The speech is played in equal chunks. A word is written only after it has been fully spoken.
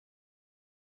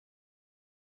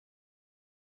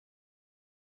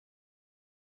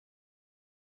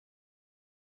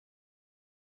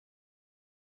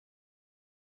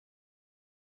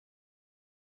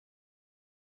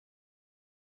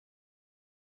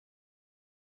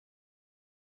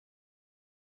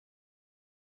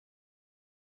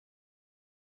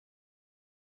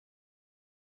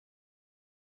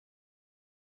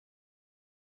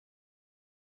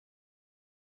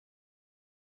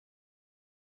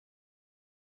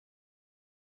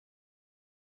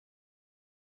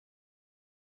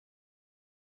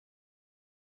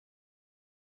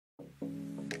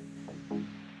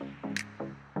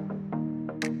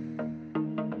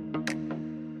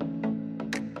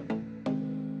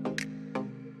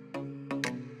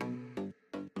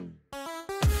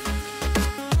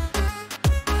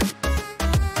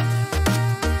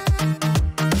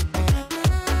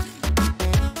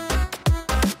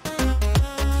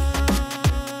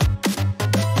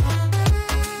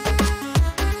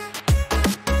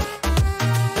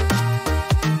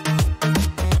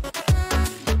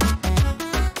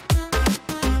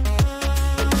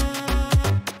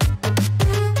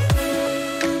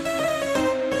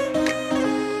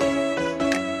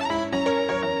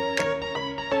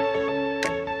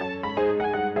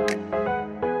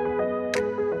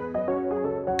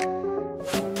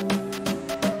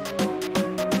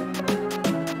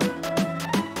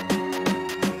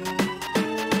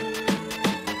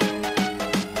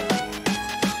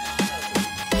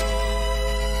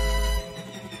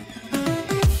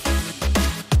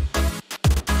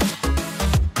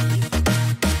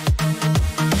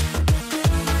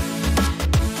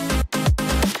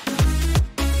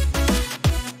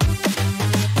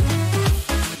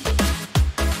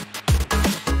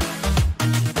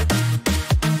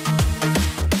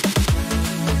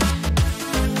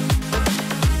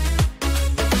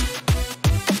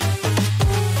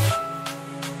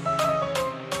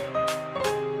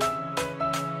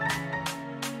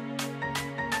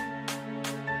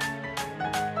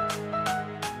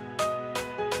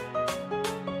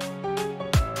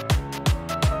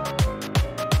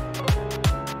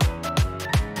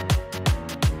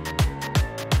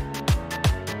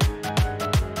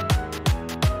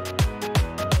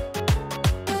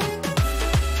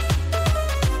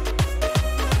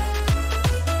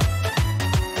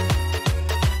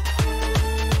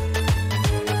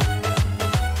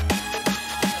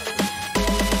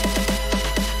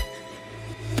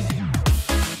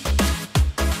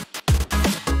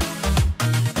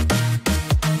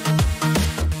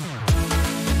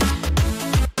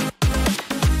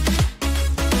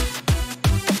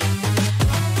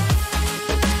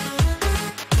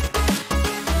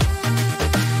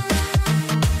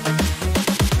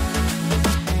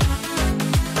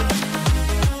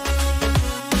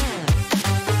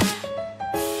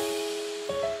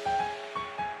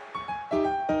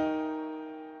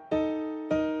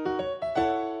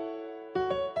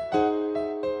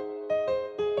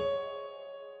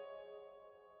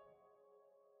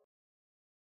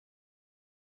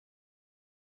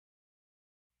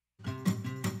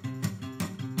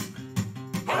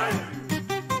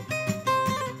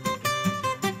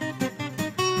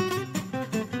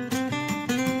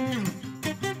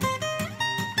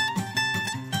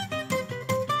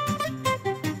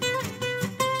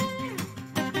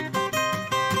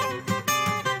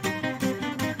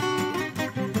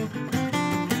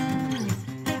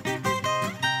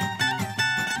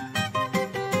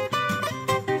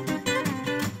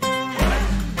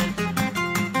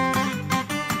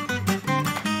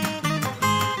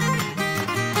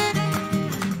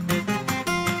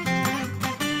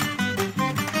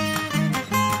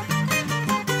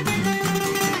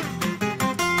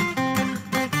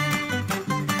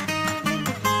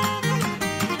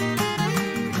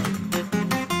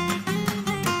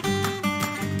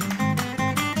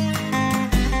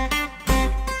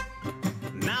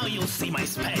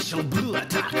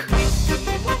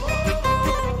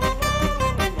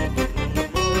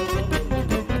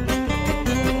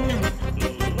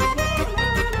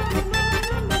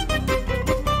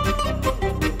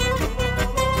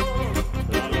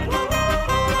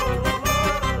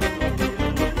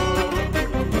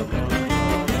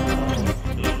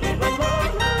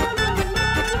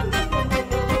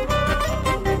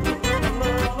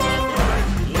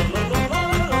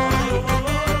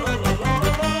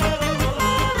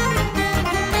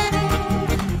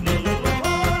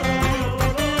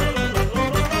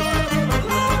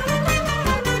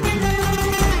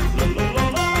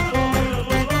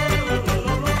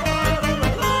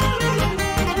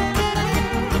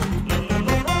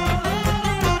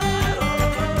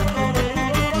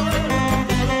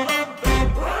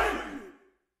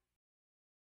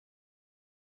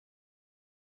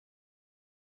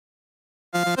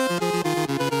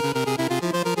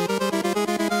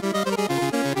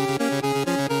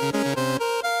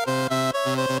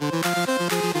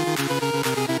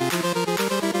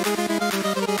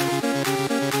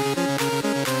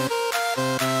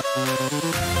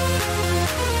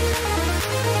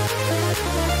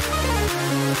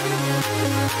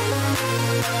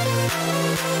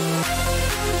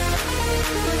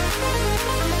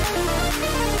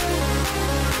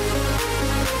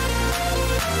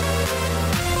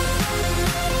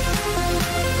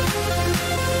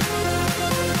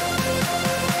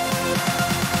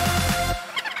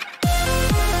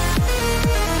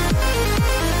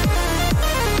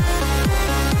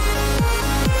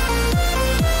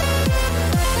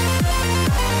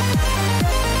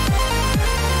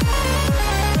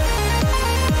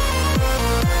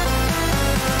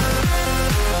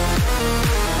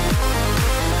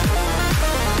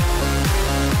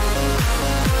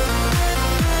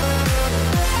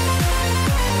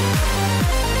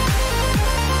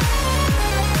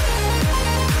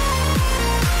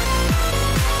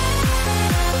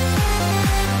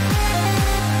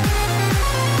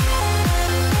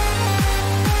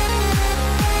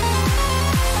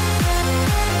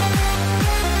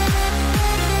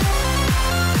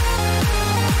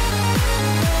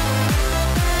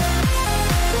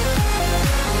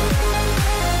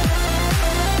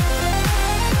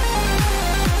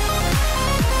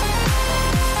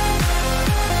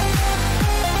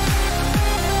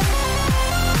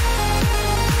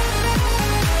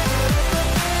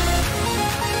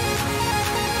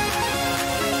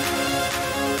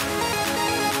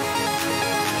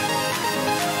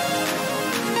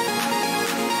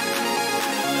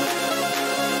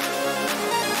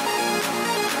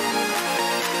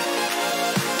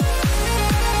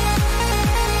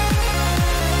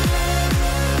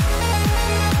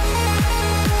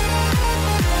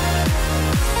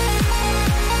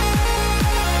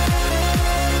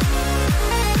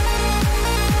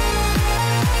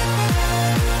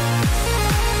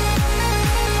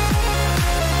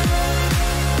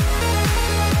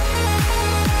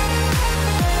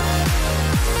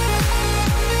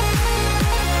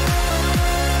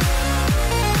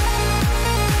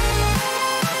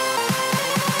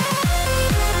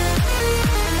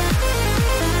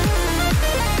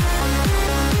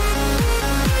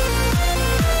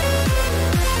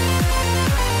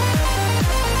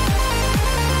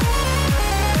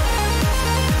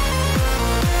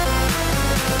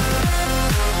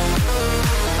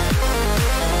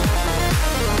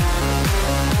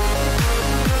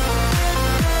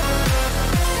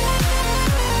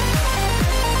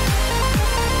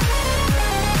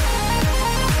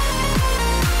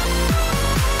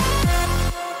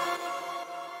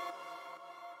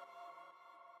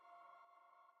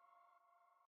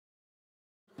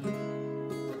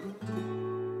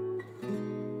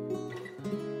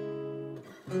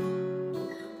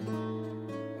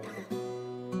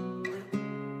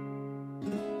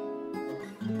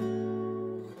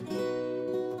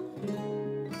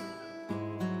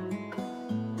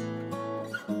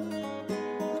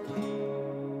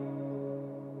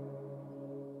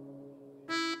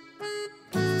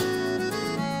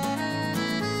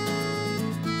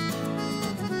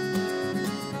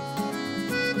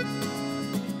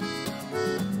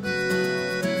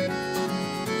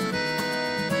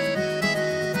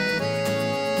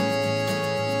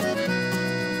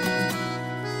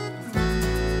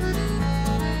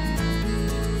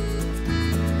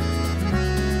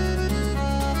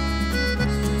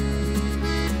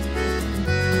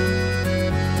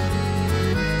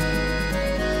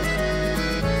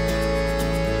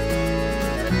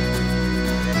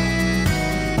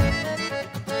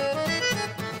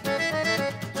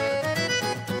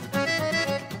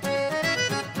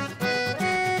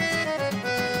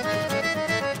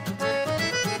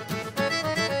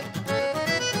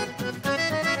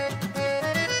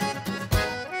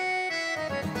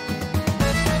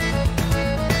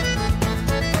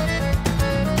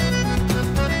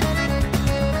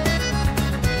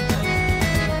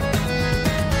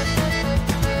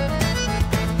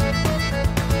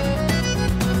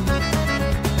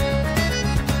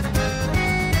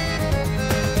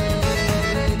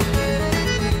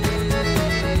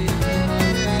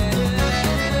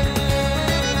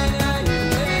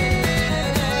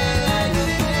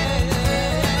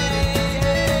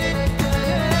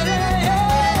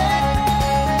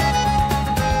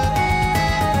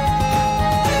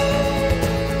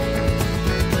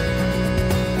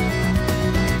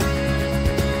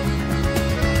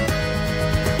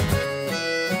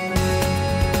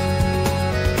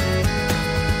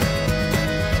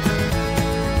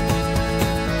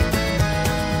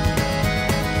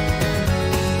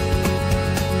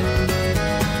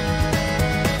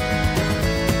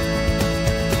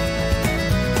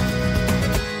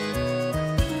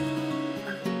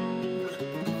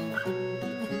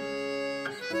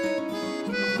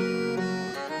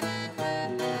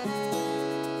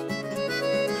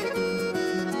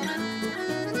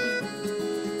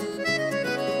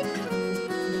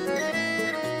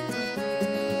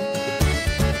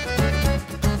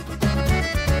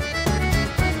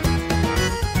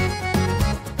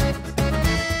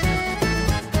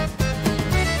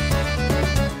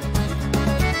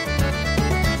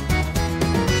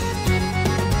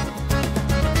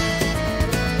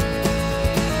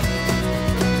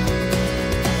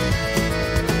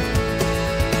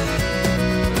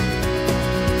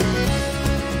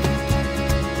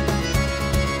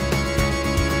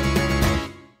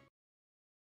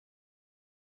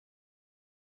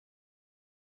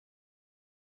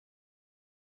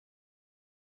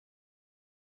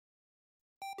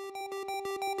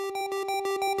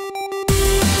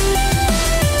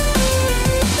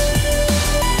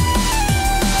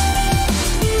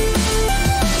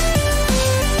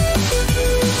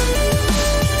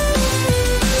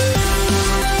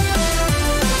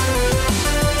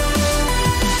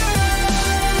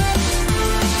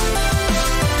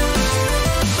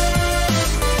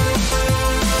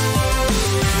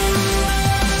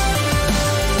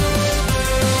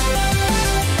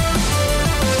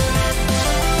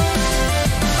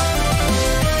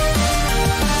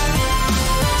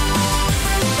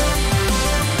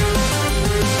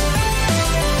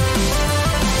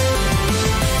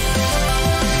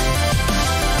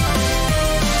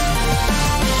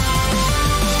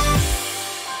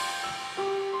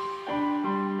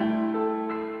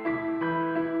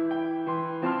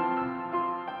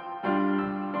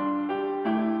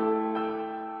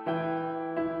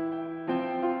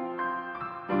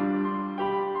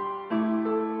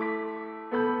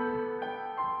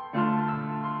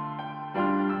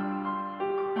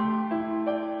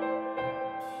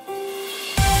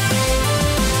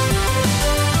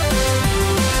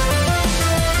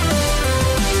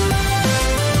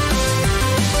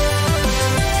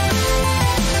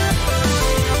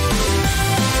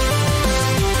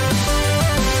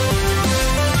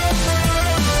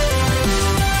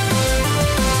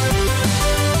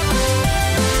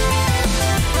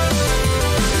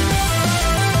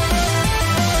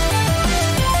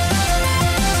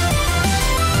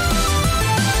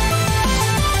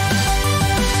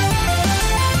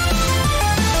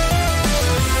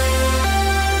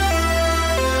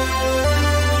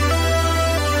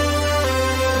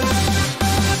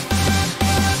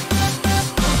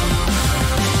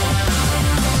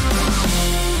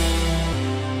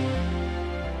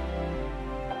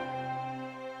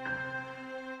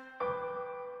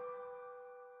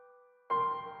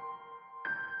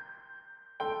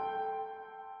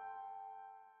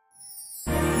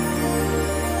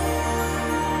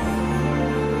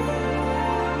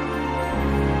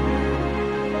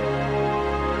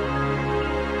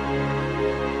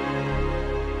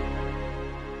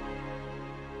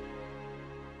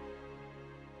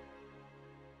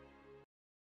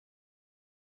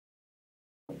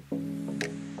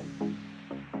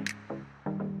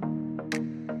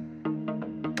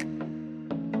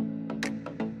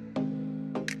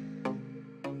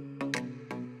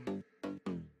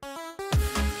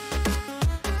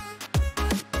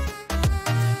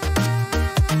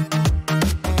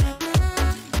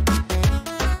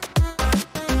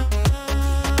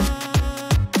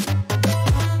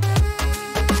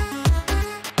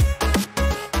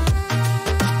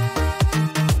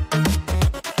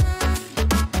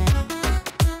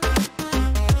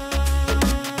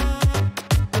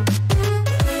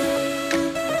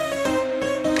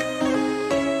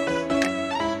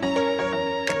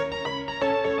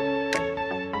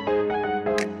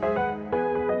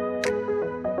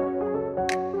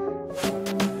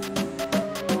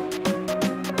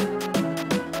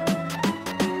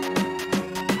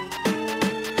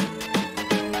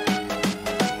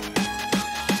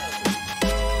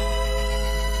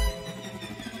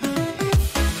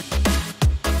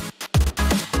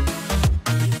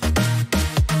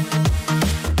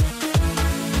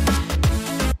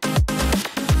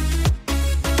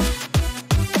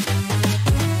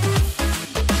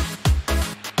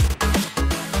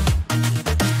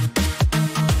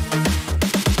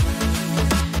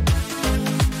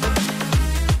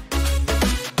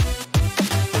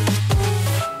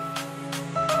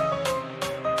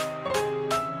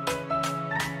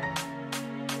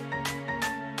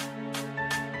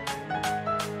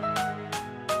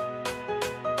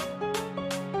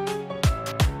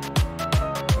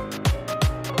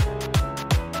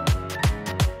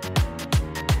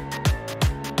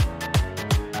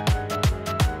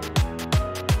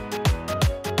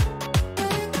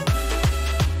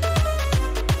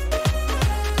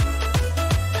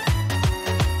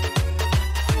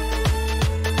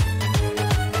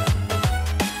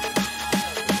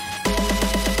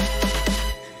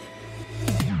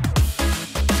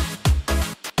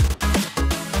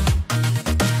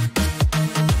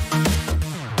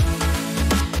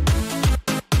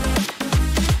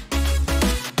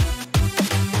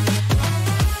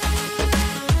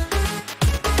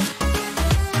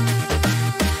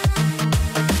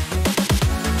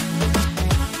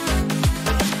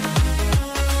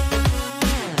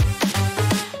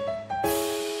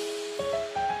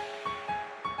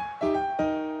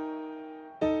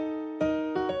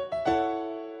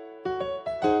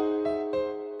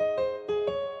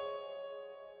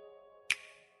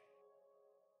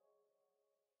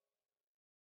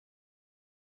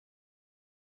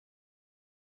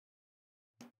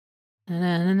Na,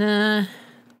 na, na,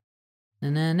 na,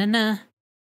 na, na, na.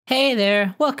 Hey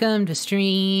there, welcome to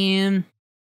stream.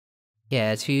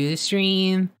 Yeah, to the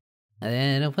stream.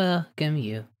 And I'll welcome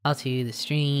you all to the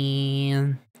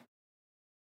stream.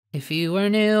 If you are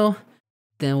new,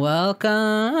 then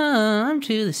welcome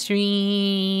to the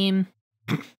stream.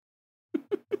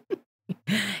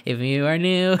 If you are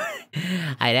new,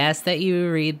 I'd ask that you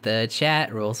read the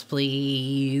chat rules,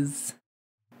 please.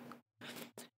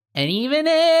 And even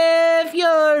if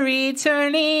you're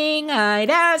returning, I'd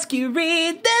ask you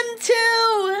read them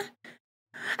too.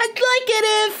 I'd like it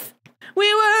if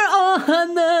we were all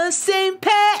on the same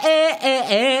page.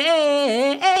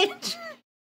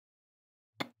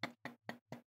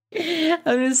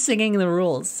 I'm just singing the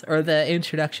rules, or the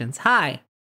introductions. Hi.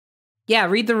 Yeah,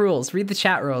 read the rules. Read the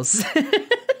chat rules.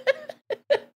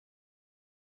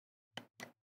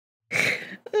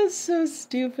 That's so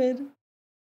stupid.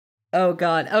 Oh,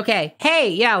 God. Okay.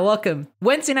 Hey, yeah, welcome.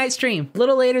 Wednesday night stream. A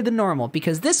little later than normal,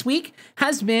 because this week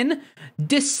has been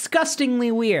disgustingly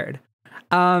weird.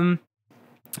 Yeah,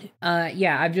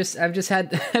 I've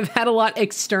had a lot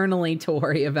externally to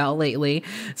worry about lately,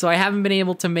 so I haven't been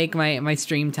able to make my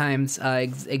stream times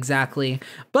exactly.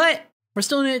 But we're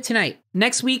still doing it tonight.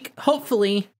 Next week,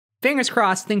 hopefully, fingers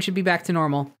crossed, things should be back to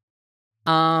normal.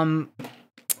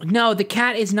 No, the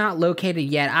cat is not located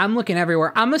yet. I'm looking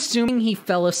everywhere. I'm assuming he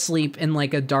fell asleep in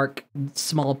like a dark,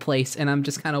 small place, and I'm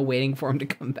just kind of waiting for him to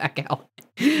come back out.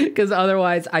 Because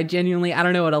otherwise, I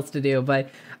don't know what else to do, but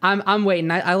I'm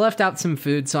waiting. I left out some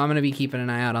food, so I'm going to be keeping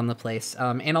an eye out on the place.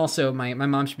 And also, my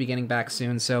mom should be getting back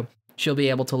soon, so she'll be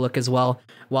able to look as well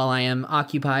while I am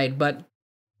occupied. But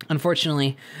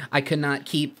unfortunately, I could not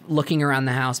keep looking around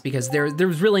the house because there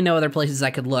was really no other places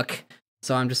I could look.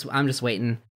 So I'm just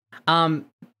waiting.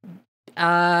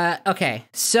 Okay,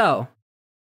 so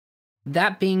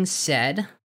that being said,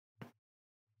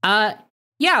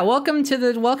 yeah, welcome to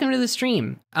the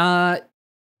stream. Hold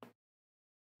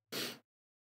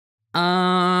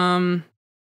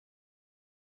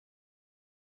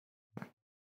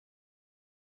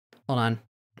on.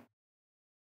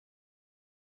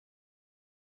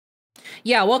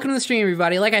 Yeah, welcome to the stream,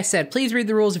 everybody. Like I said, please read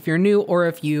the rules if you're new or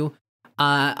if you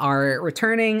are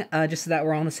returning, just so that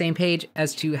we're all on the same page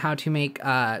as to how to make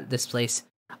this place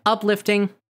uplifting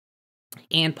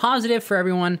and positive for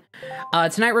everyone.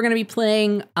 Tonight we're going to be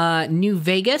playing Fallout New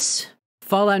Vegas.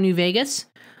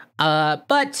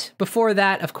 But before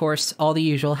that, of course, all the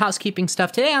usual housekeeping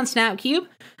stuff. Today on Snapcube,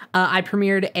 I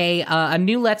premiered a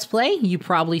new Let's Play. You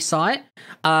probably saw it.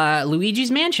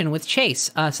 Luigi's Mansion with Chase.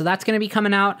 So that's going to be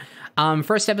coming out.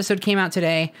 First episode came out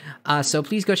today, so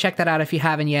please go check that out if you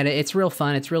haven't yet. It's real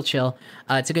fun. It's real chill.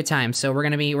 It's a good time. So we're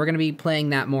gonna be playing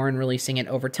that more and releasing it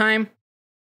over time.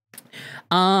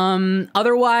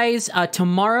 Otherwise,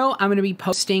 tomorrow I'm gonna be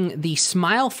posting the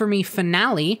Smile For Me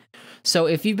finale. So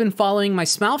if you've been following my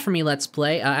Smile For Me Let's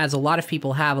Play, as a lot of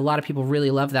people have, a lot of people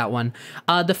really love that one.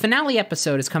 The finale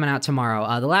episode is coming out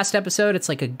tomorrow. The last episode, it's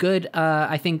like a good,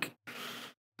 I think,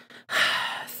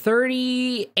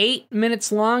 38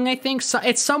 minutes long, I think. So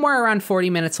it's somewhere around 40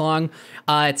 minutes long.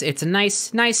 It's a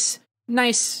nice,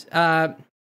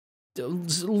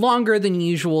 longer than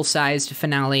usual sized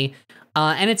finale.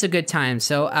 And it's a good time.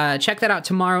 So check that out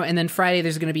tomorrow. And then Friday,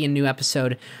 there's going to be a new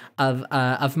episode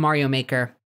of Mario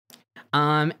Maker.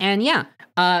 And yeah,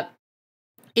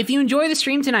 if you enjoy the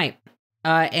stream tonight,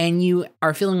 and you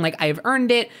are feeling like I've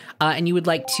earned it, and you would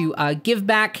like to give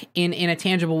back in a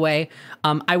tangible way,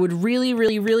 I would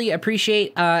really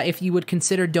appreciate if you would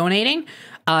consider donating.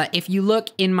 If you look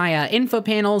in my info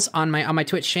panels on my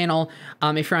Twitch channel,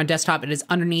 if you're on desktop, it is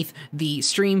underneath the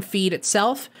stream feed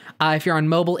itself. If you're on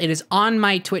mobile, it is on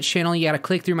my Twitch channel. You got to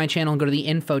click through my channel and go to the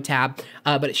info tab,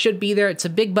 but it should be there. It's a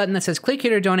big button that says click here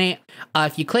to donate.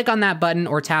 If you click on that button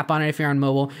or tap on it if you're on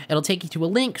mobile, it'll take you to a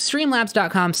link,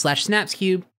 streamlabs.com/snapscube.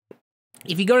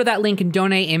 If you go to that link and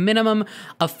donate a minimum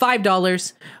of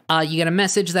 $5, you get a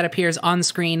message that appears on the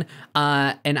screen,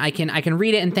 and I can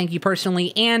read it and thank you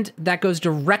personally, and that goes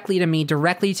directly to me,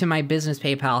 directly to my business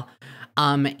PayPal.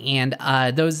 And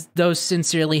those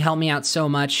sincerely help me out so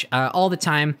much all the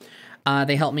time.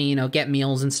 They help me, get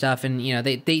meals and stuff, and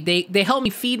they help me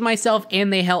feed myself,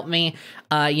 and they help me,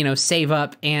 save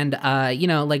up and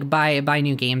like buy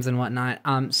new games and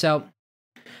whatnot. So.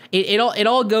 It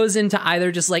all goes into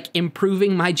either just like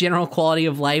improving my general quality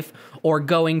of life or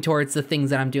going towards the things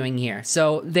that I'm doing here.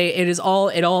 So it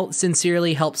all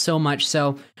sincerely helps so much.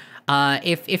 So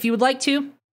if you would like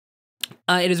to,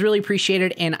 it is really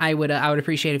appreciated, and I would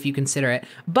appreciate if you consider it.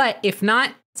 But if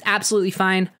not, it's absolutely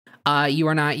fine.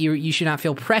 You should not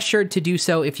feel pressured to do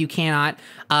so if you cannot.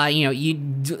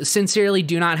 Sincerely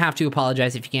do not have to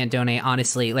apologize if you can't donate.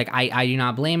 Honestly, like I do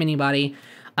not blame anybody,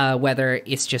 whether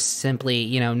it's just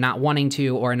simply, not wanting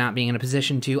to or not being in a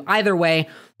position to. Either way,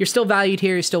 you're still valued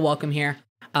here. You're still welcome here.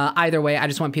 Either way, I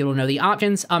just want people to know the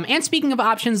options. And speaking of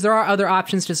options, there are other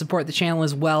options to support the channel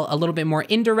as well, a little bit more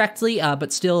indirectly,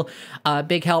 but still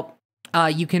big help.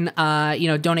 You can,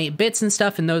 donate bits and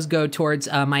stuff, and those go towards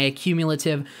my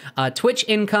accumulative Twitch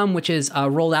income, which is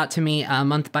rolled out to me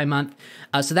month by month.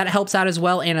 So that helps out as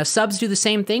well. And subs do the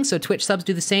same thing. So Twitch subs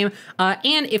do the same.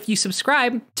 And if you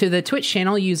subscribe to the Twitch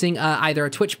channel using either a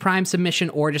Twitch Prime submission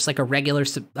or just like a regular,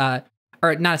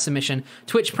 or not a submission,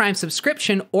 Twitch Prime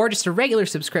subscription or just a regular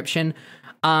subscription,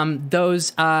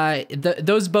 those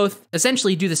both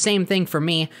essentially do the same thing for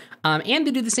me, and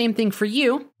they do the same thing for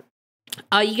you.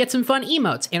 You get some fun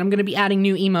emotes, and I'm going to be adding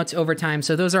new emotes over time,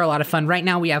 so those are a lot of fun. Right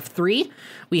now we have 3.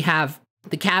 We have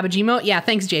the cabbage emote. Yeah,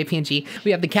 thanks, JPNG.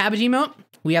 We have the cabbage emote,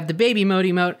 we have the baby mode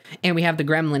emote, and we have the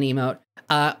gremlin emote.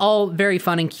 All very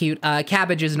fun and cute.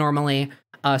 Cabbage is normally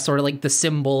sort of like the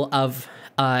symbol of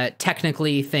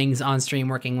technically things on stream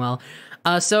working well.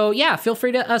 So yeah, feel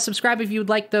free to subscribe if you would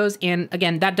like those, and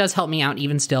again, that does help me out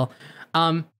even still.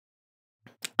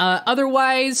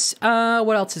 Otherwise,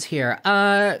 what else is here?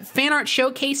 Fan art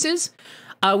showcases.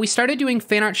 We started doing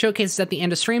fan art showcases at the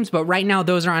end of streams, but right now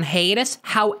those are on hiatus.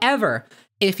 However,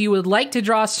 if you would like to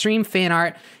draw stream fan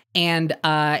art and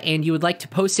you would like to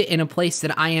post it in a place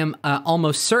that I am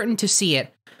almost certain to see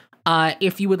it,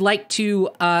 if you would like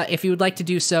to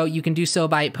do so, you can do so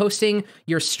by posting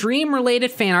your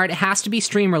stream-related fan art. It has to be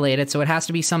stream-related, so it has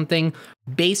to be something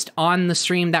based on the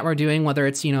stream that we're doing, whether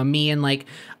it's, me and like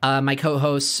my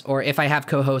co-hosts, or if I have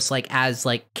co-hosts like as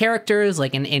like characters,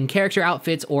 like in character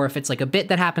outfits, or if it's like a bit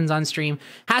that happens on stream.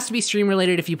 Has to be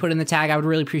stream-related. If you put in the tag, I would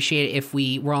really appreciate it if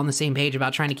we were on the same page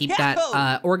about trying to keep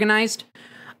that organized.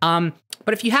 But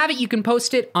if you have it, you can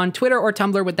post it on Twitter or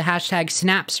Tumblr with the hashtag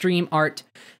 #SnapStreamArt.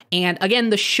 And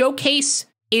again, the showcase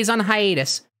is on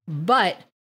hiatus, but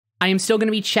I am still going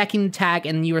to be checking the tag,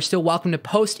 and you are still welcome to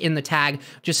post in the tag.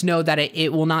 Just know that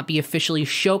it will not be officially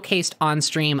showcased on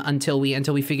stream until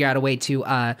we figure out a way to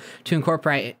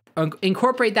incorporate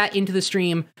that into the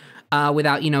stream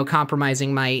without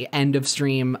compromising my end of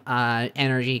stream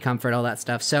energy, comfort, all that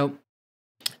stuff. So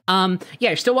yeah,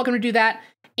 you're still welcome to do that.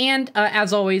 And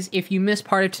as always, if you miss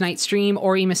part of tonight's stream,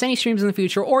 or you miss any streams in the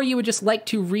future, or you would just like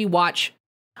to rewatch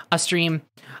a stream,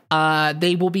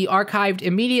 they will be archived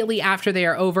immediately after they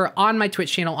are over on my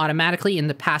Twitch channel automatically in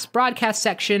the past broadcast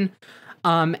section.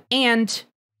 And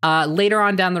later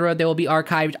on down the road, they will be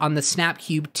archived on the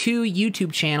Snapcube 2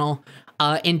 YouTube channel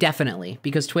indefinitely,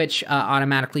 because Twitch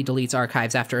automatically deletes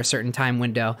archives after a certain time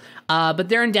window. But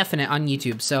they're indefinite on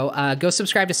YouTube. So go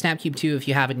subscribe to Snapcube 2 if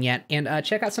you haven't yet, and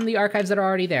check out some of the archives that are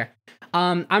already there.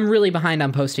 I'm really behind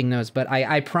on posting those, but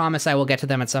I promise I will get to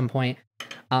them at some point.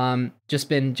 Just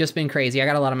been crazy. I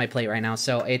got a lot on my plate right now,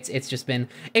 so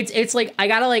it's like I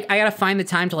gotta find the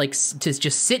time to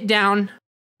just sit down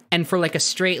and for like a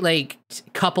straight like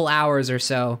couple hours or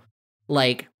so,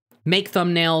 like make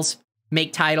thumbnails,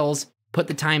 make titles, put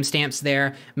the timestamps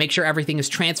there, make sure everything is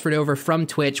transferred over from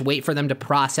Twitch, wait for them to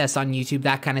process on YouTube,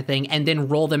 that kind of thing, and then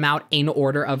roll them out in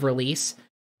order of release.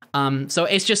 So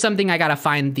it's just something I gotta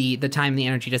find the time, the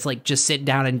energy to just sit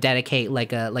down and dedicate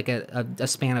like a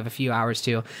span of a few hours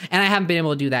to. And I haven't been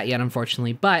able to do that yet,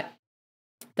 unfortunately, but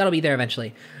that'll be there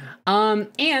eventually.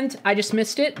 And I just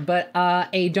missed it, but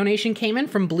a donation came in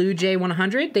from Blue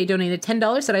J100. They donated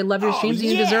 $10. Said, I love your streams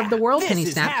and you deserve the world, Penny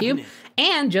Snapcube.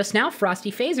 And just now,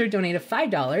 Frosty Phaser donated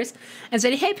 $5 and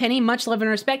said, hey, Penny, much love and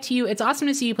respect to you. It's awesome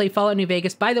to see you play Fallout New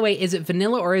Vegas. By the way, is it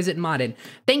vanilla or is it modded?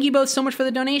 Thank you both so much for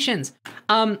the donations.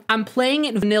 I'm playing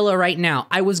it vanilla right now.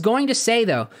 I was going to say,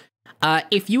 though,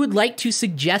 if you would like to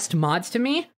suggest mods to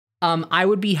me, I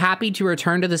would be happy to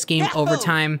return to this game over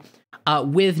time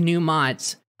with new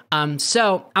mods.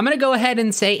 So I'm going to go ahead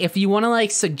and say, if you want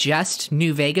to suggest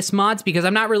New Vegas mods, because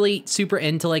I'm not really super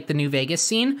into the New Vegas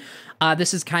scene.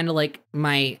 This is kind of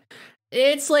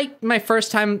it's my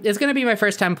first time. It's going to be my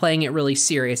first time playing it really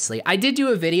seriously. I did do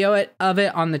a video of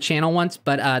it on the channel once,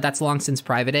 but that's long since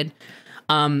privated.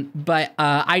 But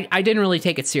I didn't really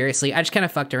take it seriously. I just kind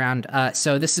of fucked around.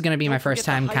 So this is going to be my first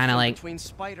time kind of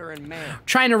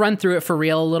trying to run through it for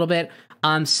real a little bit.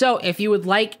 So if you would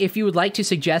like to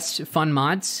suggest fun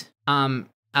mods,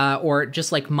 or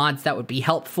just mods that would be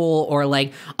helpful, or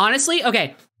honestly,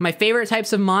 okay, my favorite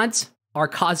types of mods are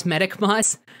cosmetic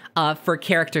mods, for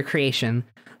character creation.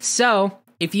 So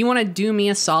if you want to do me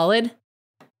a solid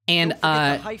and,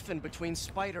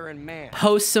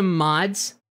 post some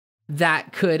mods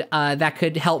that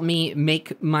could help me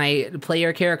make my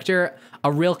player character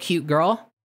a real cute girl,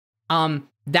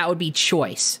 that would be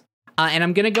choice. And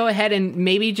I'm gonna go ahead and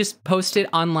maybe just post it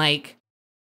on like,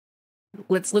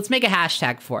 let's make a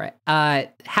hashtag for it.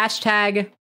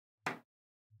 Hashtag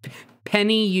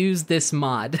Penny use this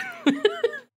mod.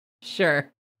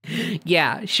 Sure.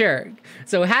 Yeah, sure.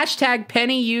 So hashtag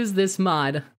Penny use this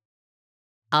mod.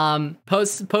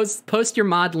 Post your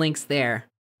mod links there,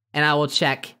 and I will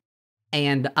check.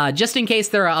 And just in case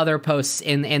there are other posts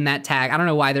in that tag, I don't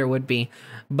know why there would be,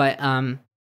 but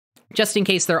just in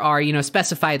case there are, you know,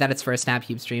 specify that it's for a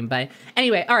Snapcube stream. But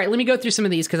anyway, all right, let me go through some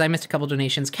of these because I missed a couple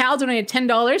donations. Cal donated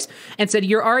 $10 and said,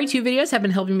 your RE2 videos have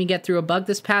been helping me get through a bug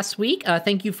this past week.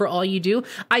 Thank you for all you do.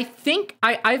 I think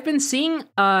I've been seeing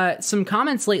some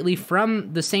comments lately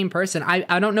from the same person.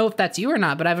 I don't know if that's you or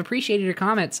not, but I've appreciated your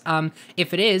comments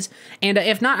if it is. And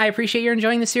if not, I appreciate you're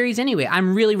enjoying the series anyway.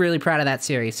 I'm really, really proud of that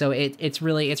series. So it's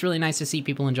really nice to see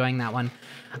people enjoying that one.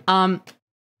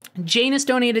 Janus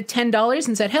donated $10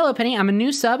 and said, hello, Penny. I'm a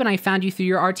new sub, and I found you through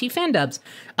your RT fan dubs.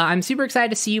 I'm super excited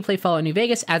to see you play Fallout New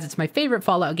Vegas, as it's my favorite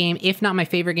Fallout game, if not my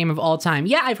favorite game of all time.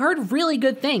 Yeah, I've heard really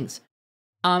good things.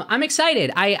 I'm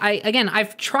excited. Again,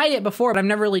 I've tried it before, but I've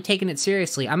never really taken it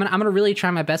seriously. I'm gonna really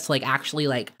try my best to like actually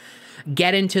like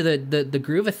get into the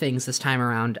groove of things this time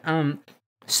around.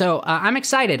 So I'm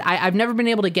excited. I've never been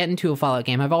able to get into a Fallout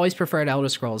game. I've always preferred Elder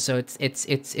Scrolls. So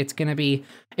it's gonna be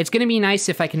nice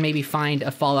if I can maybe find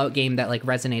a Fallout game that like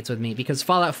resonates with me, because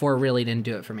Fallout 4 really didn't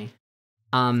do it for me.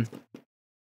 And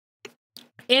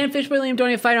Fish William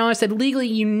donated $5, said legally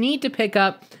you need to pick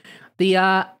up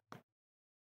the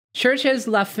Churches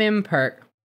La Femme perk.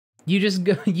 You just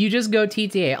go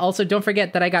TTA. Also, don't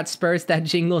forget that I got Spurs that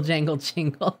jingle jangle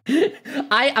jingle.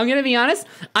 I'm gonna be honest.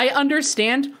 I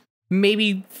understand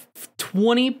maybe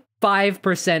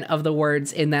 25% of the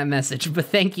words in that message, but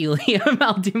thank you, Liam.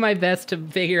 I'll do my best to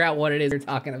figure out what it is you're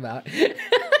talking about.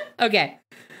 Okay.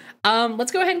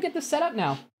 Let's go ahead and get this set up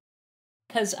now,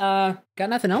 because got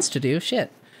nothing else to do.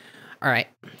 Shit. All right.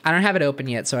 I don't have it open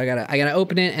yet, so I gotta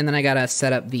open it, and then I gotta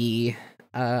set up the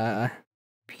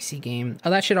PC game.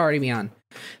 Oh, that should already be on.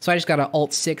 So I just gotta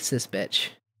Alt-6 this bitch.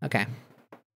 Okay.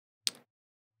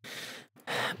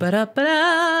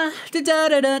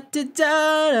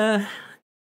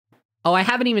 Oh, I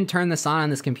haven't even turned this on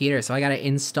this computer, so I gotta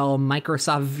install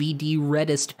Microsoft VD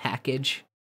Redist package.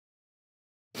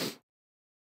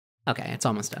 Okay, it's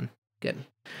almost done. Good.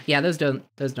 Yeah, those don't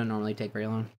normally take very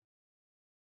long.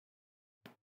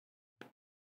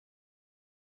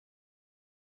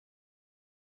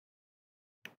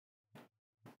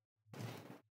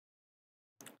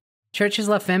 Churches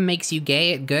La Femme makes you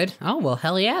gay. Good. Oh, well,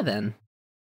 hell yeah, then.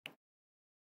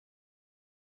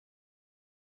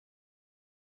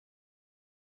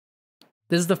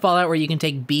 This is the Fallout where you can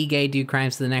take be gay, do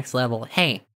crimes to the next level.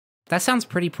 Hey, that sounds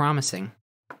pretty promising.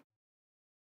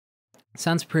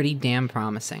 Sounds pretty damn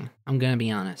promising. I'm gonna be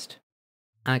honest.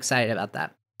 I'm excited about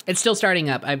that. It's still starting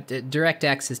up.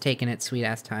 DirectX has taken its sweet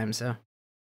ass time, so.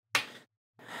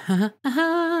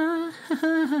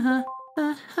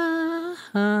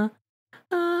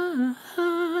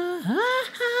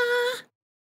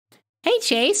 Hey,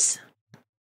 Chase.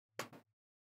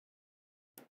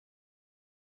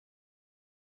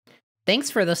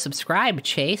 Thanks for the subscribe,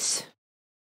 Chase.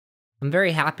 I'm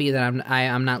very happy that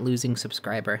I'm not losing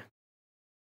subscriber.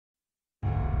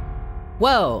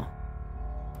 Whoa.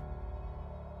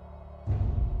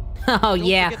 Oh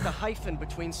yeah. Don't forget the hyphen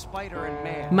between spider and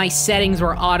man. My settings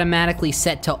were automatically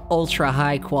set to ultra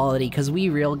high quality because we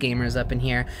real gamers up in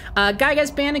here.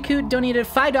 Gygas Bandicoot donated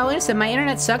 $5, said my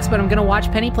internet sucks, but I'm gonna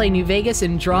watch Penny play New Vegas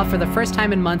and draw for the first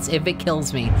time in months if it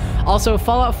kills me. Also,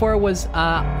 Fallout 4 was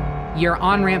your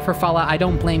on-ramp for Fallout. I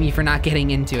don't blame you for not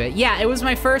getting into it. Yeah, it was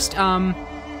my first,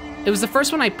 it was the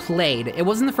first one I played. It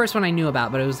wasn't the first one I knew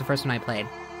about, but it was the first one I played.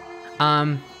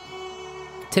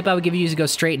 Tip I would give you is to go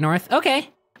straight north. Okay.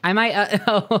 I might,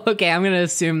 oh, okay, I'm gonna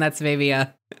assume that's maybe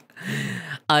a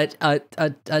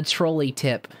trolley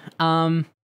tip. So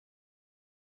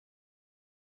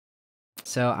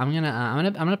I'm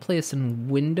gonna play this in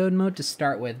windowed mode to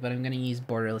start with, but I'm gonna use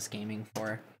borderless gaming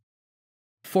for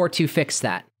to fix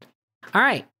that. All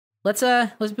right, let's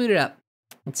boot it up.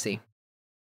 Let's see.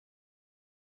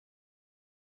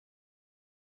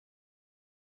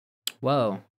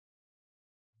 Whoa.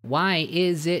 Why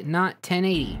is it not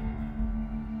 1080?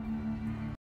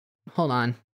 Hold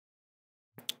on.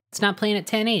 It's not playing at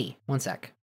 1080. One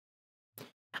sec.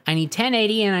 I need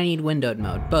 1080 and I need windowed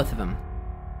mode. Both of them.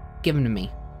 Give them to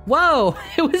me. Whoa!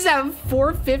 It was at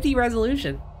 450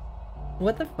 resolution.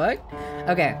 What the fuck?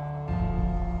 Okay.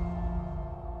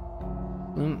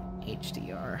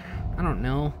 HDR. I don't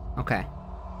know. Okay.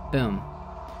 Boom.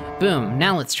 Boom.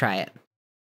 Now let's try it.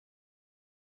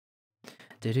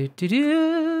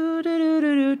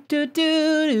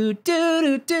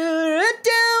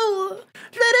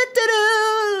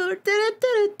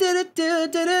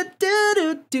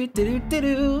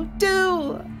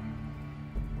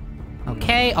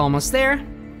 Okay, almost there.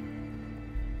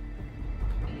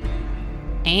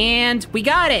 And we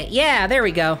got it. Yeah, there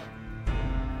we go.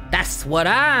 That's what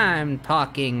I'm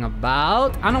talking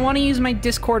about. I don't want to use my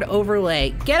Discord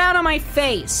overlay. Get out of my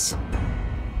face.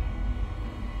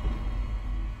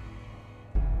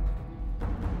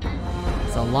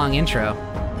 It's a long intro.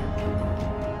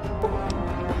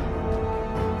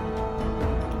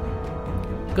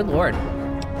 Good Lord.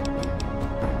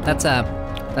 That's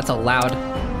a loud.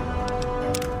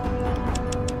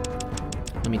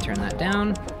 Let me turn that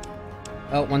down.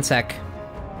 Oh, one sec.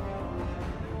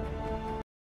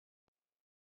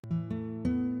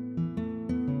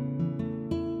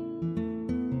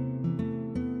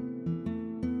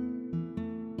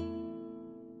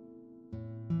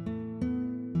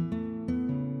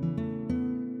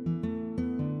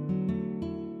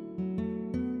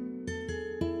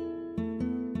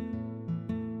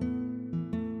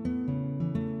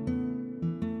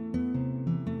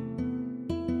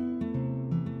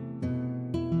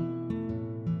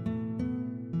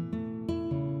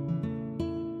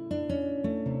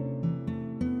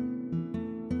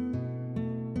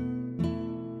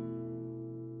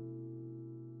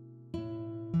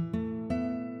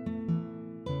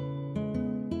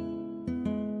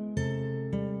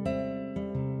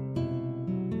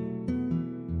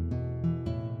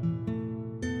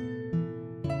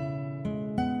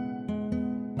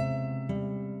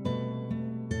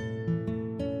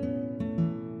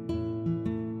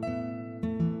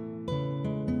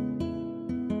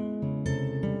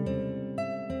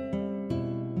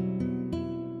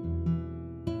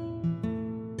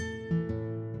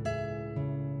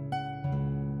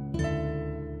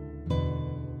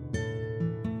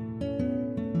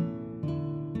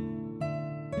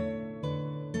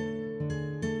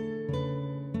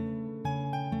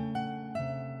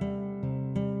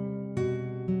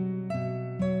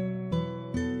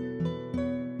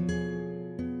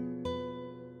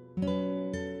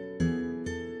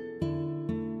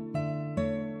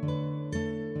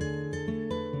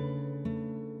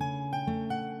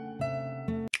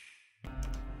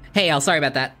 Hey, Al, sorry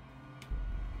about that.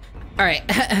 All right,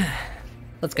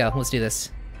 let's go. Let's do this.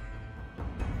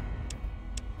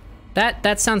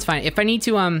 That sounds fine. If I need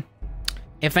to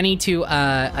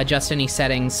adjust any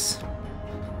settings,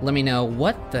 let me know.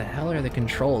 What the hell are the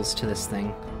controls to this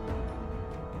thing?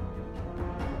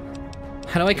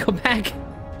 How do I go back?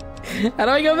 How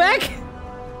do I go back?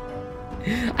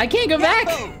 I can't go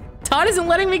back. Todd isn't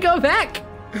letting me go back.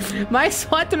 My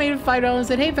SWAT donated $5 and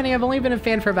said, hey Penny, I've only been a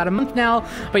fan for about a month now,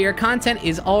 but your content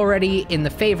is already in the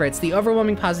favorites. The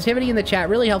overwhelming positivity in the chat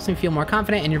really helps me feel more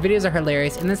confident, and your videos are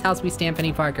hilarious. In this house we stand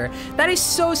Penny Parker. That is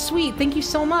so sweet. Thank you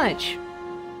so much.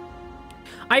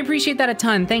 I appreciate that a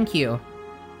ton. Thank you.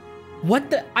 What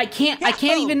the? I can't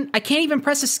even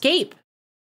press escape.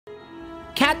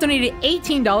 Kat donated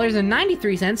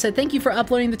 $18.93, said thank you for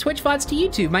uploading the Twitch VODs to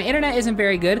YouTube. My internet isn't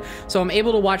very good, so I'm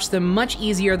able to watch them much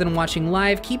easier than watching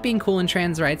live. Keep being cool and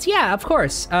trans rights. Yeah, of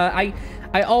course. I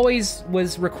always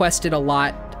was requested a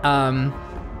lot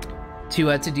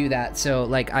to do that. So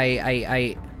like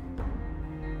it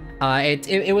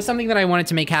was something that I wanted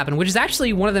to make happen, which is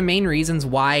actually one of the main reasons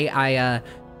why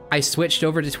I switched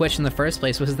over to Twitch in the first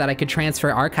place, was that I could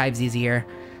transfer archives easier.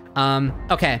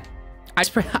 Okay.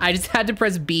 I just had to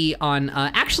press B on,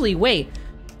 actually, wait.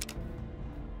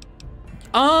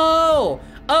 Oh,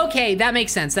 okay, that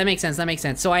makes sense, that makes sense, that makes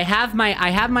sense. So I have my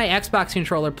Xbox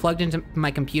controller plugged into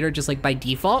my computer just like by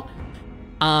default.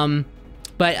 But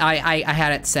I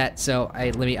had it set, so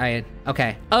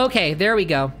okay, there we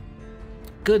go.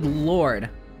 Good Lord.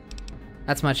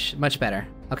 That's much better,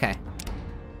 okay.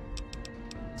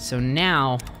 So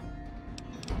now,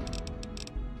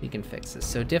 we can fix this.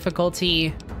 So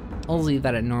difficulty, I'll leave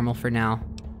that at normal for now.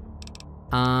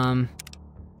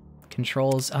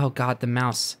 Controls, oh God, the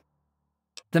mouse.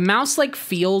 The mouse like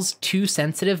feels too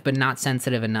sensitive, but not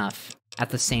sensitive enough at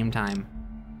the same time.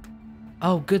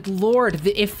 Oh, good Lord,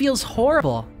 it feels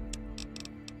horrible.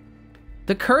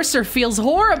 The cursor feels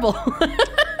horrible.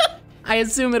 I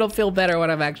assume it'll feel better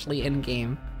when I'm actually in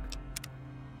game.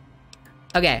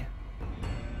 Okay,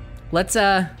 let's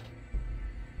start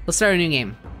a new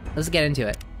game. Let's get into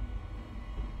it.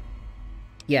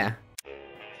 Yeah.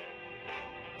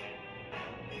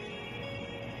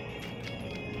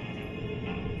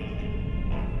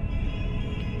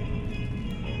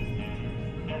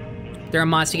 There are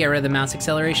mods to get rid of the mouse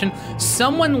acceleration.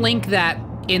 Someone link that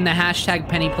in the hashtag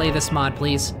Penny play this mod,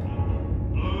 please.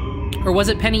 Or was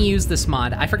it Penny use this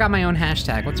mod? I forgot my own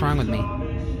hashtag. What's wrong with me?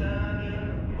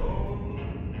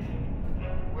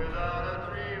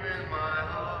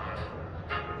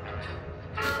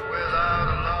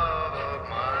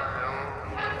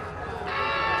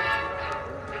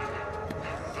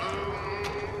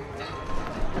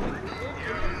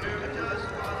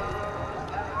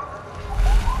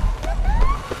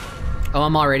 Oh,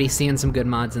 I'm already seeing some good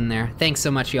mods in there. Thanks so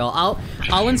much, y'all.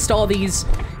 I'll install these.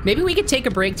 Maybe we could take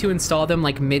a break to install them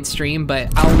like mid-stream, but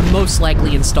I'll most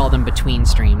likely install them between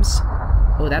streams.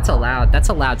 Oh, that's a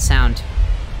loud sound.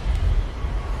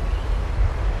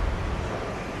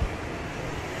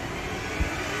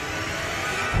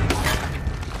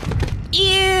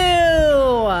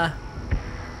 Ew!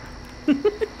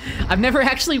 I've never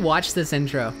actually watched this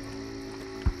intro.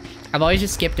 I've always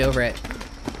just skipped over it.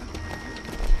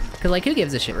 Cause like, who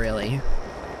gives a shit, really?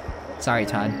 Sorry,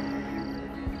 Todd.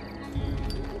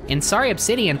 And sorry,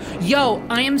 Obsidian. Yo,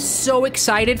 I am so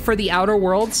excited for The Outer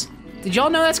Worlds. Did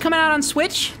y'all know that's coming out on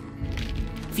Switch?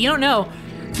 If you don't know,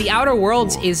 The Outer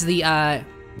Worlds is the,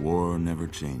 War never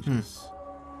changes.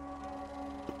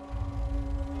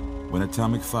 When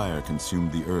atomic fire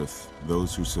consumed the Earth,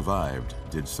 those who survived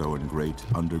did so in great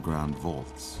underground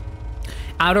vaults.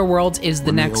 Outer Worlds is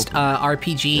the next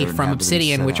RPG from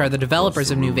Obsidian, which are the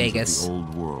developers of New Vegas.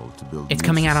 It's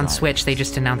coming out on Switch, they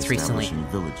just announced recently.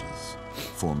 Villages,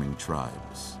 forming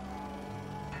tribes.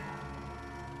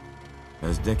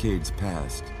 As decades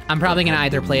passed, I'm probably gonna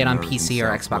either play it on PC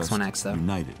or Xbox One X though.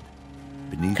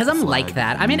 Because I'm like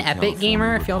that. I'm an Epic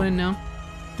gamer, if y'all didn't know.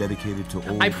 Dedicated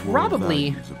to old I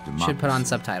probably should put on democracy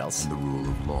subtitles. and the rule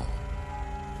of law.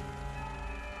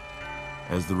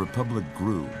 As the Republic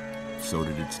grew, so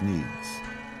did its needs.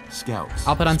 Scouts.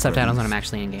 I'll put on spread subtitles when I'm east,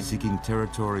 actually in game. seeking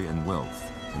territory and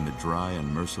wealth in the dry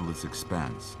and merciless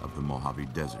expanse of the Mojave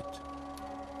Desert.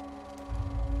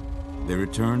 They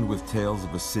returned with tales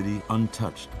of a city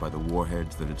untouched by the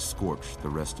warheads that had scorched the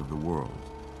rest of the world,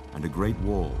 and a great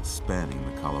wall spanning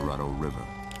the Colorado River.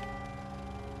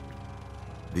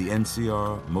 The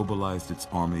NCR mobilized its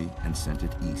army and sent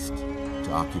it east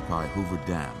to occupy Hoover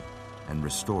Dam and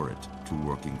restore it to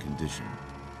working condition.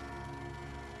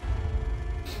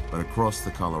 But across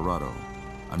the Colorado,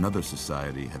 another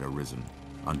society had arisen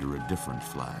under a different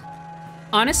flag.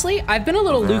 Honestly, I've been a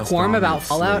little lukewarm about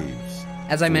Fallout,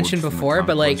 as I mentioned before,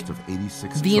 but like,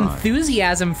 the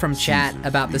enthusiasm from chat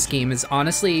about this game is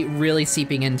honestly really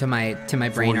seeping into my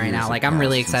brain right now. Like, I'm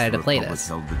really excited to play this.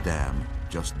 Held the dam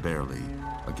just barely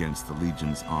against the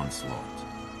Legion's onslaught.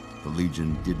 The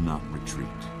Legion did not retreat.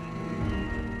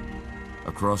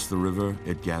 Across the river,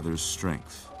 it gathers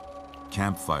strength.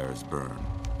 Campfires burn,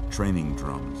 training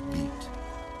drums beat.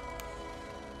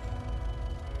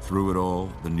 Through it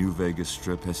all, the New Vegas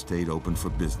Strip has stayed open for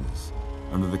business,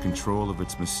 under the control of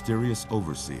its mysterious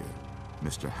overseer,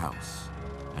 Mr. House,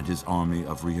 and his army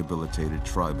of rehabilitated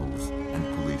tribals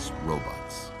and police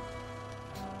robots.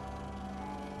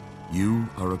 You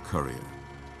are a courier,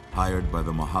 hired by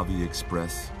the Mojave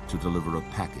Express to deliver a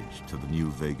package to the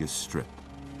New Vegas Strip.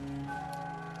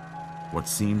 What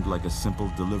seemed like a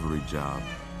simple delivery job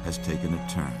has taken a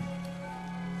turn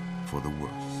for the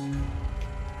worse.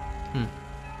 You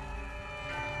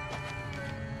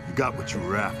got what you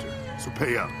were after, so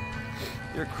pay up.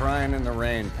 You're crying in the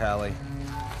rain, Pally.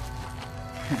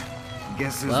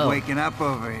 Guess who's Whoa. waking up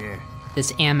over here?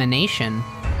 This amination.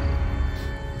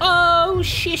 Oh,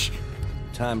 shish.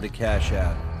 Time to cash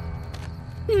out.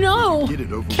 No! Get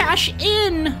it over with. Cash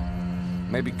in!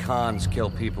 Maybe cons kill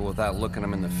people without looking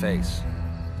them in the face.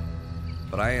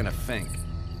 But I ain't a fink.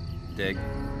 Dig?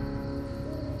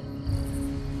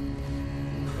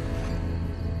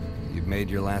 You've made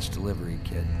your last delivery,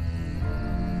 kid.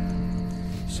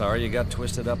 Sorry you got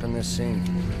twisted up in this scene.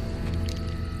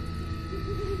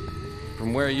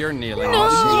 From where you're kneeling, it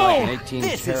seems like an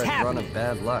 18-carat run of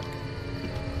bad luck.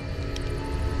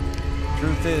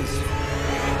 Truth is,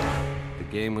 the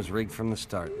game was rigged from the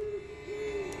start.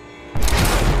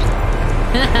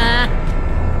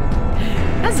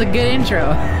 That's a good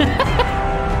intro.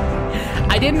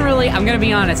 I'm gonna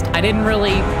be honest, I didn't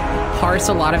really parse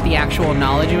a lot of the actual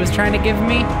knowledge it was trying to give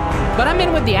me, but I'm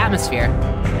in with the atmosphere.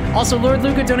 Also, Lord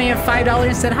Luca donated $5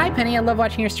 and said, "Hi Penny, I love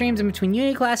watching your streams in between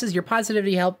uni classes. Your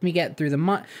positivity helped me get through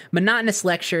the monotonous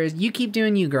lectures. You keep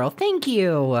doing you, girl." Thank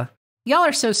you. Y'all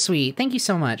are so sweet. Thank you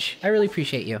so much. I really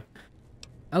appreciate you.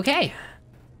 Okay.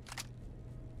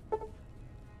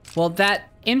 Well, that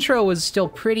intro was still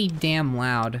pretty damn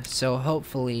loud, so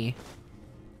hopefully,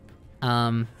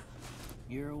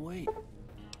 You're awake.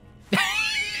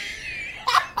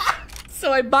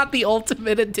 So I bought the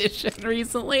Ultimate Edition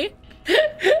recently.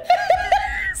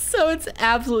 So it's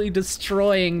absolutely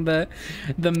destroying the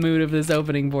mood of this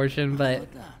opening portion, but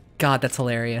God, that's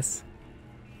hilarious.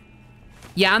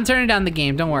 Yeah, I'm turning down the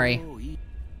game, don't worry.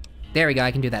 There we go,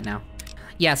 I can do that now.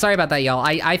 Yeah, sorry about that, y'all.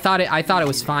 I thought it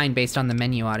was fine based on the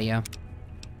menu audio.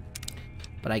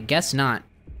 But I guess not.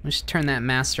 Let's just turn that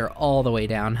master all the way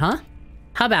down, huh?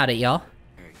 How about it, y'all?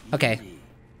 Okay.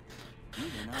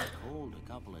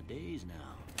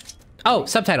 Oh,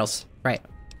 subtitles. Right.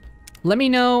 Let me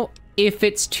know if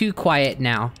it's too quiet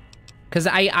now. Cause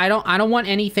I don't want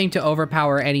anything to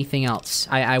overpower anything else.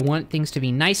 I want things to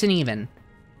be nice and even.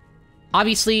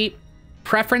 Obviously,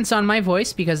 preference on my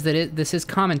voice because this is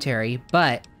commentary,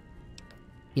 but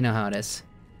you know how it is.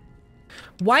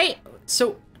 Why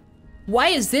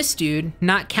is this dude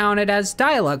not counted as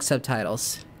dialogue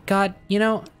subtitles? God, you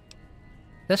know,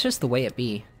 that's just the way it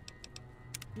be.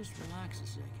 Just relax a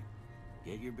second.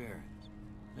 Get your bearings.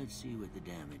 Let's see what the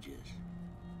damage is.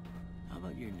 How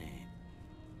about your name?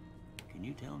 Can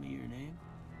you tell me your name?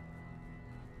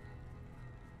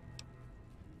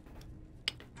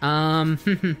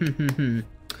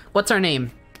 What's our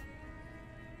name?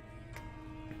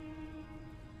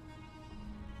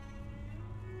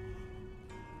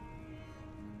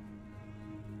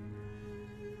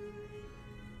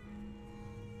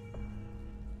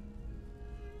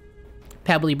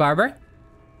 Pebbly Barber?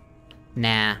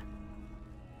 Nah.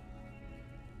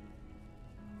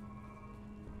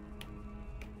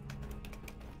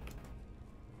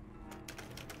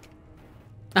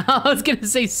 I was gonna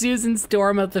say Susan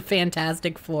Storm of the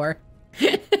Fantastic Four.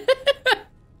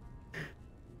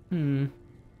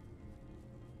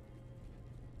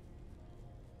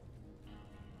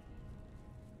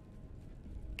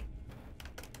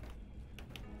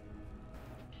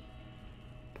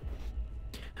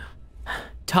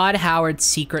 Todd Howard's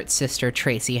secret sister,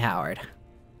 Tracy Howard.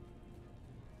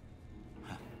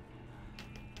 I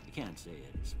can't say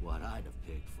it's what I'd have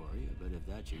picked for you, but if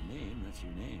that's your name, that's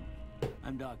your name.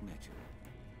 I'm Doc Mitchell.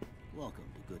 Welcome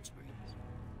to Good Springs.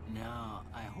 Now,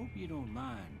 I hope you don't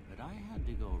mind, but I had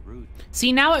to go root.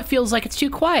 See, now it feels like it's too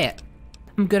quiet.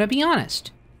 I'm gonna be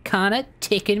honest. Kinda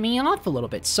ticking me off a little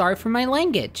bit. Sorry for my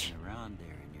language. Around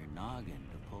there in your noggin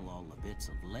to pull all the bits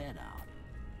of lead out.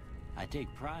 I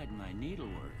take pride in my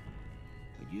needlework,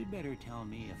 but you'd better tell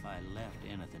me if I left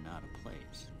anything out of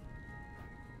place.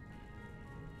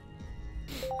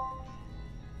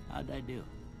 How'd I do?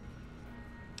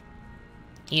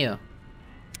 Ew.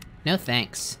 No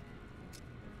thanks.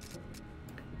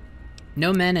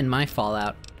 No men in my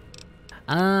Fallout.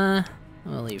 We'll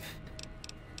leave.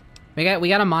 We got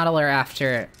a modeler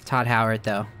after Todd Howard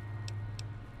though.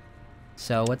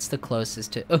 So what's the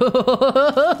closest to?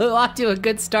 Off to a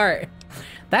good start.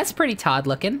 That's pretty Todd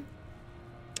looking.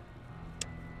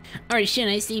 Or should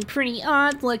I say pretty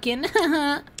odd looking?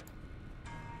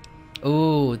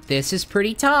 Ooh, this is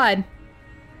pretty Todd.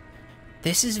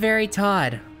 This is very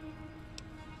Todd.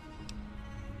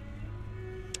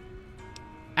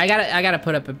 I gotta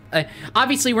put up a.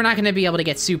 Obviously, we're not gonna be able to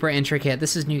get super intricate.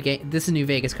 This is New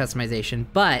Vegas customization,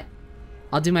 but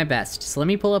I'll do my best. So let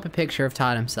me pull up a picture of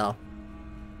Todd himself.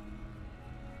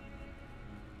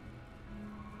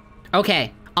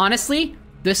 Okay, honestly,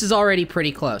 this is already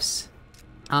pretty close.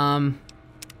 Go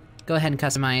ahead and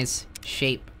customize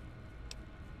shape.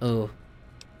 Ooh.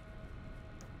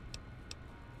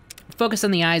 Focus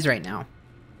on the eyes right now.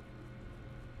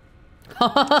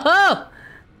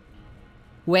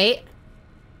 Wait.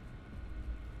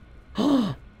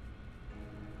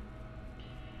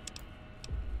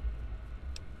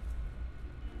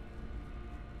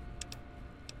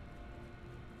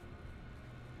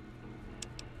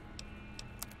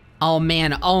 Oh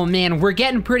man, we're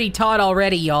getting pretty Todd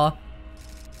already, y'all.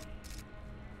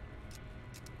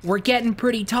 We're getting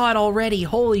pretty Todd already,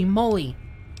 holy moly.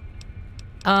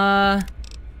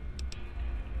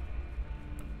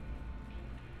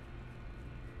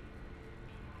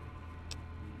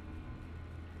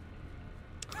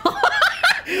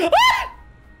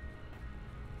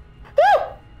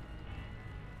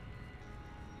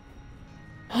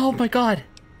 Oh my god.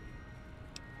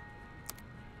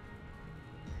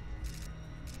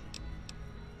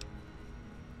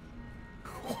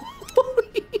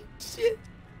 Holy shit.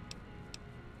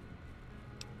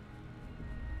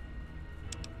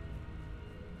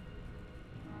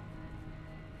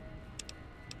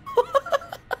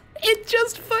 It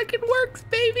just fucking works,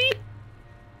 baby.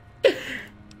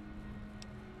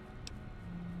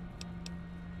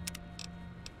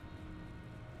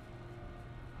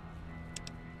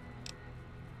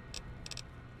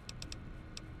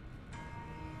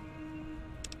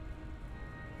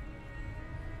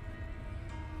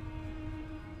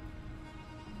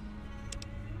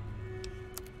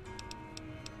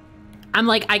 I'm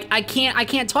like, I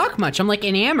can't talk much. I'm like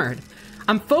enamored.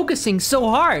 I'm focusing so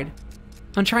hard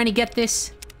on trying to get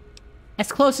this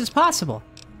as close as possible.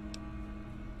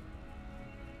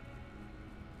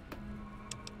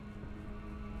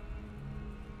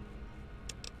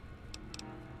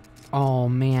 Oh,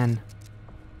 man.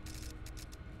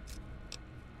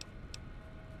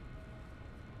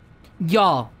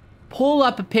 Y'all, pull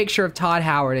up a picture of Todd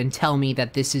Howard and tell me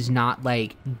that this is not,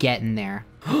 like, getting there.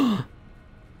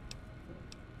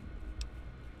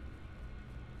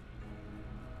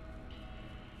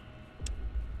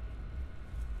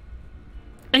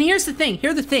 And here's the thing,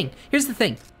 here's the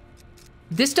thing.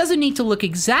 This doesn't need to look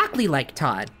exactly like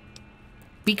Todd.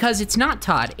 Because it's not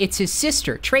Todd, it's his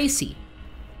sister, Tracy.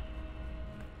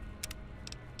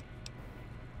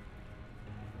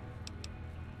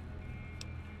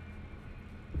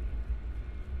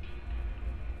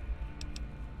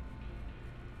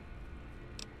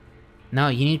 No,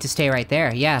 you need to stay right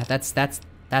there. Yeah, that's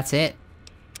it.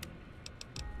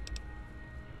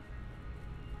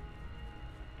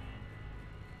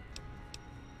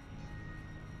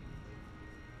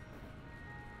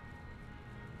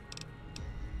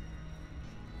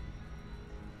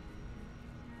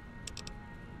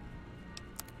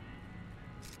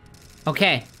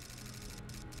 Okay.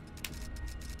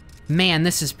 Man,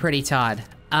 this is pretty Todd.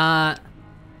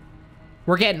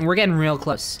 We're getting real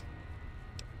close.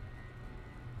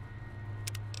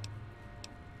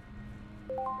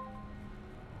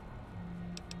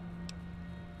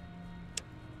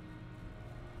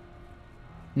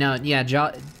 No, yeah,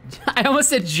 Jaw. I almost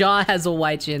said Jaw has a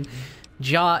wide chin.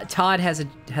 Todd has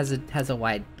a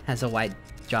wide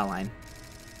jawline.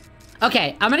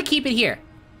 Okay, I'm gonna keep it here.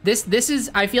 This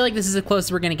is. I feel like this is as close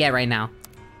as we're gonna get right now.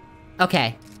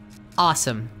 Okay,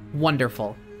 awesome,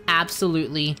 wonderful,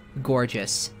 absolutely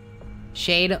gorgeous.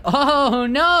 Shade. Oh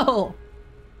no.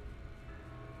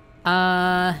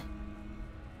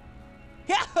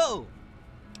 Yahoo!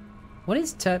 What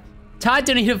is Todd? Todd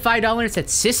donated $5. Said,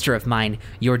 "Sister of mine,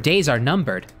 your days are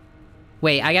numbered."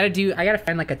 Wait, I gotta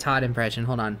find like a Todd impression.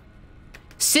 Hold on.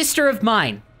 Sister of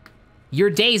mine, your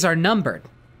days are numbered.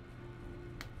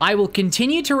 I will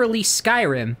continue to release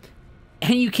Skyrim,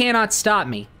 and you cannot stop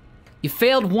me. You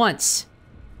failed once.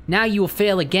 Now you will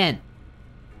fail again.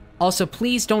 Also,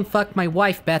 please don't fuck my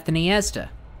wife, Bethany Esda.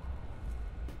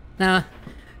 Nah,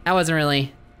 that wasn't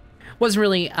really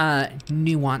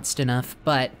nuanced enough,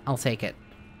 but I'll take it.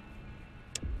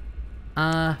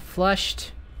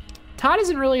 Flushed. Todd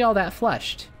isn't really all that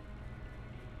flushed.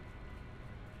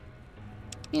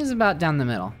 He's about down the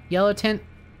middle. Yellow tint.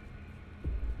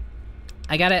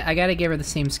 I gotta give her the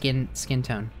same skin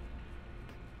tone.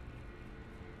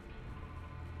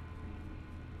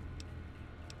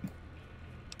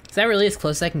 Is that really as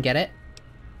close as I can get it?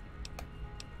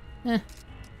 Eh.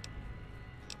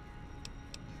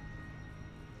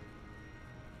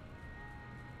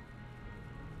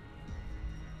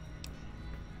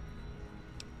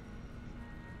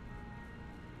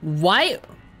 Why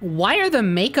are the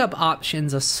makeup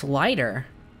options a slider?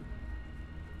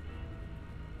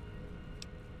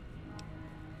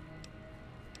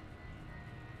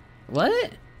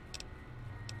 What?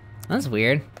 That's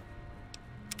weird.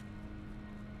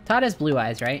 Todd has blue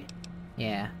eyes, right?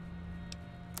 Yeah.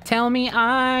 Tell me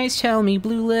eyes, tell me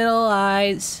blue little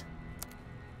eyes.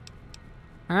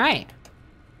 All right.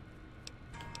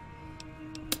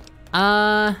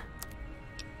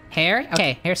 Hair?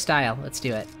 Okay, hairstyle. Let's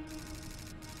do it.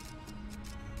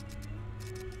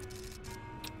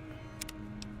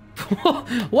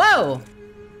 Whoa!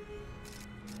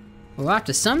 We're off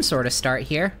to some sort of start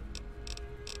here.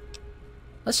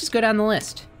 Let's just go down the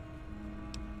list.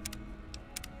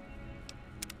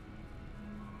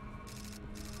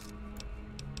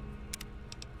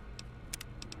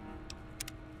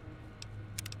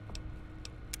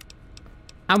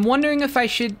 I'm wondering if I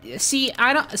should see.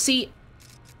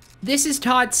 This is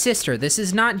Todd's sister. This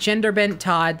is not gender bent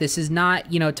Todd. This is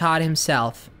not, you know, Todd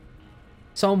himself.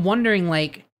 So I'm wondering,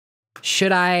 like,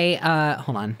 should I?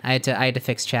 Hold on. I had to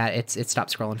fix chat. It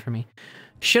stopped scrolling for me.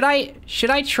 Should I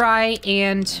try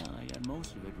and? Well, I got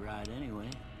most of it right anyway.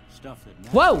 Stuff that.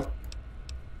 Whoa!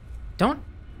 Don't.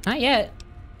 Not yet.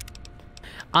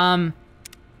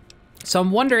 So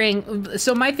I'm wondering.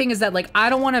 So my thing is that, like, I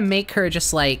don't want to make her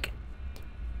just like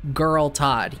girl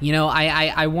Todd. You know,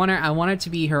 I want her to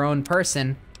be her own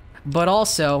person, but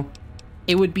also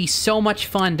it would be so much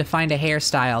fun to find a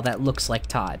hairstyle that looks like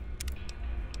Todd.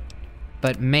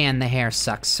 But man, the hair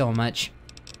sucks so much.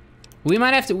 We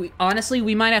might have to, honestly,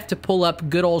 we might have to pull up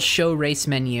good old show race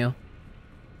menu.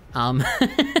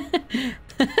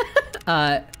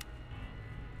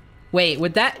 Wait,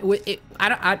 would that,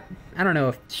 I don't know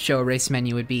if show race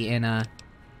menu would be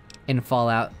in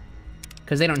Fallout,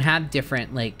 because they don't have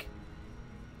different, like...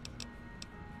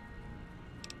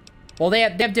 Well, they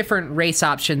have different race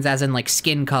options, as in, like,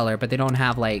 skin color, but they don't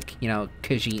have, like, you know,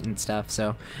 Khajiit and stuff,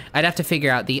 so... I'd have to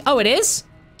figure out the... Oh, it is?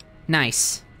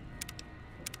 Nice.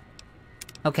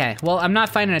 Okay, well, I'm not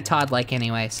finding a Todd-like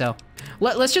anyway, so...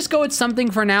 Let's just go with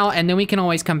something for now, and then we can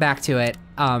always come back to it,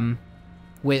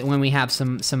 when we have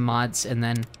some mods, and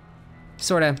then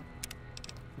sort of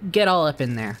get all up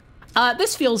in there.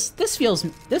 This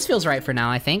feels right for now,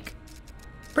 I think.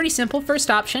 Pretty simple, first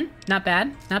option. Not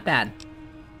bad, not bad.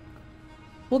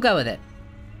 We'll go with it.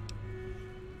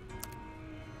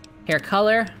 Hair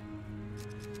color.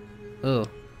 Ooh.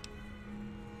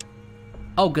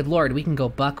 Oh, good lord, we can go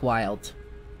buck wild.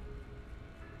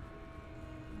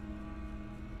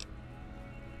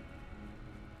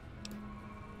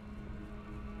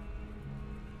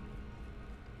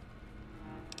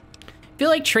 I feel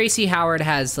like Tracy Howard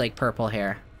has, like, purple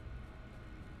hair.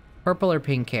 Purple or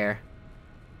pink hair.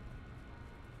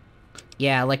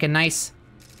 Yeah, like a nice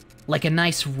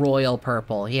royal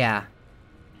purple, yeah.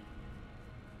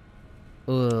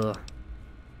 Ooh.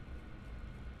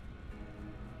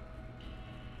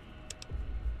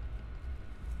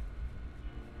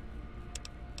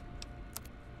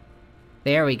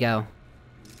 There we go.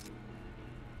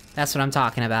 That's what I'm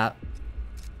talking about.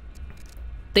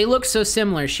 They look so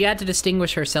similar. She had to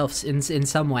distinguish herself in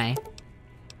some way.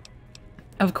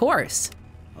 Of course.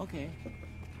 Okay.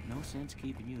 No sense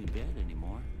keeping you in bed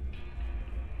anymore.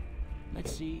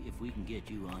 Let's see if we can get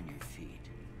you on your feet.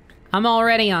 I'm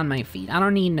already on my feet. I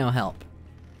don't need no help.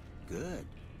 Good.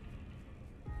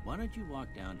 Why don't you walk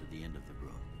down to the end of the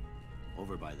room,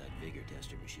 over by that vigor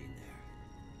tester machine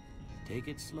there. Take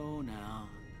it slow now.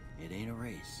 It ain't a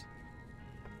race.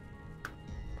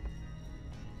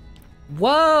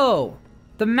 Whoa!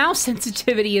 The mouse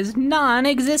sensitivity is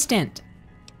non-existent.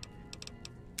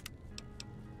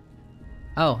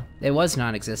 Oh, it was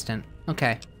non-existent.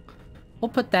 Okay. We'll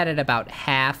put that at about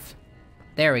half.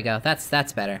 There we go. That's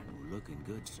better. We're looking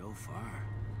good so far.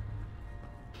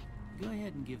 Go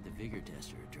ahead and give the vigor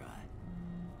tester a try.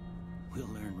 We'll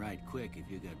learn right quick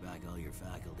if you got back all your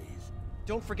faculties.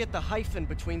 Don't forget the hyphen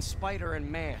between spider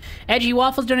and man. Edgy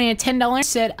Waffles donated $10.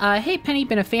 Said, hey Penny,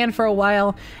 been a fan for a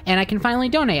while, and I can finally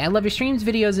donate. I love your streams,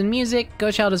 videos, and music.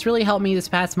 Go Child has really helped me this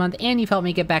past month, and you've helped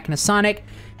me get back into Sonic.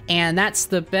 And that's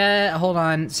the best... Hold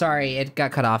on. Sorry, it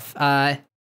got cut off.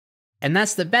 And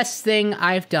that's the best thing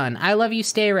I've done. I love you,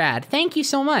 stay rad. Thank you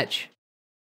so much.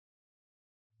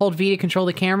 Hold V to control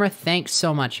the camera. Thanks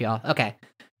so much, y'all. Okay.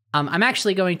 I'm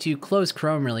actually going to close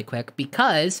Chrome really quick,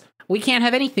 because... we can't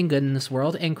have anything good in this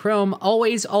world, and Chrome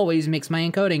always makes my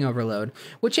encoding overload,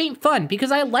 which ain't fun,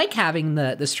 because I like having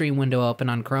the stream window open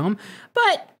on Chrome,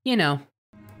 but, you know.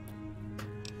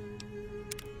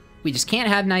 We just can't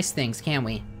have nice things, can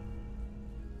we?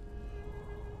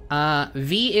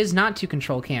 V is not to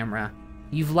control camera.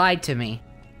 You've lied to me.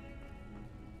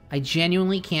 I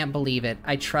genuinely can't believe it.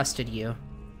 I trusted you.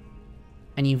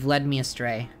 And you've led me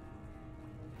astray.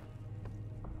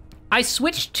 I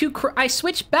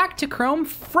switched back to Chrome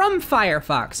from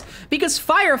Firefox, because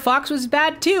Firefox was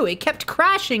bad too. It kept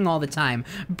crashing all the time.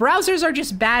 Browsers are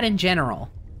just bad in general.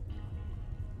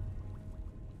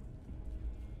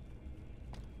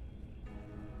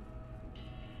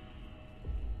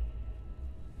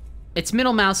 It's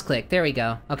middle mouse click. There we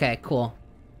go. Okay, cool.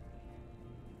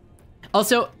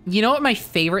 Also, you know what my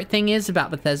favorite thing is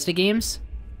about Bethesda games?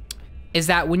 Is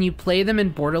that when you play them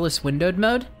in borderless windowed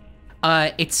mode,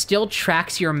 it still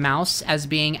tracks your mouse as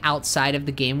being outside of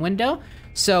the game window.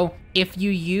 So if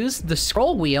you use the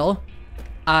scroll wheel,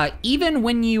 even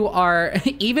when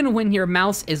your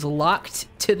mouse is locked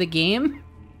to the game,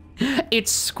 it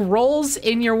scrolls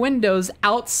in your windows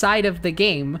outside of the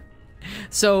game.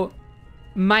 So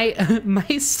my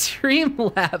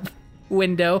Streamlab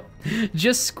window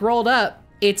just scrolled up.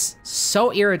 It's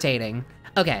so irritating.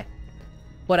 Okay,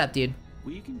 what up, dude?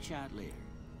 We can chat later.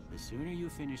 The sooner you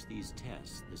finish these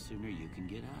tests, the sooner you can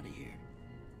get out of here.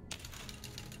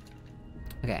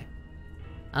 Okay.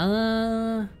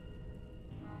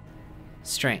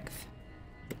 Strength.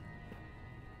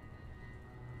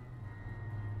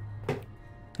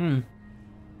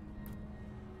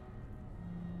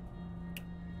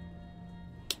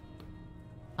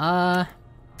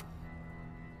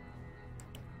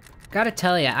 Gotta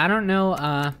tell ya, I don't know,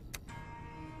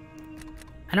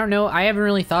 I haven't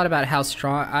really thought about how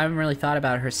strong, I haven't really thought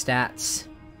about her stats.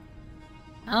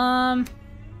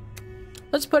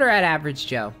 Let's put her at average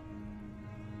Joe.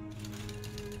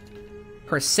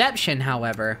 Perception,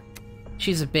 however,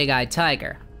 she's a big-eyed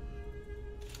tiger.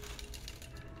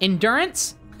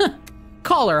 Endurance?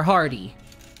 Call her hardy.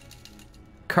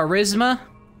 Charisma?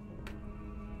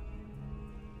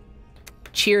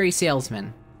 Cheery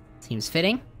salesman. Seems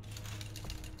fitting.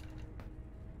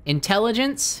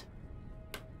 Intelligence?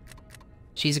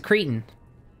 She's a cretin.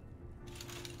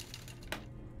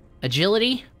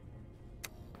 Agility?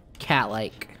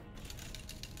 Cat-like.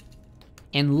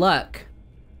 And luck?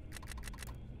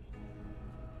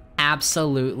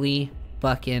 Absolutely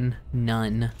fucking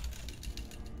none.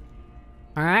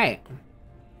 Alright.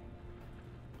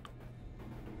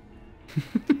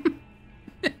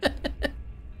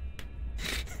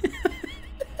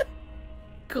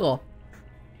 Cool.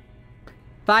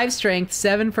 5 strength,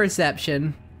 7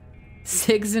 perception,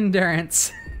 6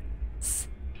 endurance,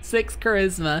 6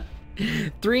 charisma,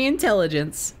 3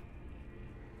 intelligence,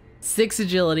 6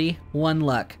 agility, 1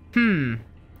 luck.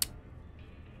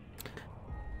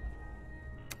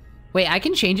 Wait, I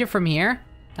can change it from here?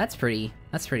 That's pretty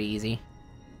easy.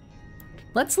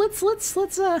 Let's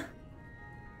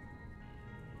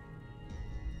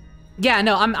Yeah,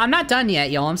 no, I'm not done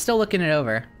yet, y'all. I'm still looking it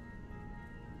over.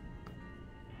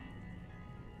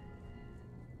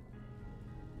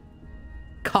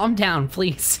 Calm down,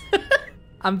 please.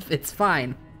 It's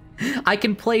fine. I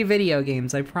can play video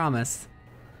games, I promise.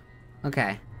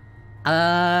 Okay.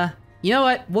 You know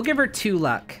what? We'll give her 2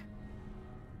 luck.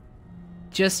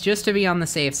 Just to be on the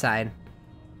safe side.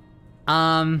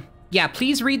 Yeah,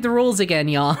 please read the rules again,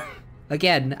 y'all.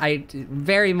 Again, it's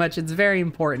very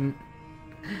important.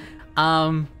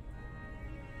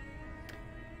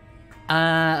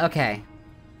 Okay.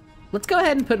 Let's go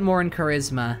ahead and put more in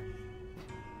charisma.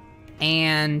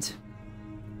 And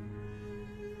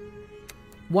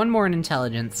 1 more in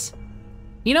intelligence.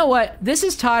 You know what? This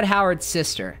is Todd Howard's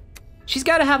sister. She's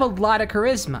gotta have a lot of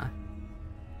charisma.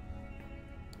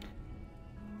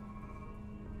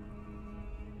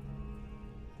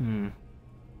 And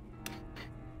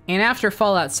after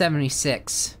Fallout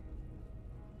 76,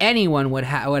 anyone would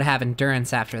have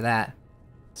endurance after that.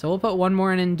 So we'll put 1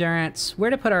 more in endurance. Where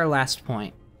to put our last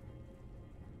point?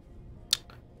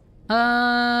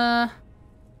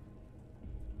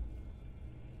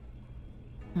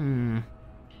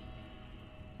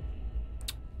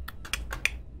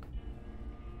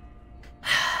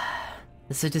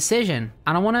 It's a decision.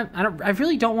 I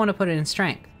really don't want to put it in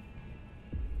strength.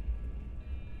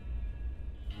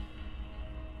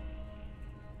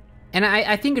 And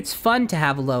I think it's fun to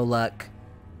have low luck.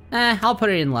 I'll put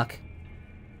it in luck.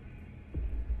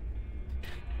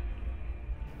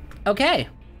 Okay.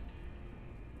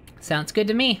 Sounds good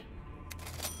to me.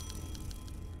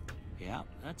 Yeah,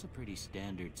 that's a pretty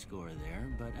standard score there,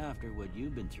 but after what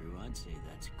you've been through, I'd say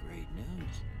that's great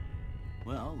news.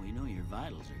 Well, we know your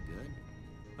vitals are good,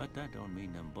 but that don't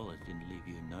mean them bullets didn't leave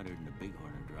you nuttered and a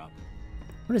bighorn are dropping.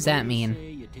 What does that mean? Say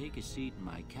you take a seat in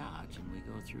my couch and we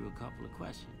go through a couple of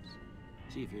questions.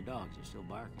 See if your dogs are still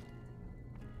barking.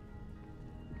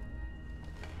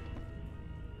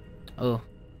 Oh.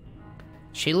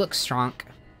 She looks strong.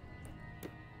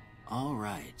 All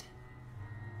right.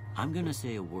 I'm gonna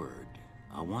say a word.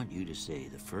 I want you to say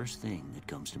the first thing that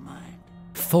comes to mind.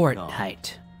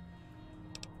 Fortnite.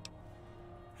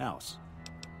 House.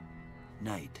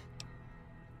 Night.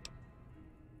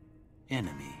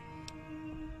 Enemy.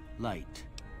 Light.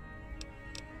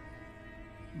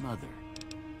 Mother.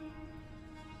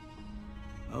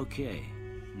 Okay,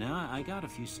 now I got a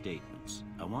few statements.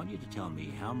 I want you to tell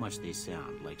me how much they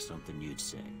sound like something you'd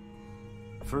say.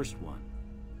 First one.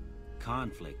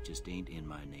 Conflict just ain't in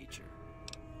my nature.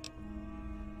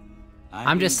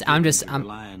 I'm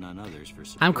relying on others for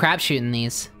support. I'm crap shooting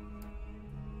these.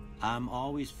 I'm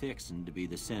always fixing to be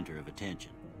the center of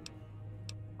attention.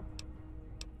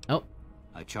 Oh.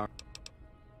 I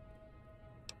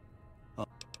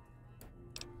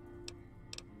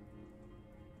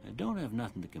don't have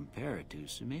nothing to compare it to,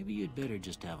 so maybe you'd better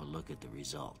just have a look at the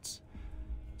results.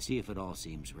 See if it all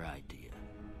seems right to you.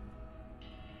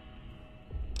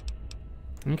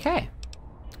 Okay.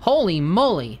 Holy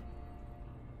moly.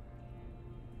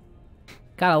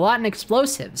 Got a lot in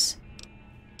explosives.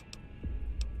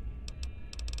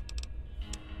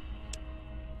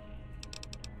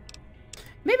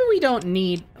 Maybe we don't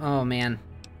need... Oh, man.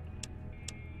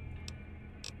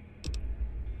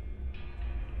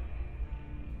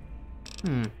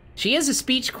 She is a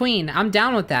speech queen. I'm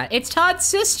down with that. It's Todd's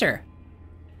sister.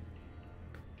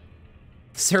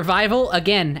 Survival,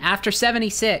 again, after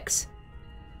 76.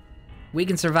 We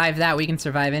can survive that. We can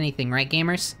survive anything, right,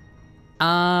 gamers?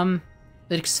 The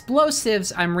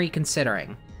explosives I'm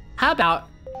reconsidering. How about...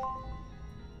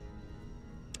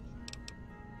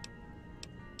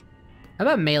 How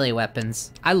about melee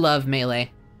weapons? I love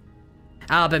melee.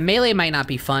 Oh, but melee might not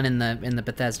be fun in the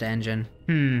Bethesda engine.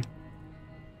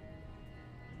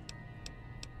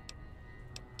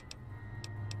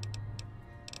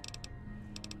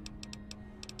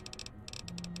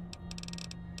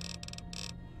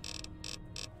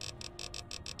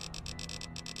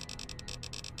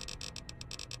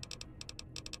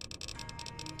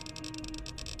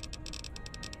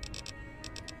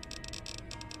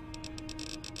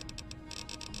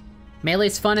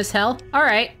 Melee's fun as hell?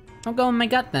 Alright, I'll go with my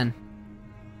gut then.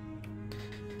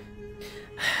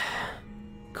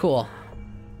 Cool.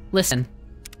 Listen.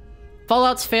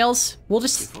 Fallout's fails, we'll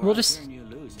just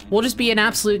be an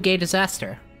absolute gay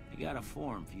disaster. I got a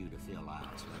form for you to fill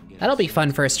out. So I can get That'll be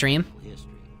fun for a stream.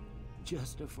 history.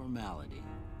 Just a formality.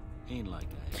 Ain't like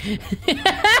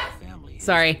that. Family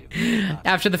Sorry.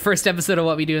 After the first episode of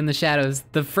What We Do in the Shadows,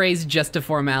 the phrase just a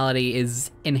formality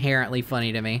is inherently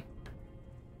funny to me.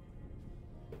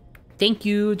 Thank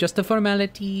you, just a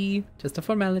formality. Just a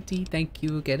formality, thank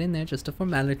you. Get in there, just a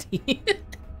formality.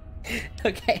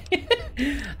 Okay.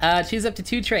 Choose up to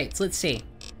 2 traits, let's see.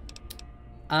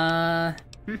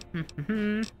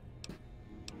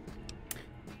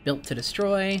 Built to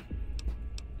destroy.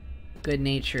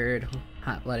 Good-natured,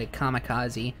 hot-blooded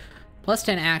kamikaze. Plus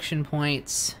 10 action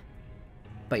points.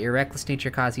 But your reckless nature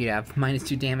causes you to have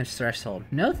 -2 damage threshold.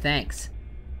 No thanks.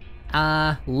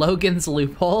 Logan's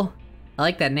Loophole. I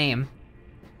like that name.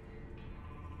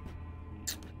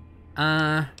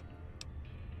 Oh.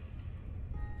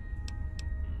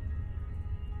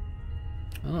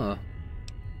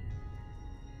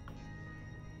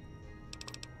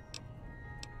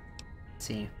 Let's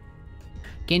see.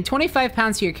 Gain 25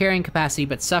 pounds to your carrying capacity,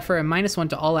 but suffer a -1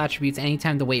 to all attributes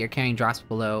anytime the weight you're carrying drops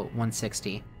below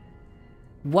 160.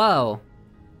 Whoa.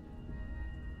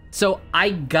 So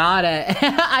I gotta,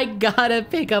 I gotta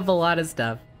pick up a lot of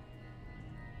stuff.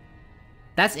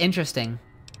 That's interesting.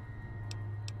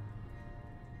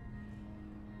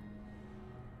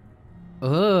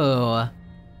 Ooh.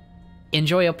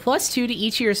 Enjoy a +2 to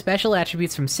each of your special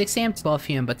attributes from 6 AM to 12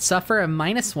 PM, but suffer a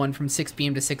 -1 from 6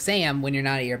 PM to 6 AM when you're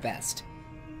not at your best.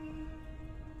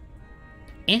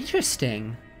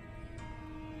 Interesting.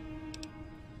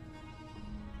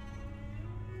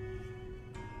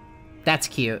 That's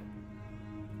cute.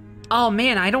 Oh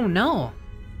man, I don't know.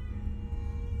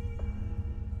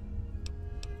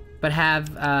 But have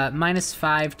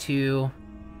 -5 to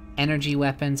energy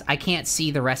weapons. I can't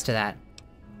see the rest of that.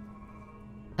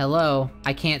 Hello?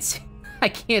 I can't see. I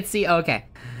can't see. Okay.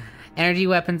 Energy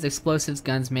weapons, explosives,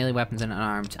 guns, melee weapons, and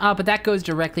unarmed. Oh, but that goes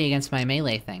directly against my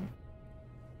melee thing.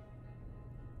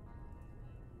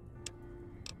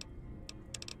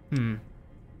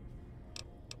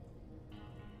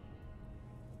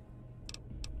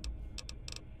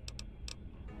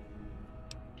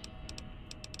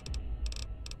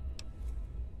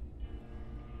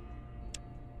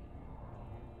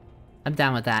 I'm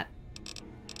down with that.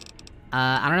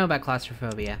 I don't know about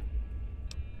claustrophobia.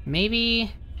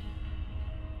 Maybe...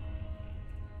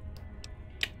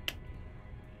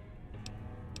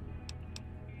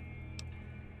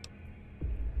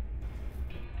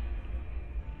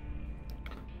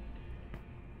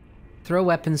 Throw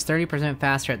weapons 30%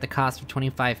 faster at the cost of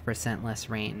 25% less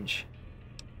range.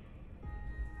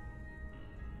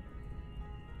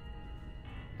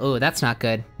 Oh, that's not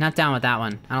good. Not down with that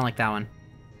one. I don't like that one.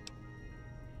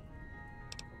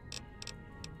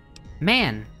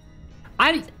 Man,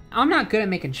 I'm not good at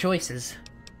making choices.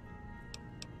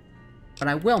 But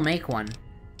I will make one.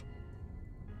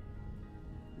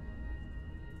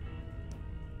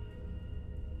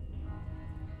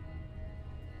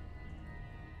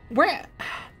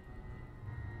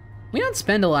 We don't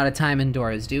spend a lot of time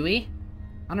indoors, do we?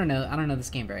 I don't know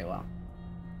this game very well.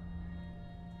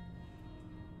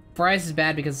 Four Eyes is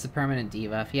bad because it's a permanent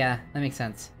debuff. Yeah, that makes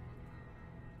sense.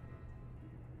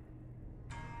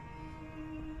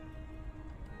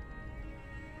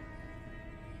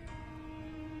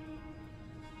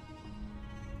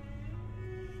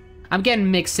 I'm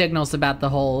getting mixed signals about the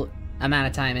whole amount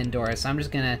of time indoors, so I'm just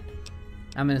gonna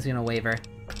waver.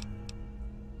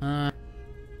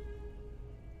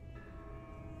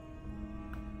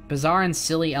 Bizarre and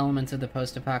silly elements of the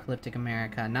post-apocalyptic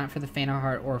America, not for the faint of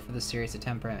heart or for the serious of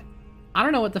temperament. I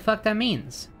don't know what the fuck that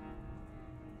means.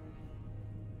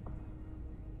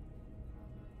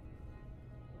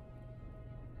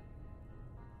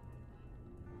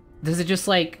 Does it just,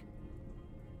 like,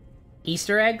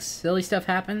 Easter eggs? Silly stuff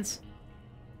happens?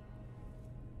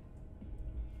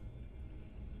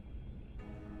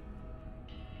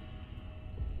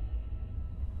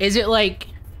 Is it, like...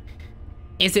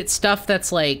 Is it stuff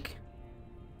that's, like...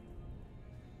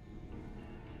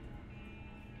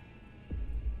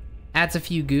 adds a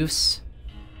few goofs.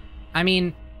 I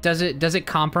mean, does it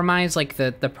compromise like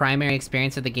the primary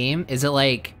experience of the game? Is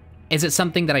it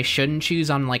something that I shouldn't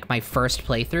choose on like my first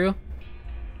playthrough?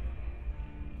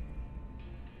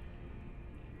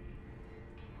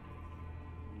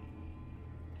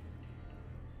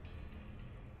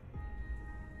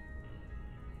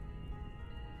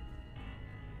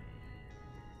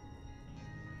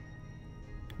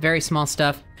 Very small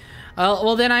stuff.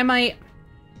 Well then I might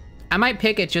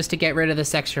pick it just to get rid of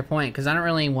this extra point, because I don't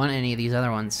really want any of these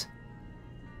other ones.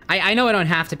 I know I don't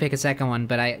have to pick a second one,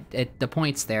 but the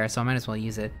point's there, so I might as well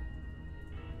use it.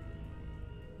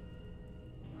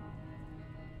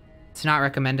 It's not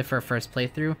recommended for a first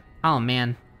playthrough. Oh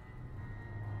man.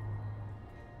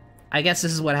 I guess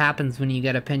this is what happens when you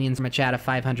get opinions from a chat of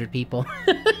 500 people.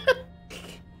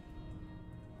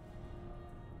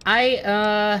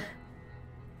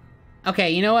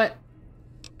 Okay, you know what?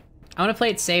 I want to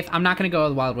play it safe. I'm not going to go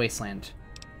with Wild Wasteland.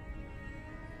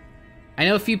 I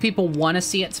know a few people want to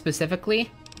see it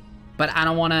specifically, but I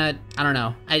don't want to, I don't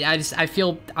know. I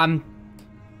feel I'm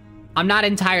not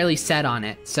entirely set on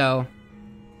it, so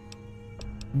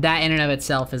that in and of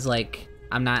itself is like,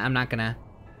 I'm not gonna.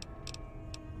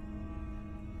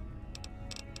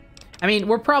 I mean,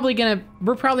 we're probably gonna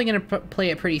play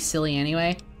it pretty silly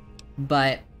anyway,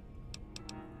 but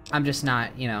I'm just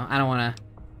not, you know, I don't want to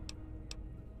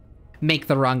make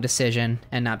the wrong decision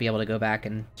and not be able to go back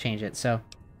and change it. So,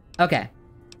 okay.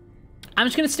 I'm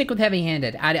just going to stick with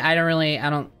heavy-handed. I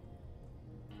don't...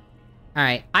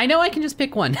 Alright. I know I can just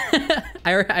pick one.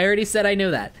 I already said I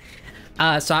know that.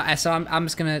 So I'm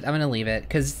just going to, I'm going to leave it,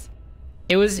 because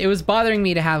it was bothering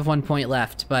me to have 1 point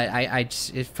left, but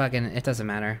it doesn't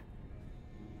matter.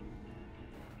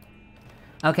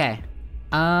 Okay.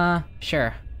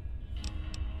 Sure.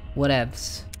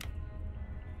 Whatevs.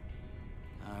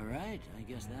 Alright, I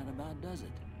guess that about does it.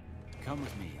 Come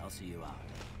with me, I'll see you out.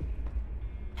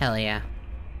 Hell yeah.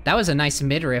 That was a nice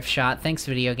midriff shot. Thanks,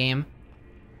 video game.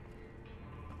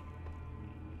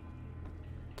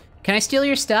 Can I steal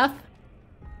your stuff?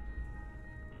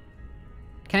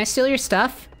 Can I steal your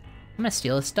stuff? I'm gonna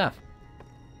steal his stuff.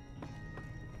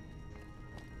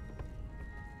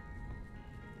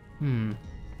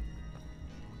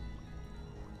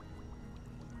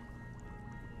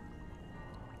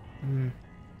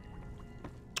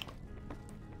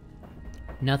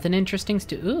 Nothing interesting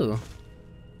to... Ooh.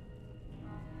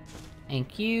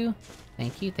 Thank you.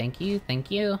 Thank you, thank you,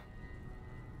 thank you.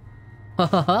 Ho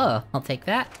ho ho, I'll take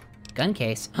that. Gun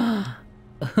case.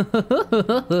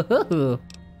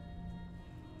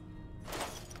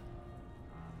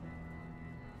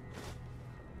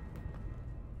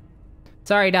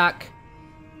 Sorry, Doc.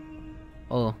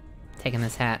 Oh, taking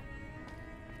this hat.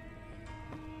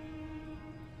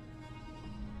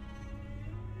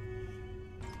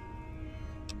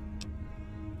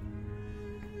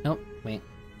 Nope, wait.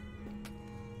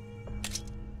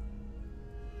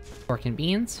 Pork and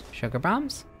beans, sugar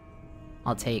bombs.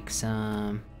 I'll take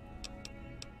some...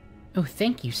 Oh,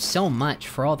 thank you so much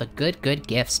for all the good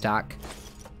gifts, Doc.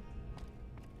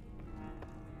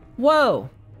 Whoa!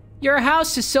 Your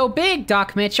house is so big,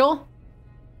 Doc Mitchell!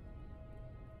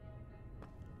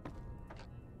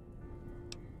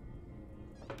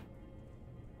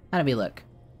 How do we look?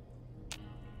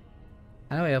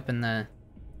 How do I open the...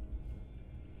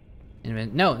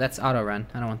 No, that's auto run.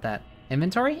 I don't want that.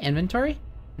 Inventory? Inventory?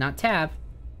 Not tab.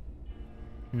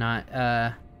 Not,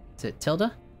 is it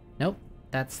tilde? Nope.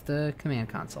 That's the command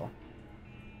console.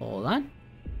 Hold on.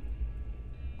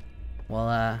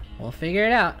 We'll figure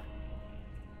it out.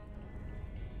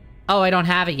 Oh, I don't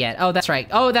have it yet. Oh, that's right.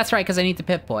 Oh, that's right, because I need the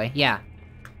Pip-Boy. Yeah.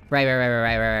 Right.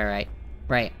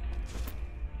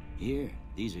 Here,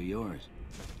 these are yours.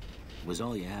 It was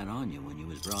all you had on you when you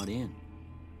was brought in.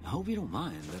 I hope you don't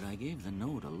mind, but I gave the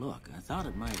note a look. I thought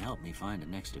it might help me find a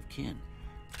next of kin.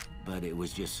 But it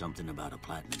was just something about a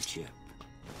platinum chip.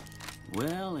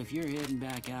 Well, if you're heading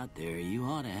back out there, you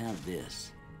ought to have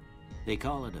this. They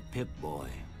call it a Pip-Boy.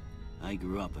 I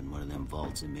grew up in one of them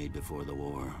vaults they made before the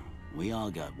war. We all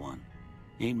got one.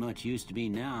 Ain't much use to me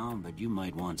now, but you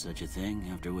might want such a thing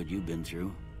after what you've been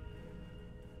through.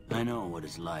 I know what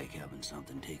it's like having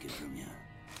something taken from you.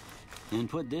 And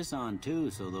put this on too,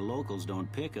 so the locals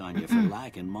don't pick on you for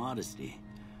lacking modesty.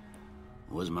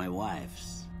 It was my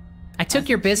wife's. I took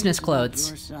your business clothes.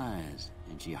 Your size,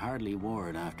 and she hardly wore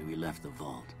it after we left the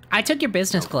vault. I took your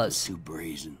business clothes. Too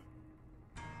brazen.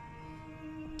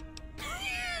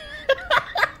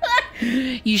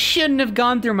 You shouldn't have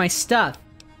gone through my stuff.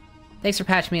 Thanks for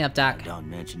patching me up, Doc. Don't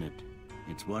mention it.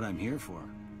 It's what I'm here for.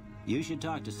 You should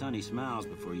talk to Sunny Smiles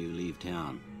before you leave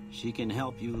town. She can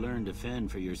help you learn to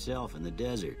fend for yourself in the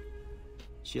desert.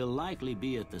 She'll likely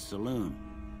be at the saloon.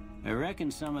 I reckon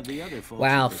some of the other folks.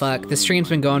 Wow, at the fuck. The saloon stream's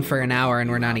been might going be for an able to hour help and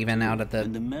we're you not out, even too. out of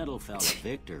And the the metal fella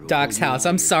Victor. who Doc's pulled you house. out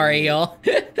I'm of your sorry, grave. y'all.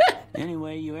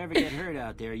 Anyway, you ever get hurt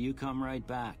out there, you come right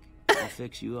back. I'll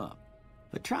fix you up.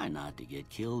 But try not to get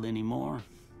killed anymore.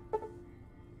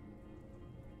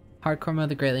 Hardcore mode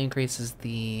that greatly increases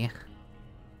the...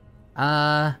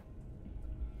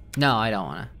 No, I don't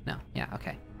wanna. No. Yeah,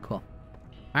 okay. Cool.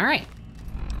 Alright.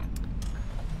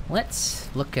 Let's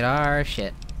look at our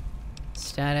shit.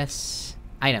 Status.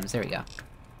 Items, there we go.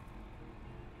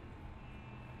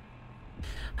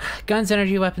 Guns,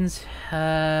 energy, weapons.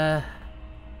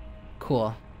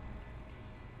 Cool.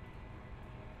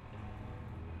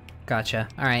 Gotcha.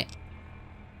 Alright.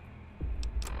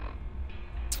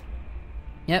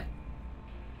 Yep.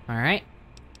 Alright.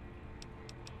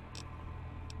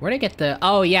 Where'd I get the...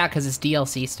 Oh, yeah, because it's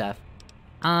DLC stuff.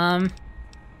 I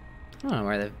don't know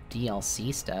where the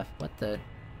DLC stuff... What the...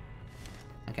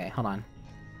 Okay, hold on.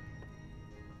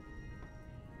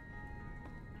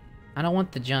 I don't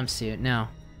want the jumpsuit, no.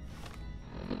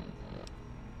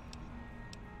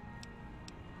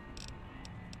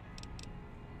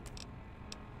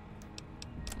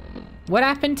 What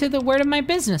happened to the... Where did my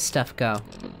business stuff go?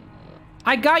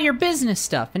 I got your business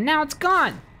stuff, and now it's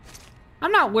gone!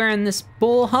 I'm not wearing this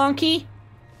bull honky.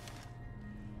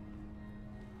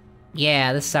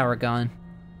 Yeah, this is how we're going.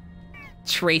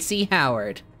 Tracy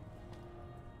Howard.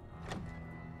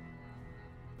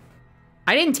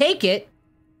 I didn't take it.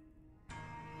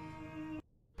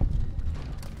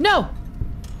 No!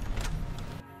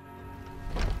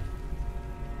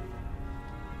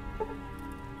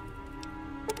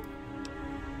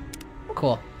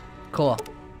 Cool. Cool.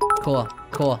 Cool.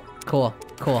 Cool. Cool.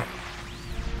 Cool.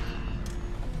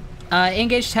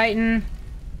 Engaged Titan.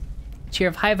 Cheer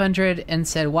of 500 and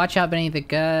said, watch out, Benny,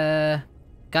 the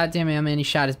goddamn mini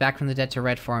shot is back from the dead to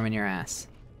red form in your ass.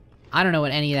 I don't know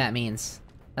what any of that means.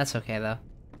 That's okay, though.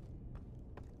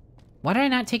 Why did I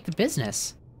not take the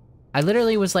business? I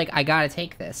literally was like, I gotta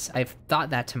take this. I've thought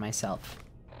that to myself.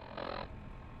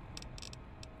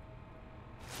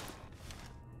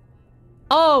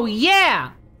 Oh,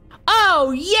 yeah!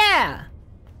 Oh, yeah!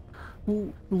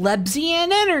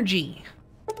 Lebsian energy!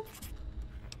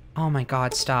 Oh my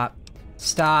god, stop.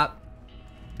 Stop.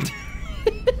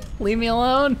 Leave me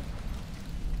alone.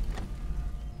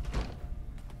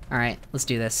 Alright, let's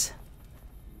do this.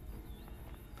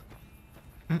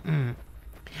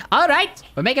 Alright,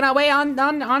 we're making our way on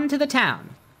to the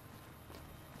town.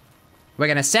 We're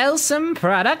gonna sell some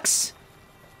products.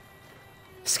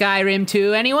 Skyrim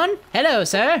 2, anyone? Hello,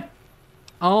 sir.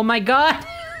 Oh my god.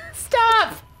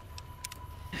 Stop!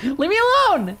 Leave me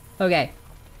alone! Okay.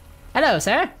 Hello,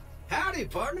 sir. Howdy,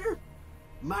 partner.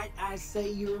 Might I say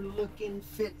you're looking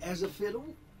fit as a fiddle?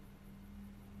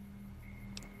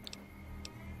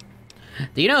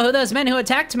 Do you know who those men who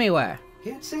attacked me were?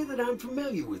 Can't say that I'm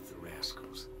familiar with the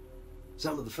rascals.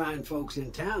 Some of the fine folks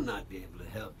in town might be able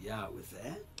to help you out with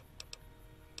that.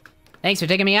 Thanks for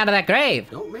taking me out of that grave.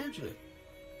 Don't mention it.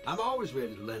 I'm always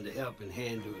ready to lend a helping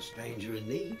hand to a stranger in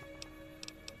need.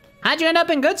 How'd you end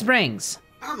up in Good Springs?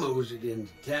 I moseyed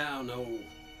into town,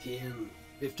 10,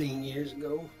 15 years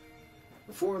ago.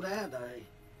 Before that, I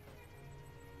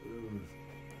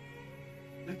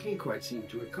can't quite seem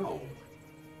to recall.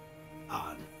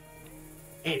 Odd.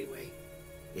 Anyway,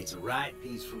 it's a right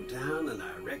peaceful town, and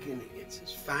I reckon it's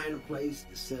as fine a place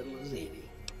to settle as any.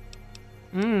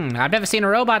 I've never seen a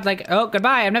robot like... Oh,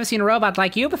 goodbye. I've never seen a robot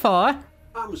like you before.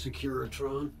 I'm a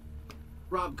Securitron.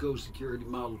 Robco Security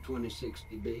Model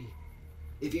 2060B.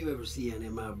 If you ever see any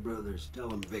of my brothers, tell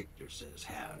them Victor says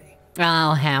howdy.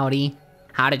 Oh, howdy.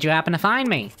 How did you happen to find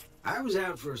me? I was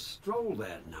out for a stroll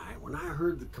that night when I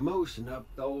heard the commotion up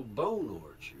the old bone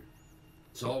orchard.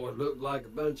 Saw what looked like a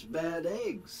bunch of bad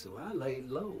eggs, so I laid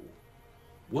low.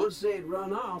 Once they'd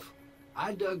run off,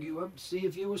 I dug you up to see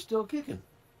if you were still kicking.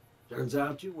 Turns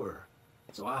out you were.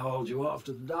 So I hauled you off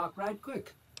to the dock right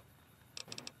quick.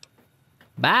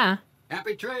 Bye.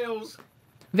 Happy trails!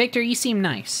 Victor, you seem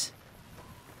nice.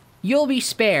 You'll be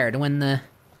spared when the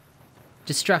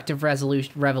destructive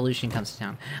revolution comes to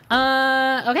town.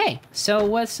 Okay. So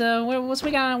what's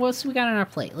we got on our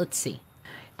plate? Let's see.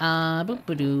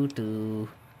 Boop-a-doo-doo.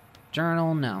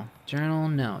 Journal, no. Journal,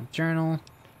 no. Journal.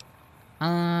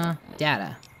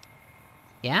 Data.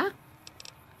 Yeah?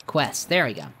 Quest. There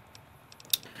we go.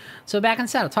 So back in the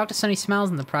saddle, talk to Sonny Smells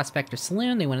in the Prospector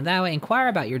Saloon. They went that way. Inquire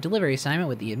about your delivery assignment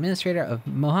with the administrator of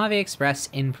Mojave Express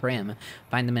in Prim.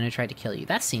 Find the men who tried to kill you.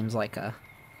 That seems like a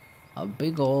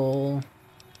big ol'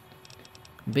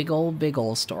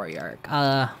 story arc.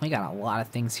 We got a lot of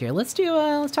things here. Let's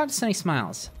talk to Sonny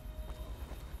Smiles.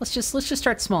 let's just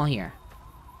start small here.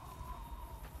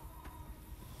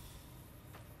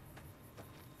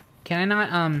 Can I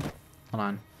not, hold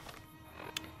on.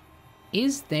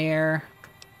 Is there...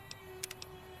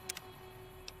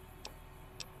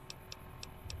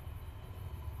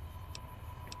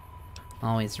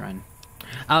 Always run.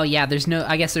 Oh yeah, there's no,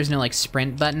 I guess there's no like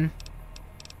sprint button.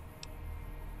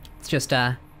 It's just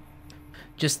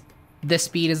this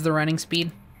speed is the running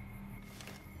speed.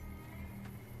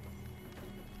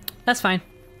 That's fine.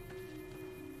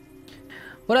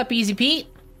 What up, Easy Pete?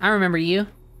 I remember you.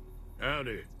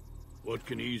 Howdy. What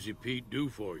can Easy Pete do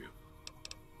for you?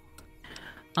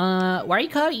 Why are you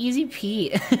called Easy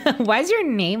Pete? Why is your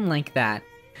name like that?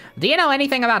 Do you know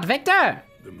anything about Victor?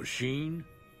 The machine?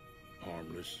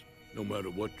 Harmless, no matter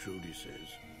what Trudy says.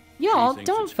 Y'all, She thinks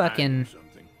don't it's hiding fucking...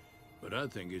 something, but I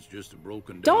think it's just a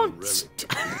broken down Don't relic of a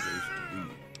place to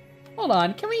be. Hold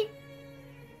on,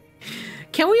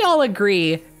 can we all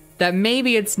agree that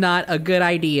maybe it's not a good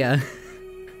idea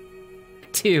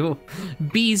to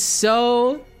be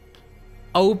so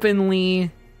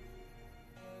openly,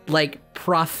 like,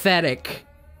 prophetic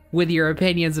with your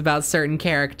opinions about certain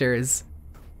characters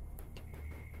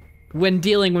when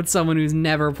dealing with someone who's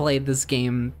never played this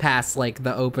game past, like,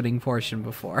 the opening portion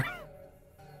before?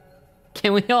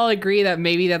 Can we all agree that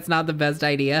maybe that's not the best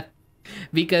idea?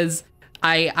 Because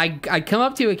I come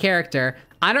up to a character,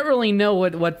 I don't really know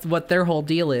what their whole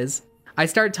deal is. I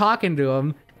start talking to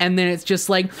them, and then it's just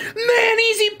like, man,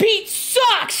 Easy Pete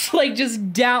sucks! Like,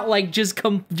 just down,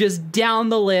 just down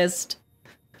the list.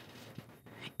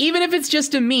 Even if it's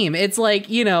just a meme, it's like,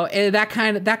 you know, that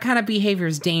kind of behavior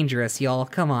is dangerous, y'all.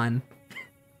 Come on.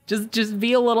 Just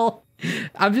be a little,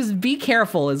 just be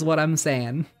careful is what I'm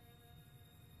saying.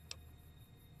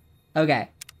 Okay,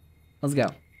 let's go.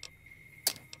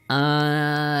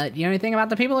 Do you know anything about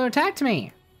the people who attacked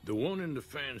me? The one in the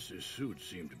fancy suit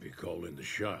seemed to be calling the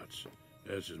shots.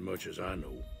 That's as much as I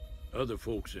know. Other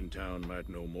folks in town might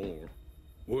know more.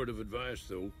 Word of advice,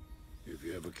 though, if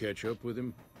you ever catch up with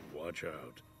him, watch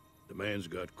out. The man's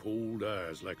got cold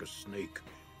eyes like a snake.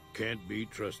 Can't be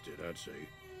trusted, I'd say.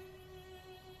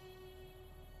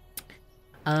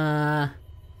 I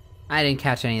didn't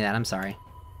catch any of that, I'm sorry.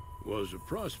 Was a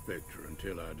prospector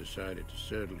until I decided to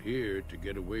settle here to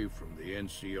get away from the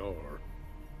NCR.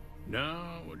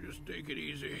 Now we'll just take it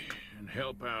easy and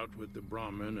help out with the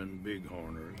Brahmin and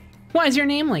Bighorners. Why is your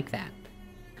name like that?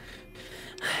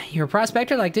 You're a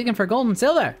prospector like digging for gold and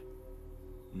silver.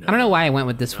 I don't know why I went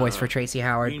with this voice for Tracy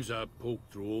Howard. Means I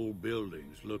poked through old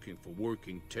buildings looking for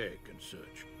working tech and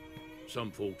such.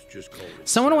 Some folks just call it.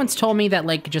 Someone once told me that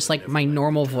like my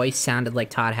normal voice sounded like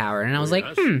Todd Howard, and I was like,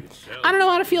 I don't know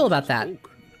how to feel about that.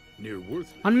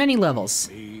 On many levels.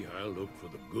 Me, I look for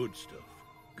the good stuff.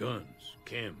 Guns,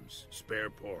 chems, spare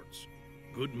parts.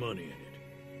 Good money in it.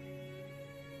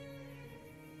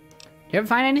 You ever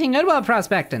find anything good about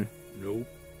prospecting? Nope.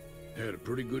 Had a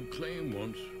pretty good claim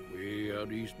once, way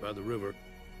out east by the river,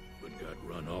 but got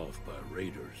run off by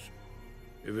raiders.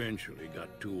 Eventually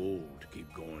got too old to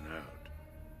keep going out.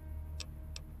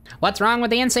 What's wrong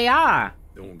with the NCR?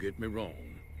 Don't get me wrong.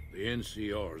 The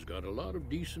NCR's got a lot of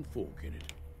decent folk in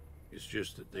it. It's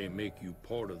just that they make you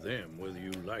part of them whether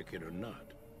you like it or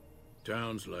not.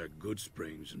 Towns like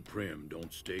Goodsprings and Prim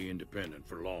don't stay independent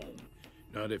for long.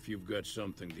 Not if you've got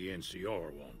something the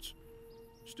NCR wants.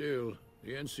 Still,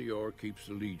 the NCR keeps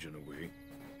the Legion away.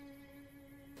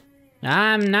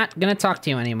 I'm not gonna talk to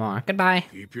you anymore. Goodbye.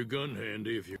 Keep your gun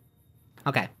handy if you...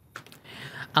 Okay.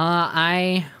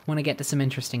 I want to get to some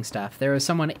interesting stuff. There was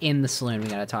someone in the saloon we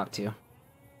gotta talk to.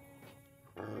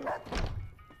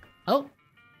 Oh.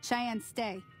 Cheyenne,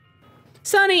 stay.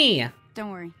 Sonny!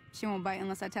 Don't worry. She won't bite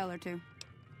unless I tell her to.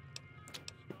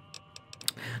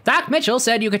 Doc Mitchell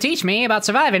said you could teach me about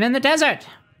surviving in the desert.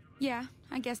 Yeah,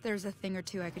 I guess there's a thing or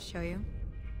two I could show you.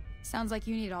 Sounds like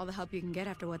you need all the help you can get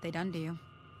after what they done to you.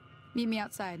 Meet me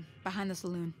outside, behind the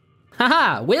saloon.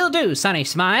 Haha, will do, Sonny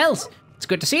Smiles. It's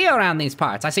good to see you around these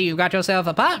parts. I see you've got yourself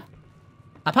a pup.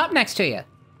 A pup next to you.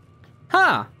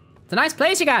 Huh, it's a nice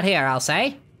place you got here, I'll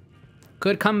say.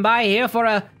 Could come by here for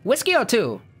a whiskey or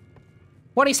two.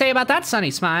 What do you say about that, Sonny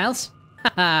Smiles?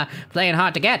 Haha, playing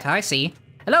hard to get, I see.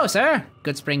 Hello, sir.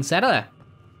 Good spring settler.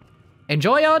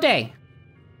 Enjoy your day.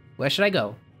 Where should I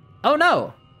go? Oh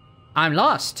no, I'm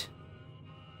lost.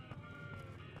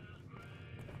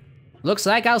 Looks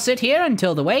like I'll sit here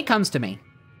until the way comes to me.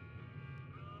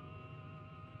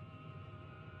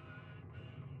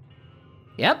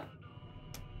 Yep.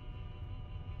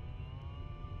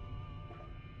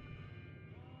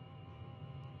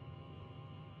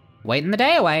 Waiting the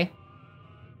day away.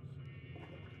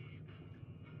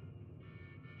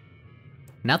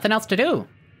 Nothing else to do.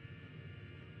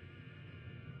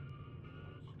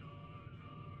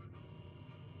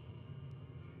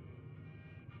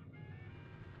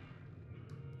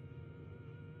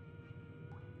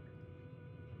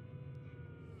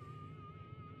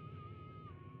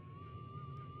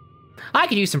 I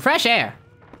could use some fresh air.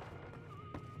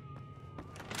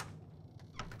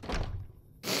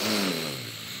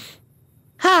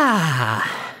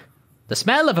 Ah, the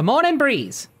smell of a morning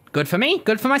breeze. Good for me,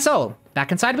 good for my soul.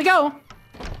 Back inside we go.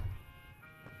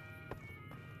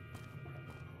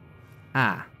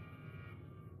 Ah.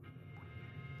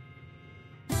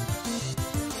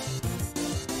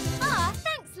 Aw,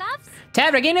 thanks, loves.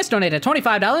 Ted Reganus donated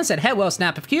 $25, said, "Hey, well,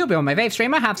 snap of cube, on my vape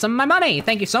streamer, have some of my money."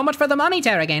 Thank you so much for the money,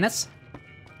 Ted Reganus.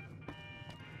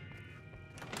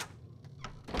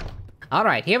 All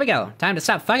right, here we go. Time to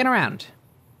stop fucking around.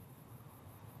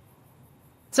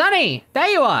 Sonny, there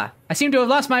you are. I seem to have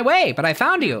lost my way, but I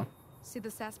found you. See the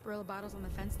sarsaparilla bottles on the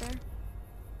fence there?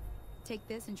 Take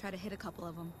this and try to hit a couple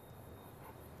of them.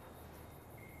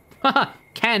 Haha,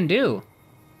 can do.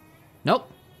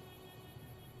 Nope.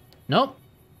 Nope.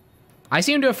 I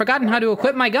seem to have forgotten how to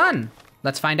equip my gun.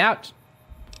 Let's find out.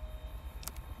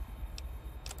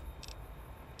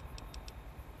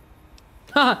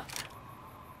 Haha.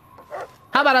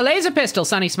 How about a laser pistol,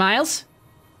 Sonny Smiles?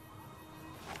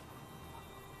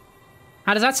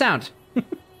 How does that sound?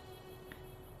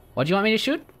 What do you want me to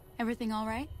shoot? Everything all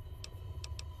right?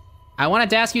 I wanted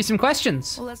to ask you some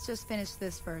questions. Well, let's just finish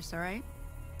this first, all right?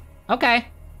 Okay.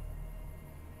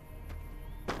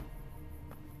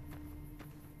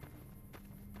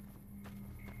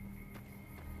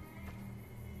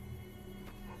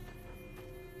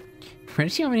 Where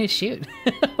does she want me to shoot?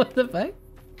 What the fuck?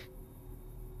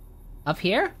 Up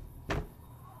here?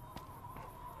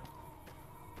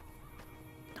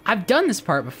 I've done this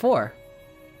part before.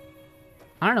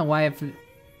 I don't know why I've...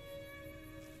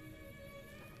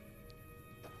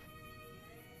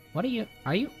 What are you...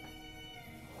 Are you...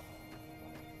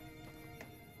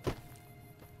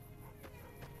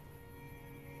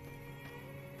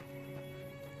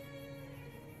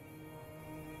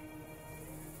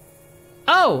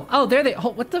 Oh, there they... Oh,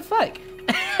 what the fuck?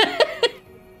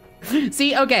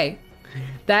 See, okay.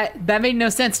 That made no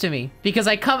sense to me. Because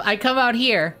I come out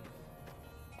here...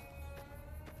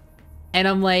 And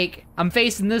I'm like, I'm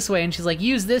facing this way, and she's like,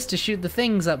 use this to shoot the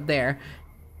things up there.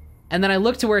 And then I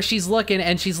look to where she's looking,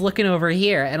 and she's looking over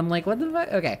here, and I'm like, what the fuck?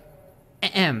 Okay.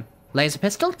 Laser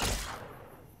pistol?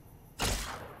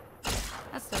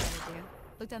 That's the right idea.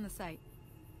 Look down the sight.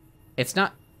 It's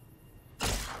not...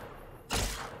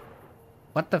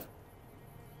 What the...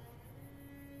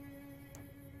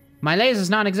 My laser's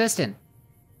non-existent.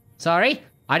 Sorry,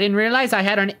 I didn't realize I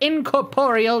had an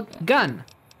incorporeal gun.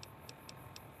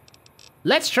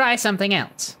 Let's try something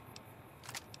else.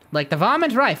 Like the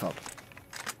varmint rifle.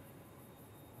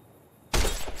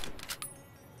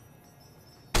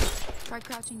 Try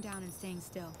crouching down and staying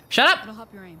still. Shut up! It'll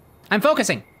help your aim. I'm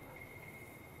focusing.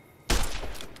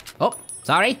 Oh,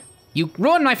 sorry. You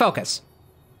ruined my focus.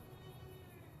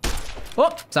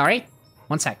 Oh, sorry.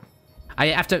 One sec. I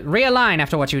have to realign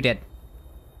after what you did.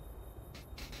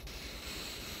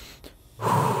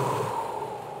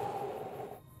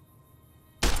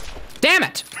 Damn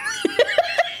it!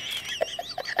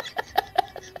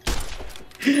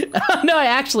 Oh no, I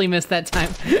actually missed that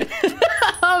time.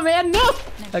 Oh man, no!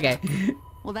 Okay.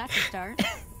 Well, that's a start.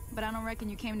 But I don't reckon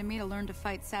you came to me to learn to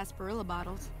fight sarsaparilla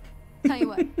bottles. Tell you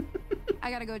what, I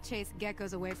gotta go chase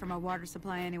geckos away from our water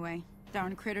supply anyway.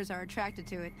 Darn critters are attracted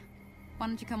to it. Why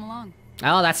don't you come along?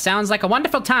 Oh, that sounds like a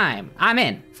wonderful time. I'm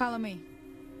in. Follow me.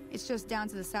 It's just down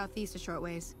to the southeast a short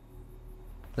ways.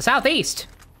 The southeast?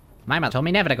 My mom told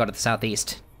me never to go to the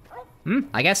southeast.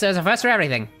 I guess there's a first for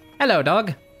everything. Hello,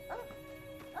 dog.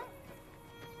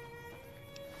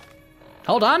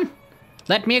 Hold on.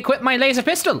 Let me equip my laser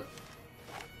pistol.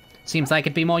 Seems like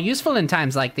it'd be more useful in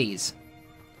times like these.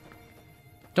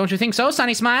 Don't you think so,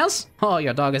 Sunny Smiles? Oh,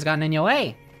 your dog has gotten in your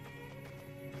way.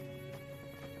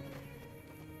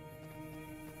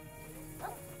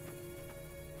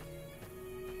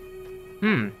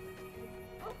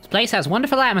 This place has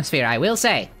wonderful atmosphere, I will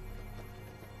say.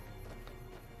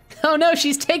 Oh no,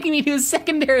 she's taking me to a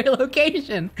secondary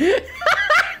location.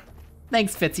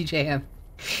 Thanks, Fitzy JM.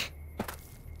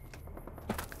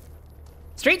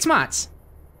 Street smarts.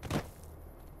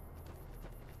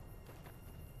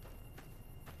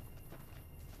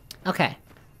 Okay.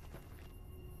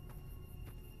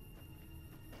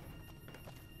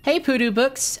 Hey, Poodoo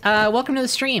Books. Welcome to the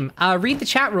stream. Read the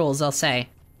chat rules, I'll say.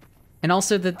 And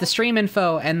also the stream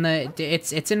info and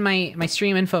it's in my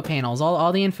stream info panels.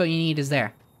 All the info you need is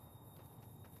there.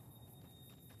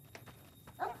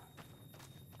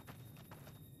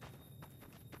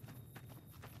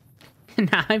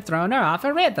 Now I'm throwing her off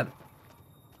a rhythm.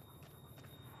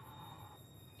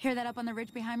 Hear that up on the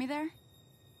ridge behind me there?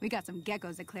 We got some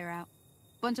geckos to clear out.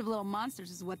 Bunch of little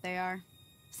monsters is what they are.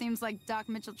 Seems like Doc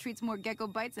Mitchell treats more gecko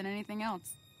bites than anything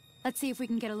else. Let's see if we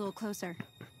can get a little closer.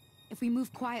 If we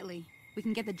move quietly, we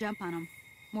can get the jump on them.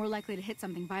 More likely to hit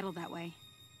something vital that way.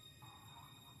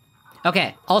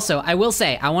 Okay, also, I will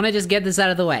say, I want to just get this out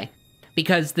of the way,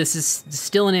 because this is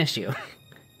still an issue.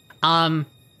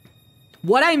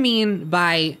 What I mean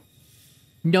by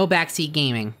no backseat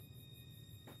gaming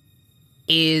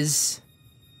is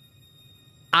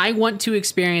I want to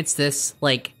experience this,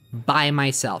 like, by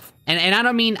myself. And I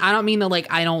don't mean that, like,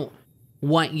 I don't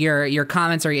want your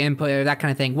comments or your input or that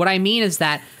kind of thing. What I mean is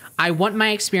that I want my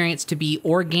experience to be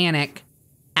organic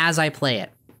as I play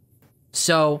it.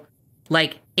 So,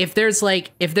 like, if there's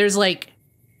like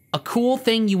a cool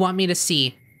thing you want me to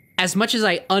see, as much as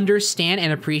I understand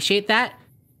and appreciate that,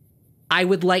 I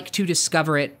would like to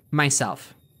discover it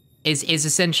myself. Is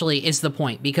essentially the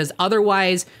point, because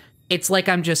otherwise it's like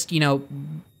I'm just, you know,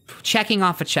 checking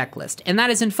off a checklist, and that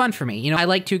isn't fun for me. You know, I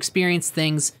like to experience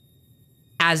things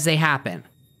as they happen.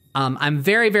 I'm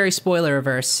very, very spoiler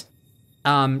averse.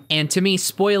 And to me,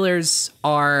 spoilers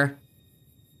are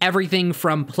everything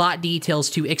from plot details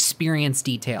to experience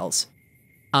details.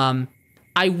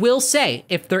 I will say,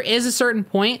 if there is a certain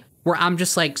point where I'm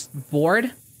just, like,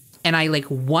 bored and I, like,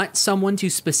 want someone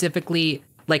to specifically,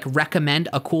 like, recommend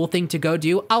a cool thing to go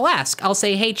do, I'll ask. I'll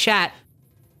say, hey, chat,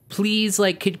 please,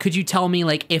 like, could you tell me,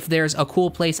 like, if there's a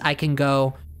cool place I can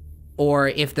go, or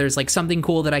if there's, like, something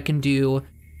cool that I can do,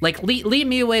 like, lead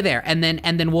me away there, and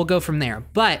then we'll go from there.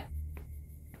 But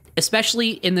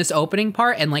especially in this opening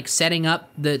part and, like, setting up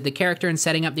the character and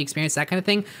setting up the experience, that kind of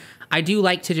thing, I do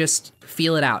like to just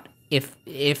feel it out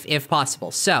if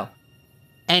possible. So,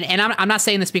 and I'm not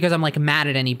saying this because I'm, like, mad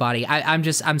at anybody.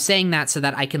 I'm saying that so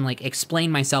that I can, like,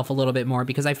 explain myself a little bit more,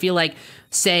 because I feel like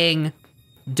saying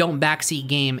don't backseat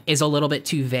game is a little bit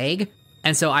too vague.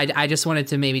 And so I just wanted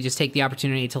to maybe just take the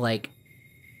opportunity to, like,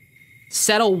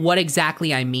 settle what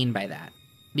exactly I mean by that.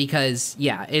 Because,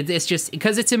 yeah, it's just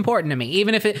because it's important to me,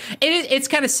 even if it's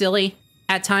kind of silly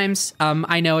at times.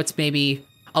 I know it's maybe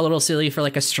a little silly for,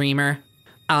 like, a streamer,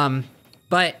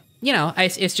 but, you know,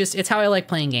 it's how I like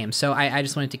playing games. So I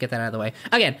just wanted to get that out of the way.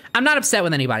 Again, I'm not upset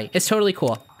with anybody. It's totally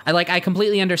cool. I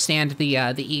completely understand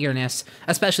the eagerness,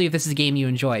 especially if this is a game you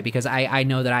enjoy, because I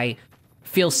know that I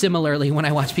feel similarly when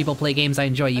I watch people play games I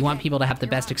enjoy. You want people to have the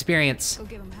best experience. Go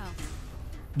give 'em hell.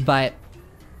 But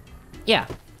yeah,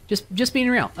 just being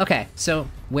real. Okay, so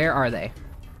where are they?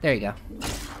 There you go.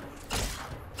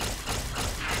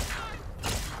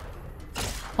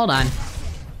 Hold on.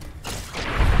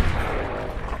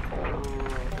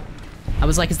 I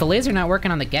was like, is the laser not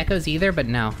working on the geckos either? But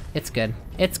no, it's good.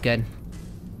 It's good.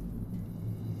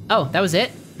 Oh, that was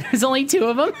it? There's only 2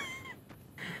 of them?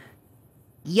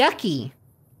 Yucky.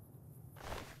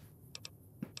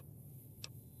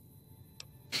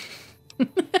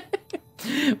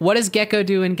 What does Gecko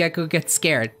do when Gecko gets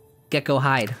scared? Gecko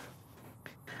hide.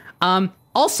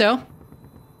 Also,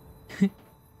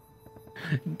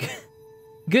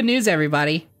 good news,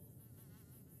 everybody.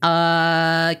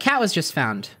 Cat was just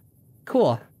found.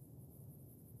 Cool.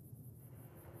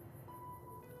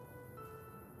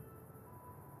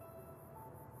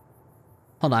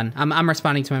 Hold on, I'm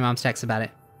responding to my mom's text about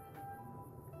it.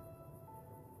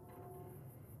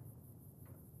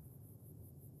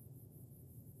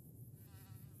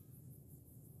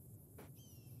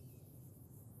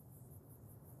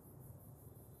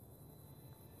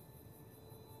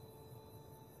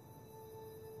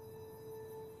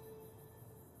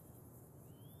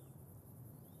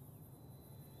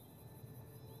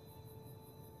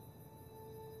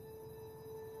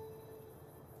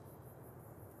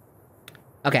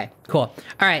 Okay, cool.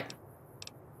 All right.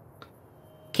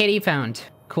 Katie found.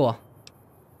 Cool.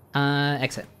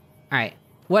 Exit. All right.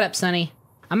 What up, Sonny?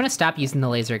 I'm gonna stop using the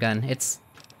laser gun.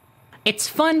 It's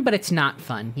fun, but it's not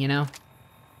fun, you know?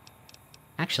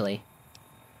 Actually.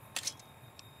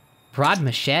 Broad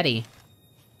machete.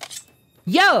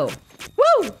 Yo!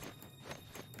 Woo!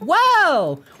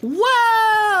 Whoa!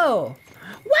 Whoa!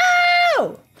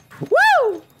 Whoa!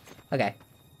 Woo! Okay.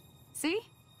 See?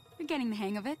 You're getting the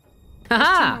hang of it. Haha!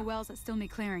 There's 2 more wells that still need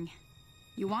clearing.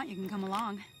 You want, you can come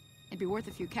along. It'd be worth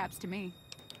a few caps to me.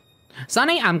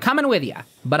 Sonny, I'm coming with you,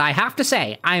 but I have to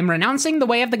say, I'm renouncing the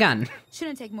way of the gun.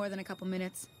 Shouldn't take more than a couple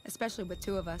minutes, especially with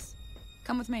 2 of us.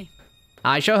 Come with me.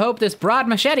 I sure hope this broad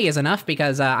machete is enough,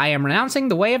 because I am renouncing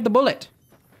the way of the bullet.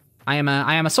 I am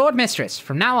a sword mistress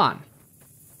from now on.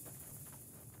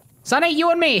 Sonny,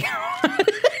 you and me.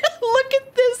 Look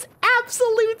at this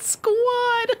absolute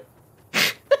squad.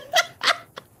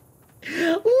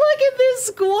 Look at this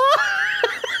squad.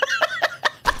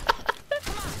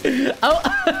 Oh.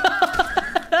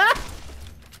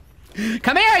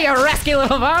 Come here, you rascal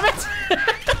little varmint!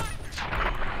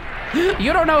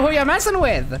 You don't know who you're messing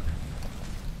with.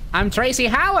 I'm Tracy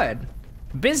Howard,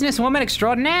 businesswoman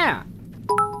extraordinaire.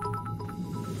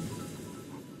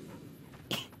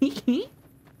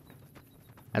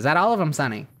 Is that all of them,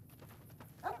 Sonny?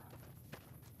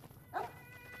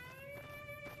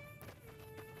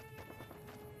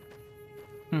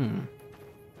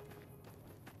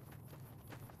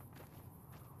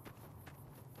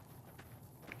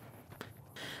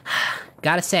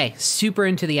 Gotta say, super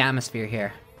into the atmosphere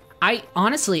here. I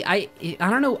honestly, I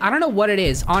don't know what it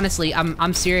is. Honestly,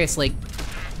 I'm serious. Like,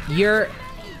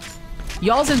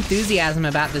 y'all's enthusiasm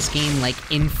about this game like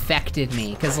infected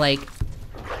me, cause like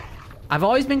I've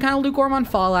always been kind of lukewarm on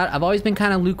Fallout. I've always been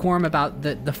kind of lukewarm about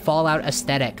the Fallout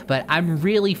aesthetic, but I'm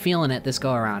really feeling it this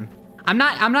go around. I'm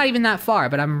not even that far,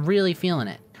 but I'm really feeling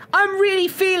it. I'm really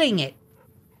feeling it.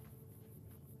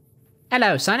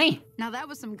 Hello, Sonny. Now that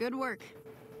was some good work.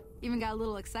 Even got a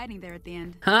little exciting there at the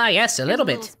end. Ah, yes, a little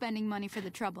bit. Spending money for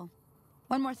the trouble.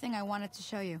 One more thing I wanted to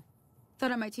show you.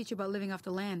 Thought I might teach you about living off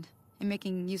the land and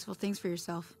making useful things for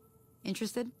yourself.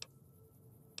 Interested?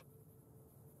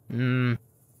 Couldn't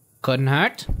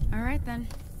hurt. All right then.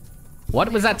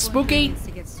 What was that spooky?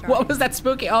 What was that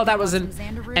spooky? Oh, that was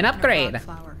an upgrade.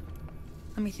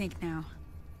 Let me think now.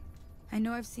 I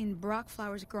know I've seen Brock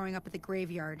flowers growing up at the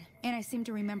graveyard, and I seem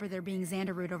to remember there being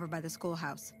Xanderroot over by the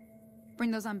schoolhouse. Bring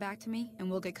those on back to me,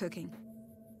 and we'll get cooking.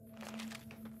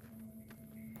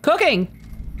 Cooking?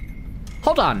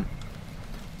 Hold on.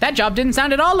 That job didn't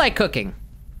sound at all like cooking.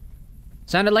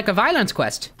 Sounded like a violence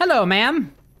quest. Hello,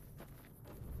 ma'am.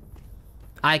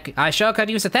 I sure could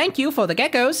use a thank you for the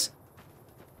geckos.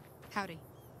 Howdy.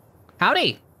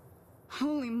 Howdy.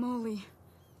 Holy moly.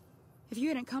 If you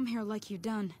hadn't come here like you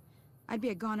done, I'd be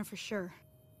a goner for sure.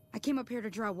 I came up here to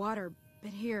draw water,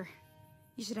 but here,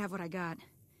 you should have what I got.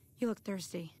 You look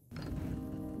thirsty.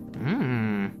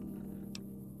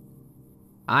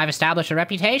 I've established a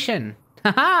reputation.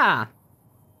 Haha.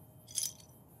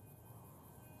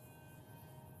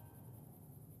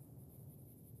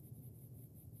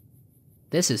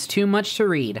 This is too much to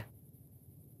read.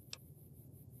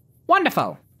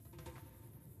 Wonderful.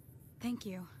 Thank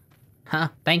you. Huh,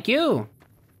 thank you.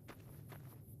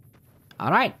 All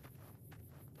right.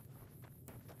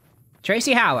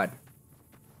 Tracy Howard.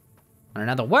 On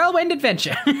another whirlwind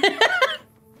adventure.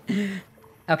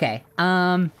 Okay,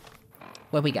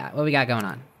 what we got? What we got going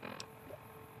on?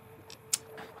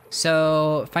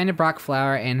 So, find a Brock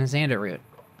flower and a Xanderroot.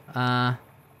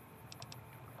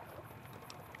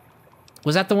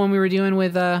 Was that the one we were doing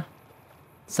with,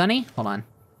 Sunny? Hold on.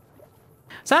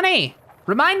 Sunny!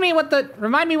 Remind me what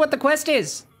the quest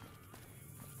is!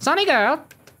 Sunny girl!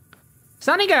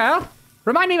 Sunny girl!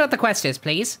 Remind me what the quest is,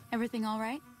 please. Everything all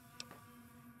right?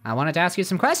 I wanted to ask you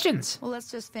some questions. Well, let's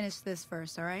just finish this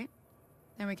first, all right?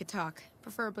 Then we could talk.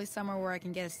 Preferably somewhere where I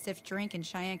can get a stiff drink and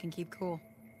Cheyenne can keep cool.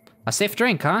 A stiff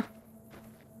drink, huh?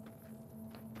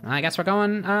 I guess we're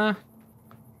going,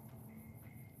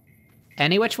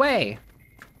 any which way.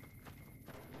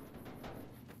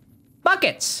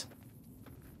 Buckets!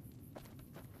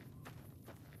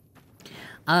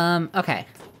 Okay.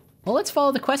 Well, let's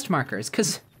follow the quest markers,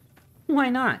 because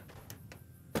why not?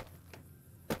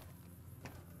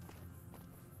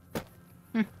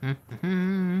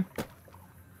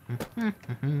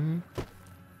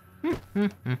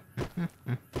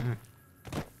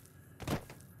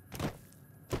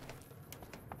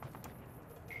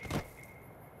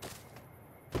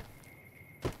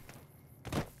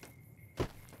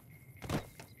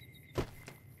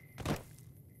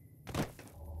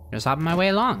 Just hopping my way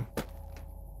along.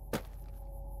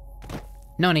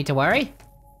 No need to worry.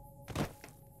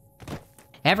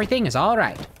 Everything is all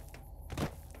right.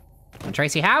 When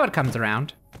Tracy Howard comes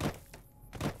around.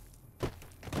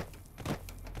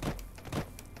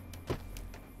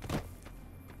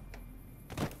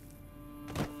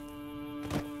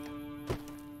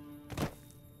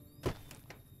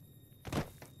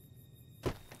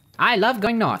 I love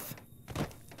going north.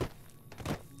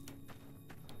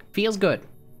 Feels good.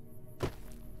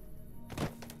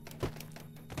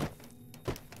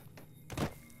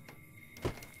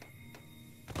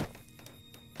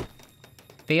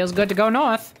 Feels good to go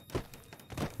north.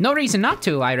 No reason not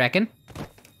to, I reckon.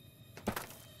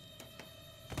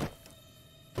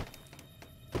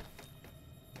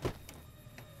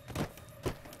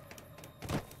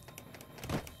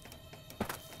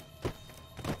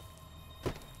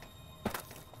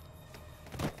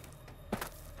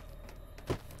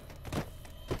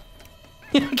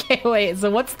 Okay, wait,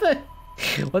 so what's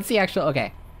the actual,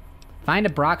 okay. Find a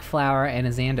Brock flower and a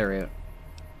Xanderroot.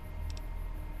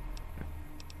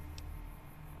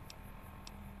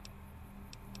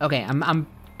 Okay, I'm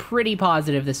pretty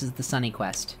positive this is the Sunny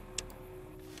quest.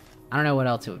 I don't know what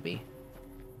else it would be.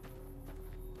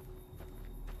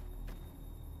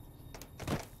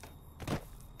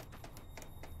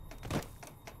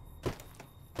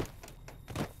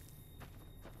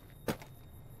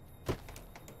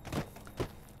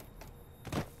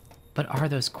 But are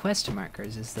those quest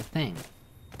markers is the thing?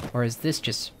 Or is this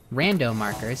just rando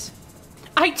markers?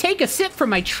 I take a sip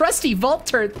from my trusty Vault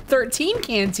 13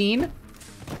 canteen.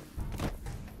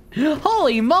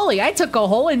 Holy moly, I took a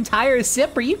whole entire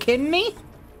sip, are you kidding me?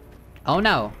 Oh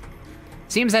no.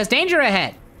 Seems there's danger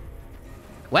ahead.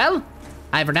 Well,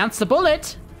 I've renounced the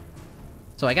bullet.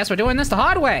 So I guess we're doing this the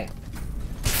hard way.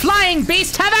 Flying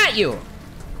beast, have at you!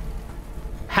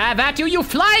 Have at you, you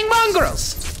flying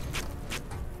mongrels!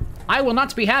 I will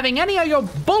not be having any of your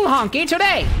bull honky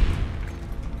today!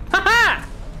 Ha ha!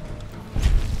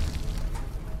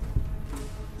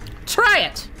 Try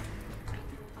it!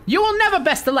 You will never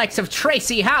best the likes of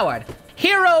Tracy Howard,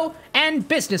 hero and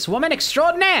businesswoman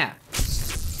extraordinaire!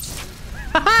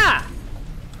 Ha ha!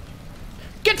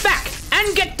 Get back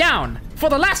and get down for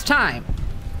the last time,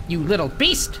 you little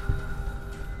beast!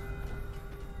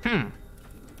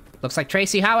 Looks like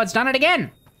Tracy Howard's done it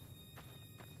again.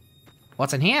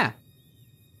 What's in here?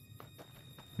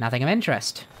 Nothing of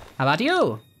interest. How about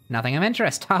you? Nothing of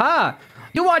interest. Haha!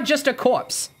 You are just a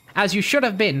corpse, as you should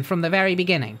have been from the very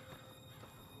beginning.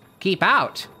 Keep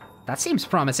out. That seems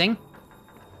promising.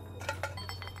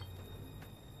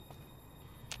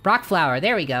 Rock flower,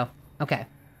 there we go. Okay.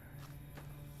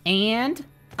 And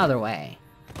other way.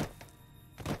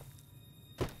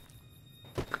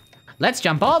 Let's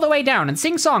jump all the way down and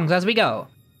sing songs as we go.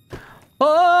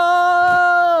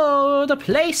 Oh, the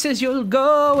places you'll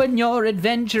go when you're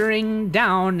adventuring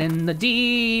down in the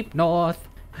deep north.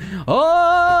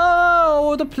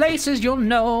 Oh, the places you'll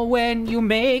know when you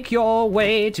make your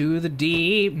way to the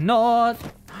deep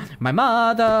north. My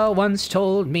mother once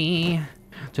told me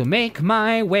to make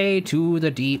my way to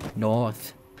the deep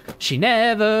north. She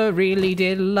never really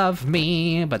did love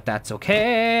me, but that's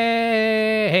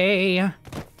okay.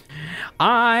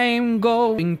 I'm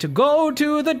going to go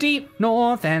to the deep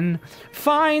north and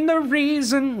find the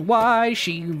reason why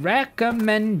she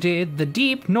recommended the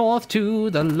deep north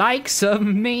to the likes of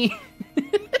me.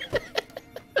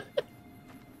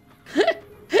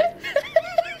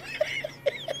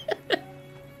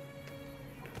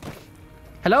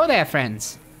 Hello there,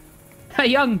 friends. A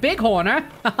young bighorner.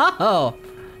 Oh.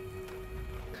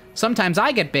 Sometimes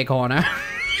I get bighorner.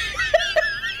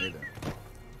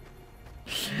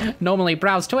 Normally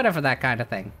browse Twitter for that kind of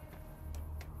thing.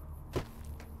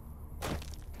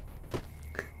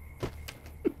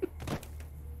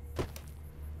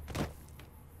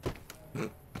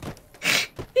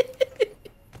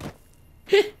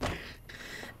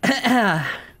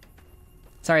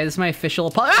 Sorry, this is my official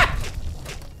apology. Ah!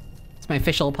 It's my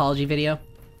official apology video.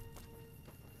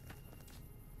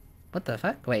 What the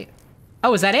fuck? Wait.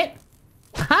 Oh, is that it?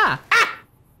 Aha! Ah!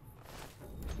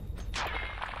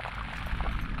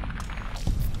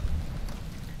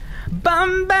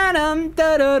 Bum ba dum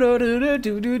da da da da do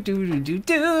do do do do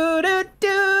do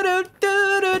do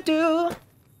do do.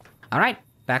 All right,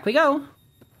 back we go.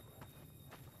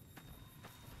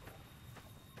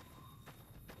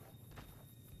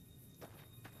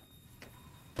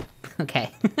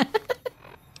 Okay.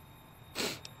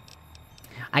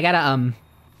 I gotta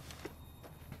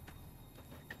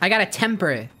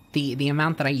temper the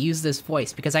amount that I use this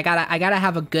voice because I gotta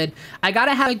have a good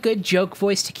joke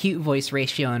voice to cute voice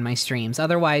ratio in my streams.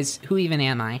 Otherwise, who even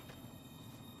am I?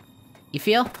 You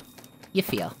feel? You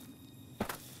feel.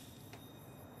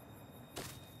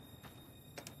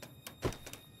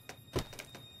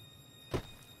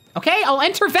 Okay, I'll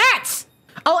enter VATS!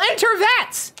 I'll enter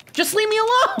VATS! Just leave me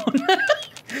alone!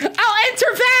 I'll enter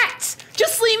VATS!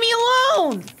 Just leave me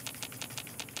alone!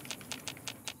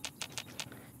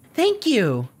 Thank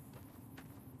you.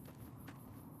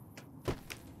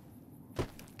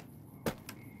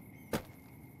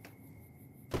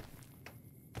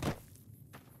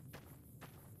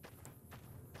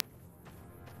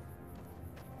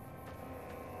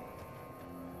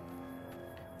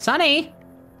 Sonny!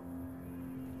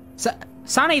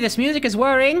 Sonny, this music is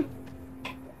worrying.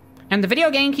 And the video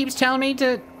game keeps telling me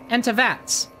to enter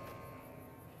VATS.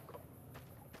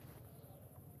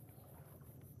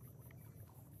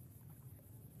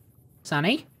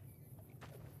 Sonny?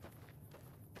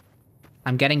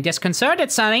 I'm getting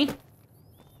disconcerted, Sonny.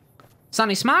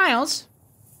 Sonny smiles.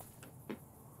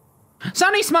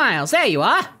 Sonny smiles, there you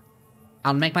are.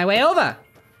 I'll make my way over.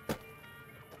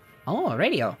 Oh, a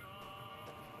radio.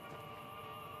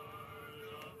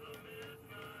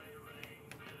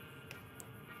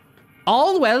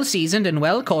 All well-seasoned and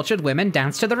well-cultured women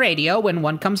dance to the radio when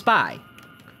one comes by.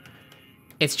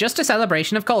 It's just a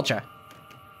celebration of culture.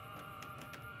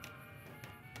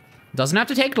 Doesn't have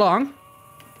to take long.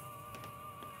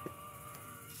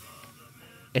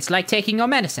 It's like taking your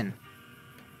medicine.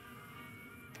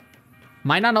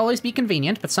 Might not always be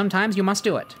convenient, but sometimes you must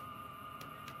do it.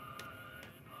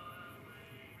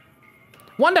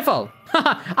 Wonderful!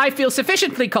 I feel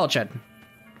sufficiently cultured.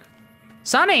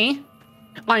 Sonny,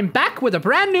 I'm back with a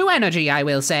brand new energy, I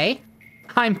will say.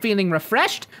 I'm feeling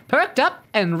refreshed, perked up,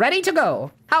 and ready to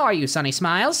go. How are you, Sonny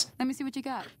Smiles? Let me see what you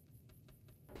got.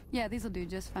 Yeah, these'll do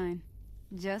just fine.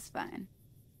 Just fine.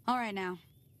 All right, now.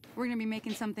 We're gonna be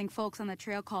making something folks on the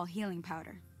trail call healing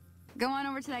powder. Go on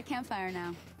over to that campfire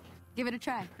now. Give it a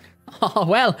try. Oh,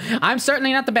 well, I'm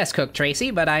certainly not the best cook, Tracy,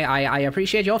 but I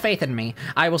appreciate your faith in me.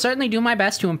 I will certainly do my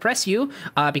best to impress you,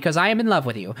 because I am in love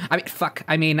with you.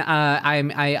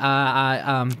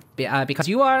 Because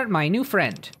you are my new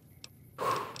friend.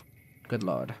 Good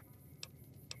lord.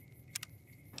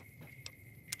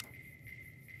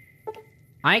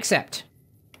 I accept.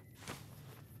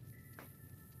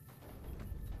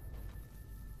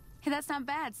 Hey, that's not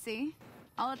bad, see?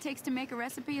 All it takes to make a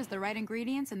recipe is the right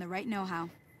ingredients and the right know-how.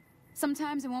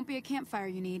 Sometimes it won't be a campfire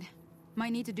you need.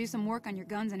 Might need to do some work on your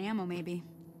guns and ammo, maybe.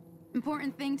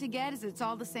 Important thing to get is it's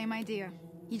all the same idea.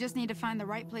 You just need to find the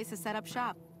right place to set up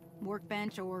shop.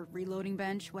 Workbench or reloading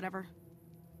bench, whatever.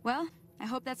 Well, I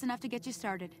hope that's enough to get you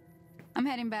started. I'm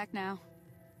heading back now.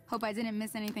 Hope I didn't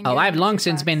miss anything. Oh, I've long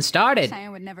since been started.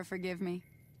 Cheyenne would never forgive me.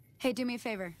 Hey, do me a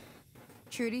favor.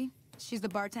 Trudy, she's the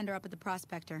bartender up at the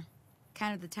Prospector.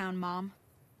 Kind of the town mom.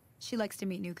 She likes to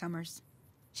meet newcomers.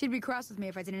 She'd be cross with me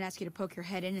if I didn't ask you to poke your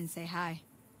head in and say hi.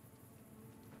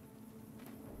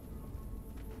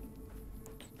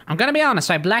 I'm gonna be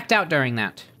honest, I blacked out during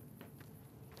that.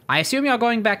 I assume you're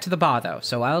going back to the bar, though,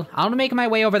 so I'll make my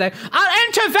way over there. I'll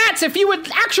enter VATS if you would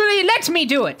actually let me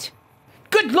do it!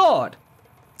 Good lord!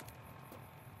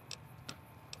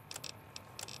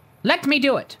 Let me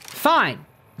do it. Fine.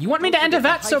 You want me to enter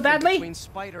VATS so badly? Between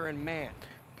spider and man.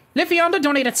 Liffyonda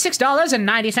donated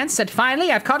 $6.90, said, finally,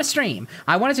 I've caught a stream.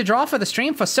 I wanted to draw for the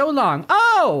stream for so long.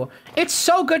 Oh, it's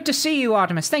so good to see you,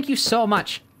 Artemis. Thank you so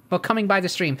much for coming by the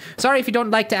stream. Sorry if you don't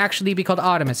like to actually be called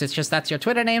Artemis. It's just that's your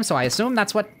Twitter name, so I assume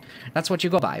that's what you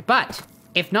go by. But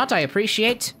if not, I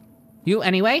appreciate you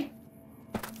anyway.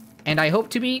 And I hope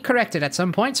to be corrected at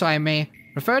some point, so I may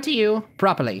refer to you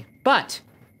properly. But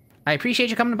I appreciate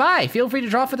you coming by. Feel free to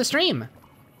draw for the stream.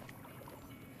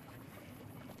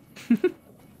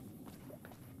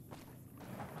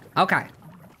 Okay.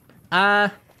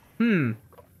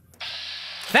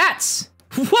 VATS!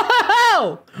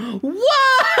 Whoa!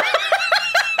 Whoa!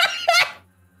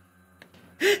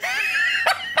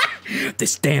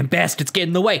 This damn bastard's getting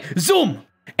in the way. Zoom!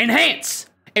 Enhance!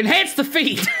 Enhance the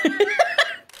feed!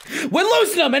 We're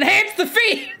losing him! Enhance the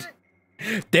feed!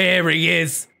 There he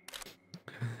is.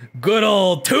 Good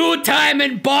old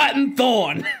two-timing Barton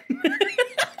Thorn.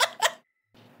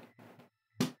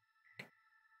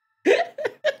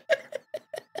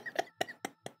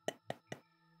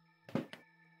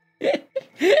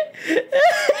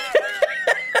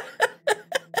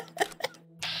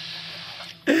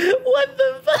 What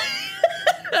the fuck?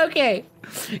 Okay.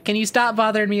 Can you stop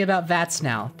bothering me about VATS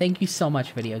now? Thank you so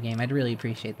much, video game. I'd really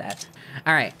appreciate that.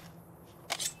 All right.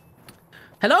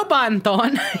 Hello, Barton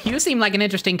Thorn. You seem like an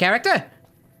interesting character.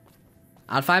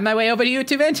 I'll find my way over to you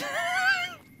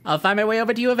I'll find my way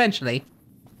over to you eventually.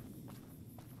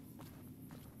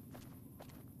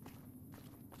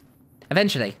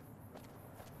 Eventually.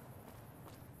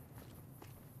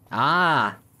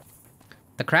 Ah.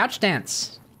 The crouch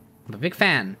dance. I'm a big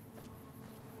fan.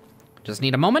 Just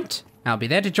need a moment. I'll be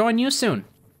there to join you soon.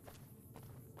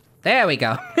 There we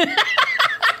go.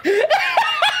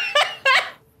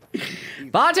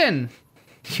 Barton!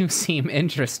 You seem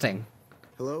interesting.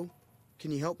 Hello?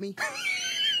 Can you help me?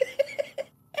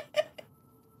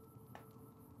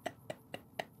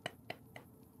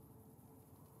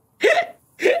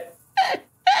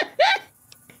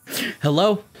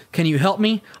 Hello? Can you help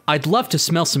me? I'd love to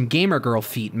smell some gamer girl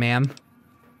feet, ma'am.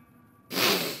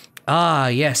 Ah,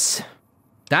 yes.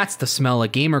 That's the smell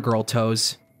of gamer girl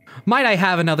toes. Might I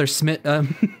have another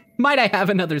might I have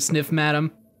another sniff,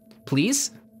 madam?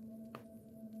 Please?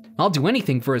 I'll do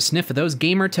anything for a sniff of those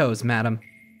gamer toes, madam.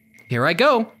 Here I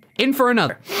go. In for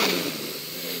another.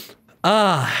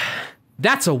 Ah,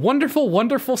 that's a wonderful,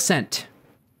 wonderful scent.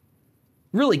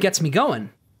 Really gets me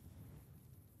going.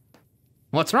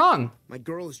 What's wrong? My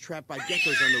girl is trapped by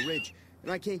geckos on the ridge,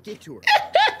 and I can't get to her.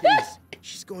 Please,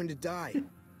 she's going to die.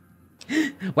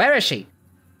 Where is she?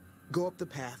 Go up the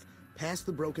path, Pass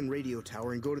the broken radio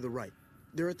tower and go to the right.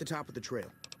 They're at the top of the trail.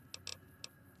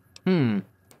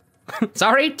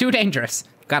 Sorry, too dangerous.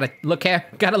 Gotta look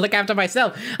after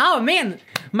myself. Oh man,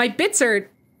 my bits are...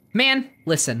 Man,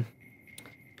 listen.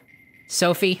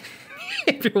 Sophie,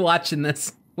 if you're watching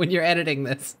this, when you're editing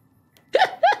this,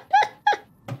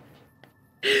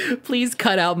 please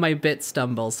cut out my bit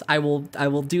stumbles. I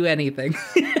will do anything.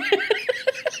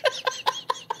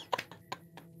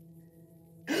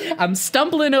 I'm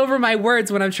stumbling over my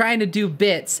words when I'm trying to do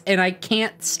bits, and I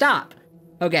can't stop.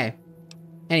 Okay.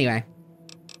 Anyway.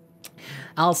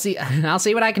 I'll see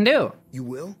what I can do. You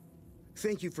will?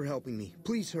 Thank you for helping me.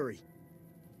 Please hurry.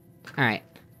 All right.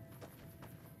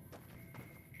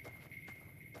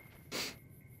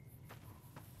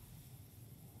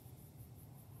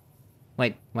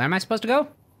 Wait, where am I supposed to go?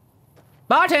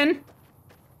 Barton!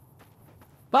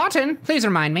 Barton, please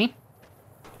remind me.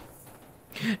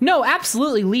 No,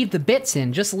 absolutely leave the bits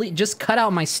in. Just cut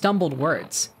out my stumbled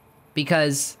words.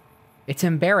 Because it's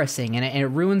embarrassing and it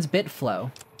ruins bit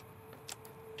flow.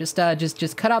 Just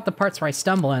cut out the parts where I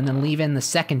stumble and then leave in the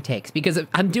second takes. Because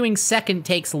I'm doing second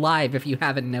takes live, if you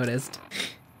haven't noticed.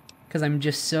 Because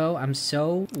I'm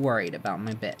so worried about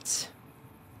my bits.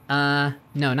 No,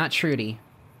 not Trudy.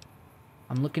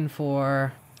 I'm looking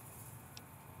for...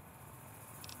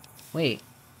 Wait,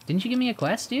 didn't you give me a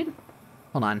quest, dude?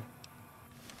 Hold on.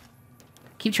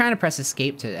 Keep trying to press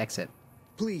escape to exit.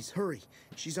 Please, hurry.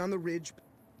 She's on the ridge.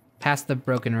 Past the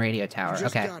broken radio tower, You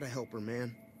just okay. gotta help her,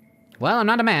 man. Well, I'm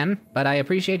not a man, but I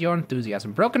appreciate your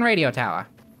enthusiasm. Broken radio tower.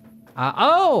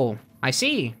 Oh, I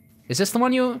see. Is this the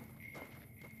one you...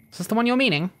 Is this the one you're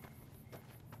meaning?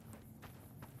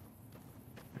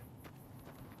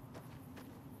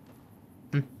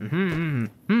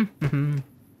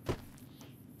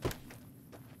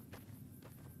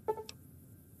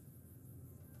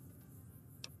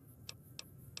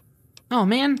 Oh,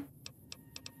 man.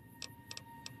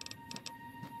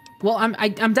 Well,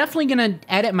 I'm definitely gonna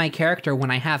edit my character when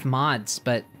I have mods,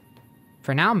 but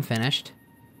for now I'm finished.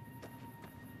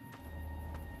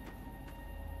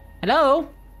 Hello?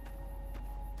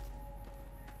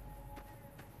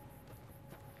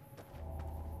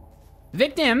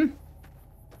 Victim?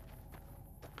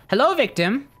 Hello,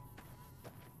 victim?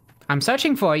 I'm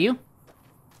searching for you.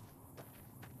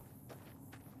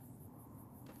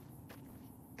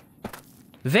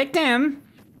 Victim?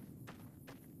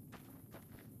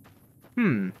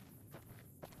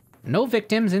 No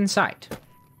victims in sight.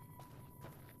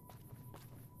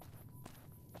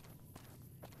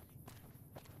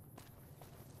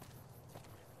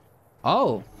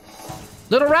 Oh.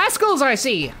 Little rascals, I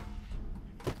see!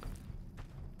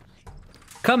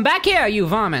 Come back here, you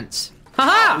varmints!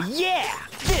 Haha! Oh, yeah!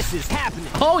 This is happening!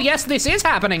 Oh, yes, this is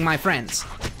happening, my friends.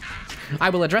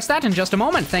 I will address that in just a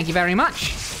moment, thank you very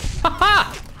much.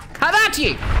 Haha! Have at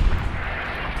ye!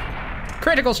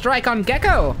 Critical strike on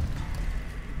Gecko!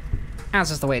 As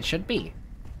is the way it should be.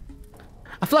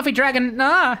 A fluffy dragon,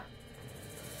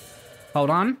 Hold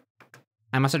on.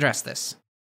 I must address this.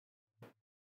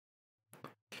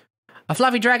 A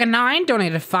Fluffy Dragon 9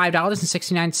 donated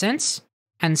 $5.69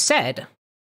 and said,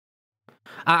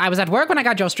 I was at work when I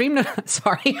got your stream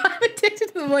sorry, I'm addicted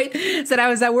to the voice. Said I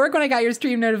was at work when I got your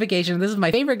stream notification. This is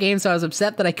my favorite game, so I was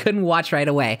upset that I couldn't watch right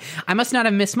away. I must not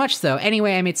have missed much though.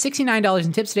 Anyway, I made $69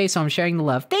 in tips today, so I'm sharing the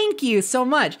love. Thank you so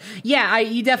much. Yeah,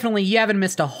 you haven't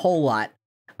missed a whole lot.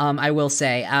 I will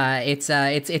say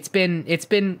it's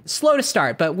been slow to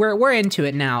start, but we're into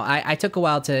it now. I took a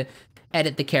while to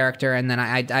edit the character, and then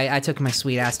I took my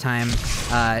sweet ass time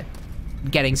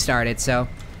getting started. So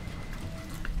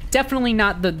definitely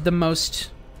not the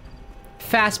most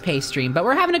fast-paced stream, but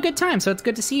we're having a good time. So it's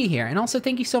good to see you here, and also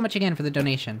thank you so much again for the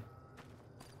donation.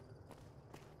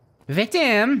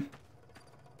 Victim.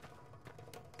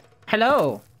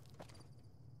 Hello.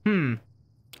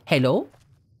 Hello.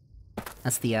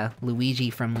 That's the Luigi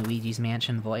from Luigi's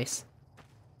Mansion voice.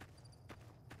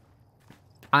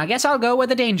 I guess I'll go where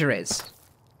the danger is.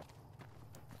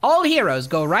 All heroes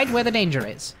go right where the danger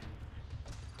is.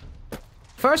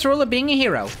 First rule of being a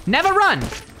hero, never run.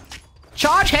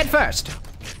 Charge head first.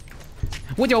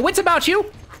 With your wits about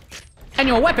you, and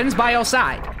your weapons by your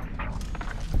side.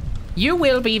 You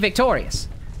will be victorious.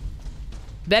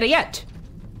 Better yet,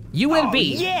 you will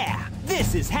be... yeah!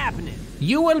 This is happening!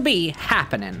 You will be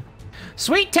happening.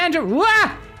 Sweet Tender...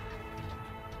 Wah!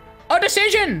 A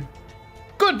decision!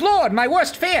 Good lord, my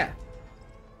worst fear!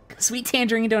 Sweet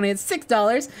Tangerine donated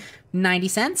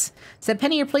 $6.90. Said,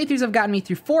 Penny, your playthroughs have gotten me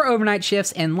through 4 overnight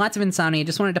shifts and lots of insomnia.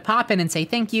 Just wanted to pop in and say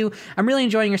thank you. I'm really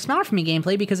enjoying your Smile For Me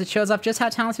gameplay because it shows off just how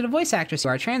talented a voice actress you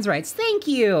are. Trans rights, thank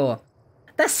you!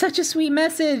 That's such a sweet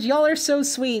message. Y'all are so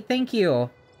sweet. Thank you.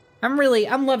 I'm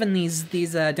loving these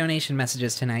donation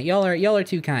messages tonight. Y'all are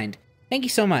too kind. Thank you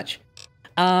so much.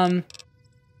 Okay.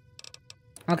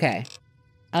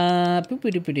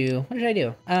 Boop-a-doop-a-doo. What did I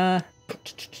do?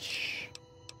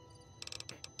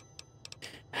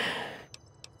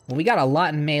 Well, we got a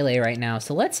lot in melee right now,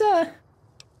 so let's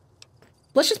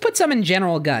just put some in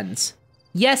general guns.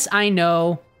 Yes, I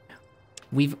know.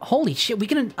 Holy shit, we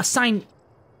can assign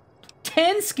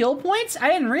 10 skill points? I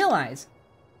didn't realize.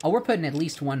 Oh, we're putting at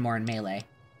least one more in melee.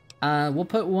 We'll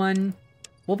put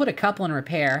a couple in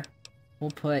repair.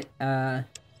 We'll put,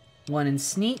 one in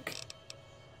sneak.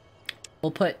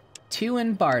 We'll put 2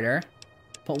 in barter.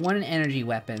 Put 1 in energy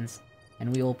weapons.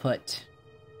 And we will put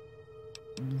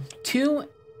 2,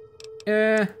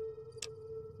 we'll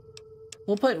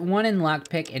put 1 in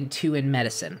lockpick and 2 in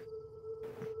medicine.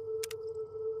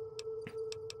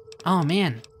 Oh,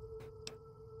 man.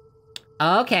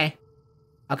 Okay.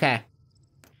 Okay.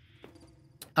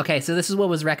 Okay, so this is what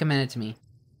was recommended to me.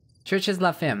 Churches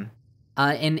love him.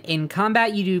 In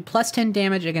combat, you do plus 10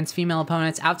 damage against female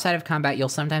opponents. Outside of combat, you'll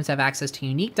sometimes have access to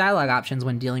unique dialogue options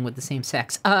when dealing with the same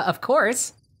sex. Of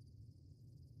course.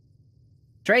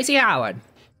 Tracy Howard.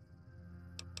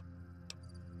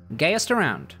 Gayest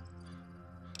around.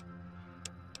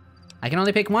 I can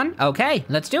only pick one? Okay,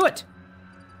 let's do it.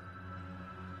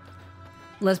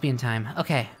 Lesbian time.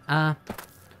 Okay,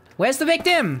 where's the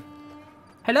victim?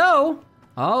 Hello?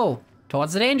 Oh,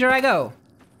 towards the danger I go.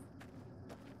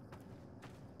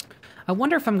 I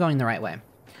wonder if I'm going the right way.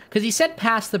 Because he said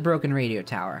past the broken radio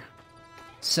tower.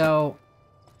 So,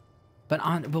 but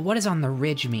what does on the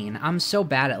ridge mean? I'm so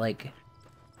bad at, like,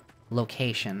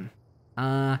 location.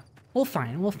 We'll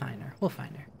find her. We'll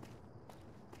find her.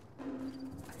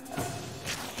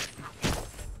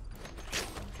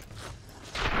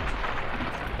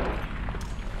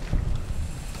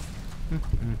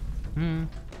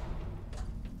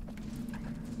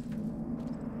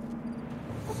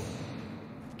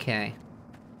 Okay.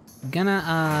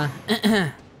 Gonna,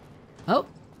 oh.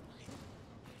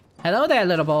 Hello there,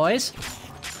 little boys.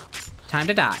 Time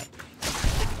to die.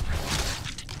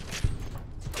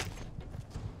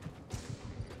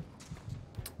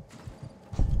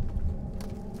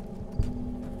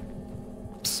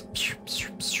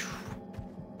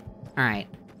 Alright.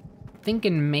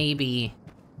 Thinking maybe...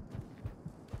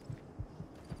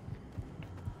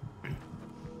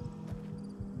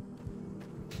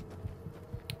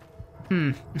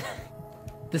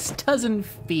 This doesn't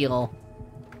feel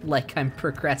like I'm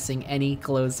progressing any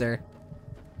closer.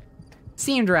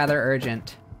 Seemed rather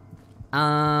urgent.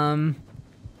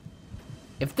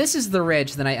 If this is the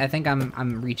ridge, then I think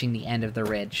I'm reaching the end of the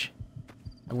ridge.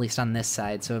 At least on this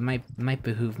side, so it might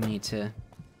behoove me to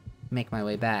make my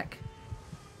way back.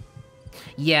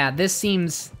 Yeah, this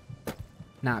seems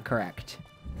not correct.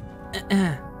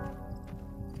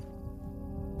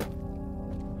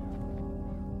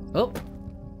 Oh.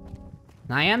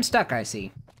 I am stuck, I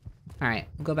see. Alright,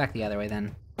 we'll go back the other way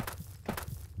then.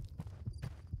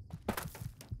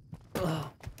 Oh,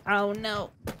 oh no.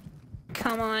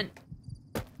 Come on.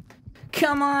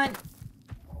 Come on.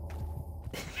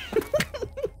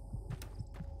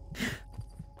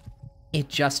 It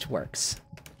just works.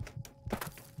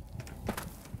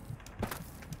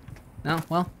 Oh,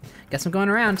 well, guess I'm going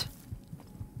around.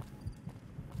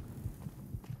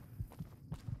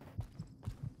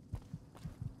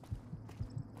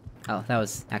 Oh, that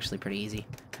was actually pretty easy.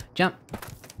 Jump.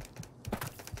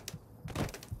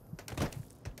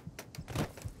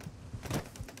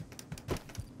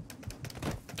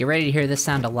 Get ready to hear this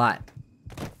sound a lot.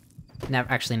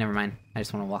 Actually, never mind. I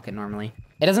just want to walk it normally.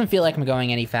 It doesn't feel like I'm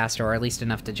going any faster, or at least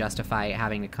enough to justify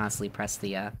having to constantly press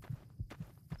the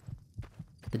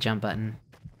jump button.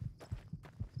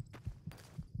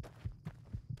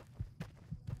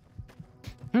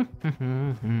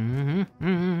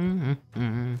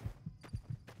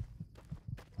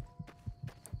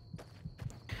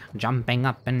 Jumping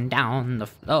up and down the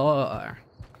floor.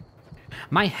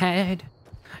 My head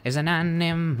is an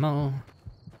animal.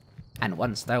 And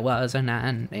once there was an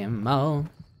animal.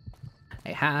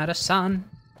 They had a son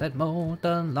that mowed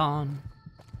the lawn.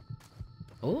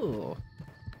 Ooh.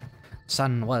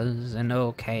 Son was an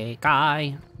okay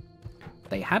guy.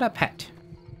 They had a pet,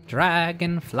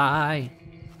 dragonfly.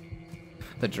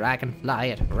 The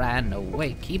dragonfly, it ran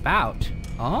away. Keep out.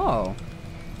 Oh.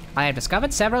 I have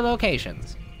discovered several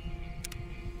locations.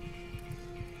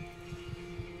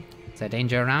 Is there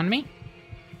danger around me?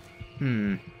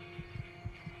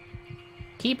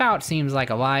 Keep out seems like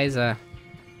a wise,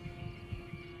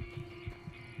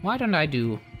 why don't I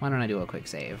do a quick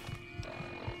save?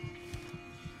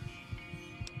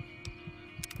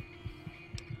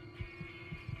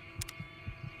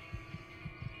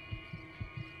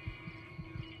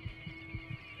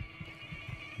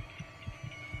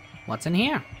 What's in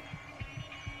here?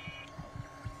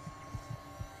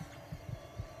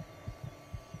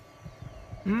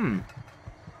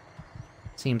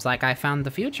 Seems like I found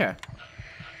the future.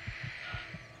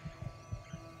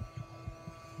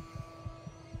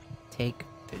 Take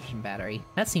vision battery.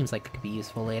 That seems like it could be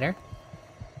useful later.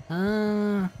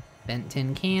 Bent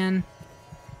tin can.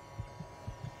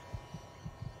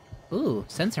 Ooh,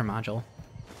 sensor module.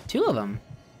 2 of them.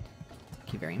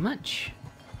 Thank you very much.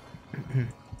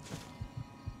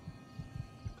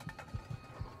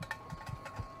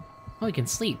 Oh, we can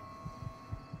sleep.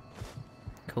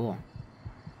 Cool.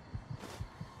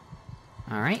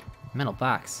 Alright, metal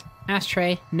box.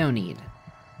 Ashtray, no need.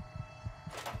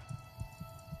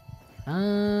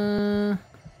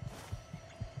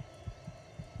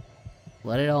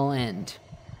 Let it all end.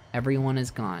 Everyone is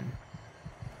gone.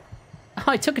 Oh,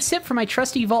 I took a sip from my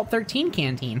trusty Vault 13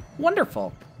 canteen.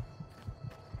 Wonderful.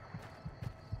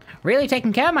 Really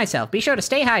taking care of myself. Be sure to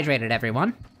stay hydrated,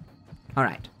 everyone.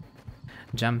 Alright.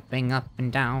 Jumping up and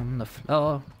down the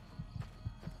floor.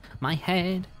 My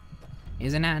head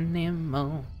is an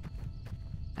animal.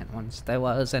 And once there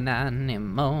was an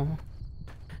animal.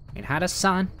 It had a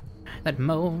son that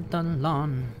mowed the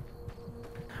lawn.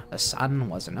 The son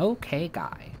was an okay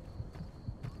guy.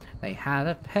 They had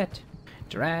a pet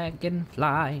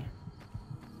dragonfly.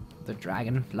 The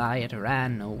dragonfly, it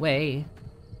ran away.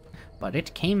 But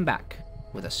it came back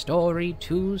with a story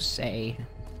to say.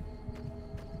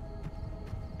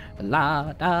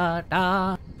 La da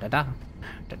da da da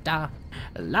da da,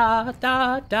 la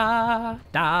da da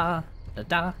da da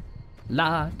da,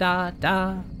 la da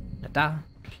da da da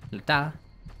da,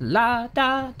 la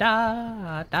da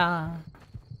da da.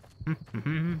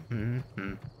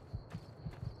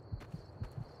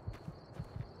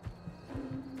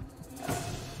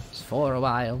 For a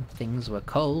while, things were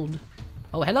cold.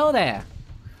 Oh, hello there!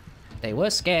 They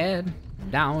were scared,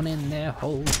 down in their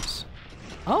holes.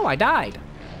 Oh, I died!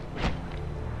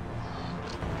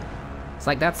 It's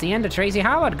like that's the end of Tracy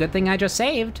Howard. Good thing I just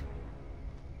saved.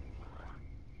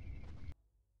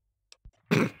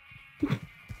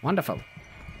 Wonderful.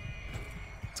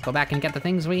 Let's go back and get the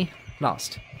things we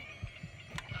lost.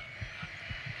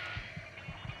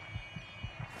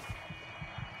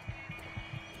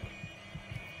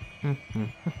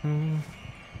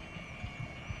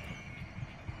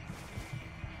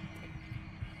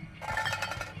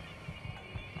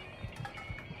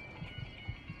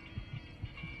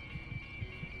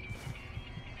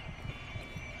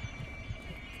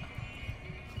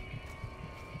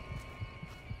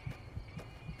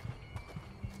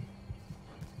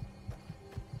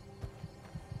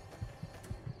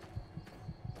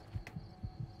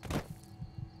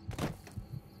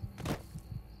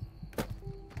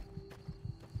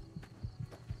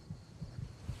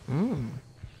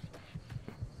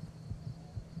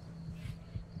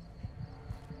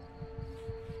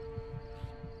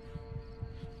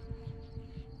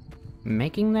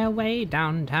 Making their way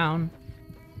downtown.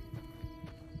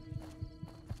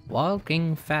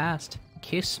 Walking fast,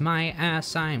 kiss my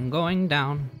ass, I'm going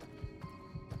down.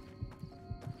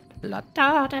 La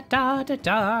da da da da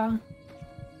da.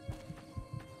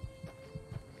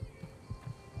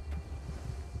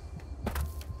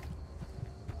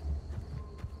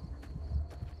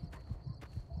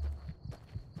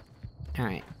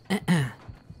 Alright.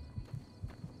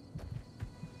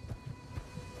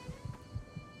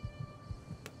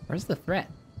 Where's the threat?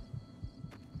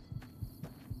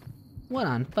 What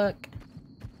on fuck?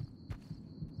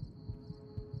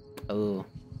 Oh,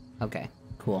 okay,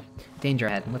 cool. Danger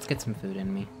ahead. Let's get some food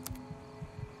in me.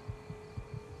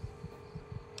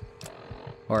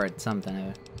 Or something of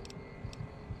it.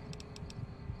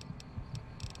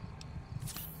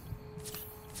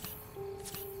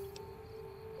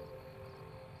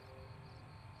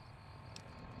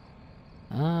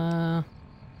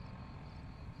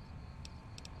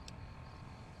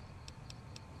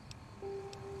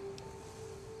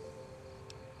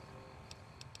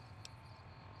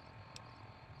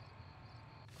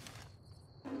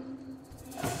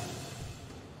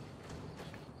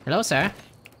 Hello, sir.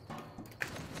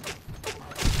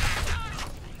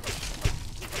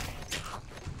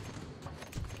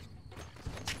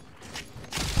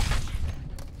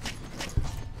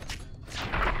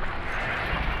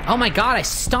 Oh my god, I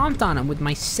stomped on him with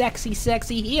my sexy,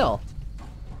 sexy heel.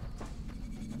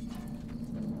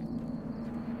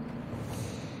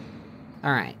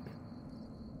 Alright.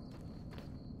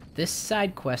 This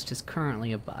side quest is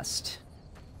currently a bust.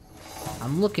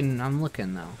 I'm looking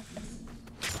though.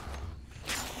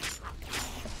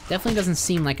 Definitely doesn't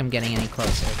seem like I'm getting any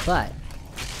closer, but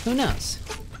who knows?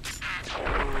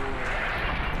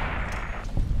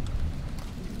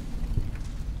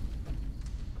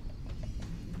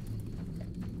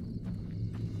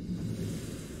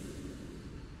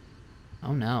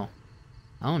 Oh no.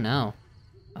 Oh no.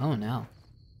 Oh no.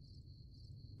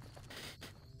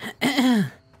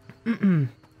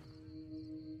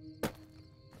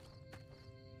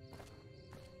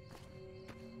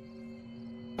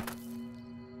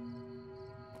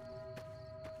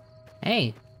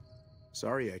 Hey.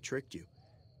 Sorry I tricked you,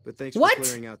 but thanks What? for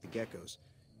clearing out the geckos.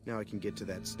 Now I can get to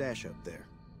that stash up there,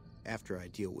 after I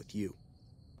deal with you.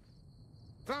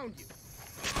 Found you!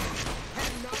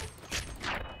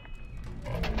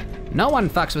 No one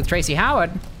fucks with Tracy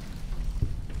Howard.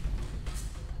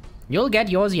 You'll get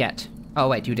yours yet. Oh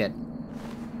wait, you did.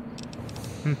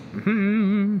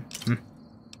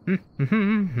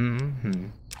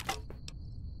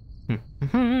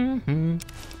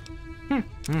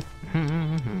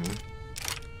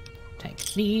 Take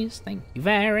these, thank you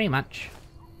very much.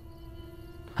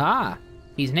 Ah,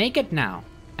 he's naked now,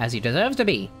 as he deserves to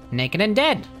be, naked and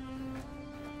dead.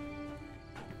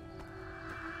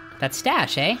 That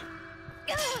stash, eh?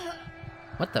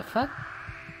 What the fuck?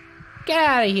 Get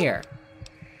out of here.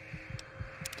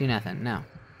 Do nothing, no.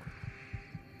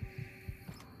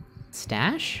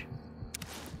 Stash?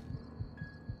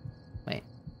 Wait.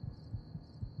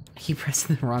 I keep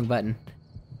pressing the wrong button.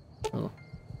 Oh.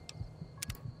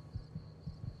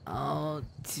 Oh,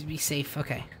 to be safe,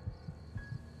 okay.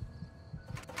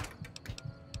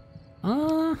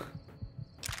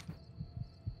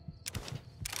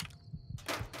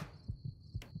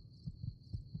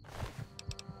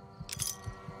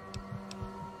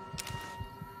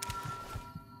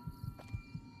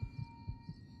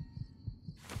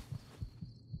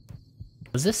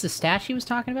 Was this the stash he was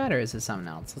talking about, or is this something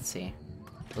else? Let's see.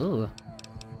 Ooh.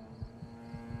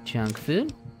 Junk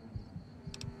food.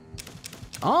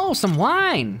 Oh, some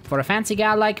wine! For a fancy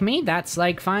gal like me, that's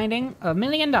like finding $1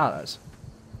 million.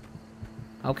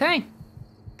 Okay.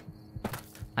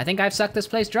 I think I've sucked this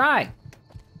place dry.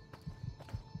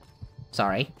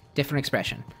 Sorry, different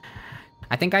expression.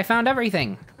 I think I found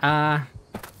everything. I'm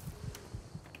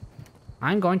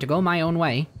going to go my own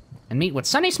way and meet with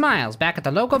Sunny Smiles back at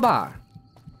the local bar.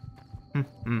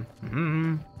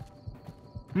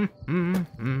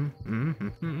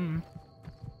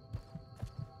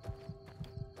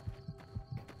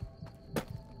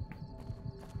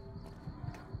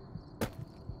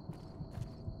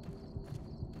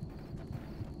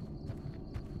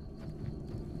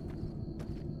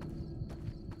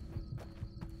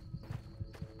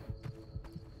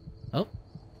 Oh.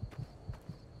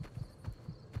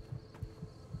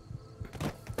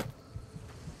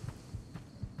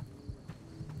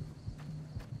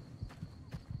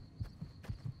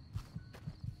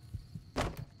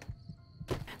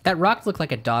 That rock looked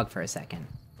like a dog for a second.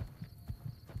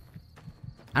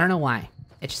 I don't know why.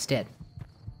 It just did.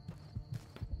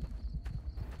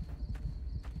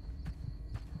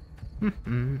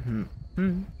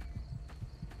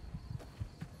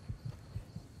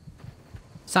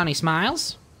 Sunny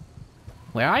Smiles?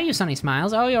 Where are you, Sunny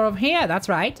Smiles? Oh, you're over here, that's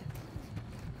right.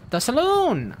 The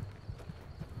saloon!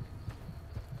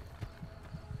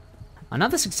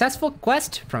 Another successful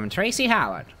quest from Tracy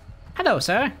Howard. Hello,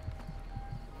 sir.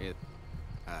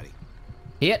 Howdy.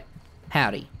 Hit.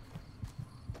 Howdy.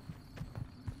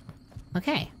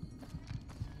 Okay.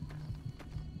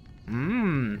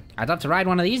 I'd love to ride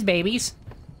one of these babies.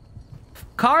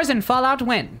 Cars in Fallout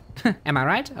win. Am I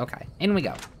right? Okay, in we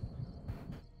go.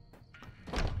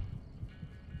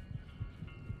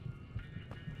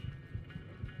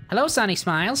 Hello, Sunny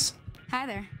Smiles. Hi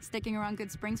there. Sticking around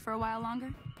Good Springs for a while longer?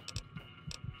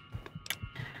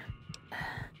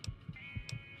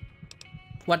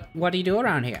 What do you do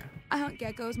around here? I hunt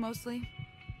geckos mostly.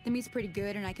 The meat's pretty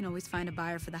good and I can always find a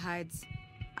buyer for the hides.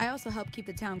 I also help keep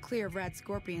the town clear of rad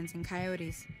scorpions and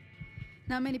coyotes.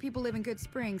 Not many people live in Good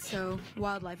Springs, so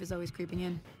wildlife is always creeping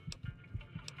in.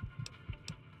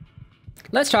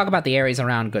 Let's talk about the areas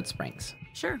around Good Springs.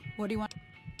 Sure. What do you want?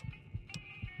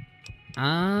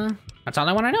 That's all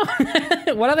I want to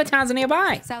know. What other towns are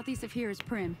nearby? Southeast of here is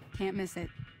Prim. Can't miss it.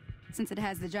 Since it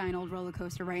has the giant old roller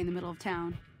coaster right in the middle of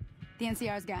town. The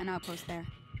NCR's got an outpost there.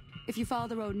 If you follow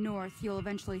the road north, you'll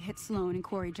eventually hit Sloan and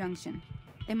Quarry Junction.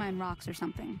 They mine rocks or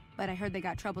something, but I heard they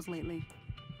got troubles lately.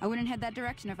 I wouldn't head that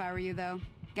direction if I were you, though.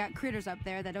 Got critters up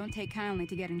there that don't take kindly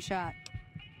to getting shot.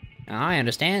 Oh, I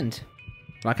understand.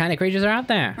 What kind of creatures are out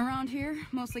there? Around here,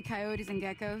 mostly coyotes and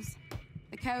geckos.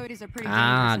 The coyotes are pretty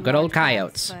Ah, dangerous good in old large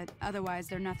coyotes. packs, but otherwise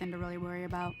they're nothing to really worry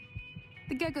about.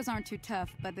 The geckos aren't too tough,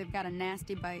 but they've got a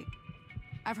nasty bite.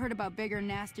 I've heard about bigger,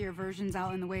 nastier versions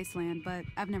out in the wasteland, but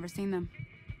I've never seen them.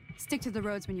 Stick to the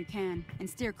roads when you can, and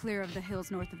steer clear of the hills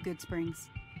north of Good Springs.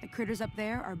 The critters up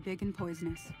there are big and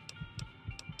poisonous.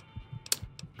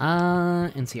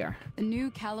 NCR. The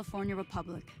new California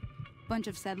Republic. Bunch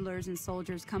of settlers and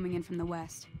soldiers coming in from the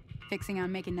west, fixing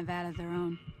on making Nevada their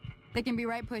own. They can be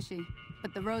right pushy,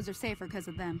 but the roads are safer because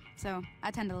of them, so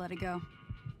I tend to let it go.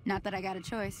 Not that I got a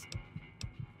choice.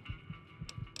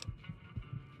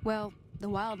 Well, the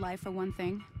wildlife for one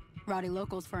thing, rowdy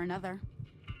locals for another.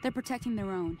 They're protecting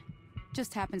their own.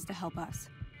 Just happens to help us.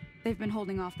 They've been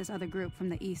holding off this other group from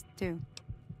the east, too.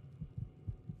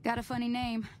 Got a funny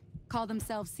name. Call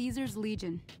themselves Caesar's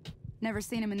Legion. Never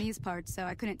seen them in these parts, so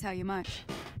I couldn't tell you much.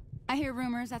 I hear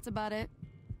rumors, that's about it.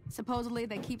 Supposedly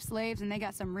they keep slaves and they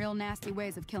got some real nasty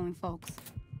ways of killing folks.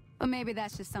 But maybe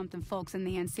that's just something folks in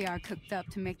the NCR cooked up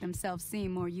to make themselves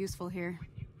seem more useful here.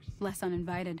 Less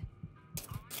uninvited.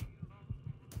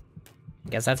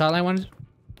 Guess that's all I wanted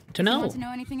to know. If you want to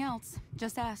know anything else,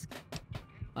 just ask.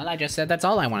 Well, I just said that's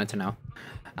all I wanted to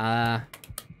know.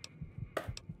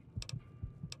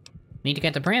 Need to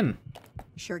get to Prim.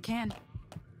 Sure can.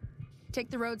 Take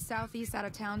the road southeast out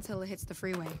of town till it hits the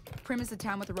freeway. Prim is the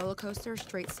town with the roller coaster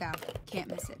straight south.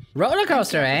 Can't miss it. Roller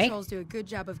coaster, eh? Patrols do a good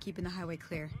job of keeping the highway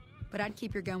clear, but I'd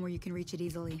keep your gun where you can reach it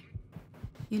easily.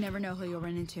 You never know who you'll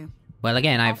run into. Well,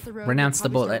 again, Off I've the road, renounced the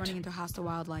you'll probably start bullet. running into hostile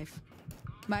wildlife.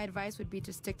 My advice would be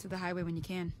to stick to the highway when you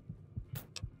can.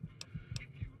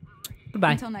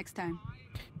 Goodbye. Until next time.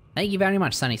 Thank you very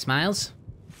much, Sunny Smiles.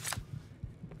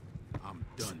 I'm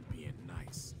done being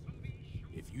nice.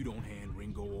 If you don't hand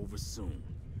Ringo over soon,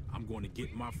 I'm going to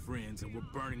get my friends and we're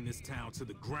burning this town to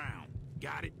the ground.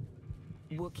 Got it?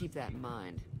 We'll keep that in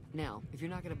mind. Now, if you're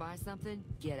not going to buy something,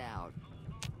 get out.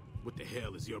 What the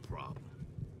hell is your problem?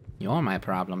 You're my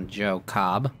problem, Joe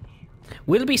Cobb.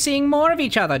 We'll be seeing more of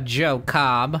each other, Joe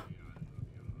Cobb.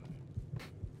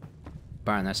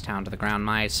 Burn this town to the ground,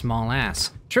 my small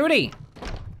ass. Trudy!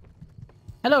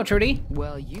 Hello, Trudy.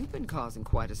 Well, you've been causing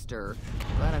quite a stir.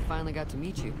 Glad I finally got to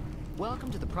meet you.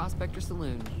 Welcome to the Prospector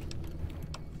Saloon.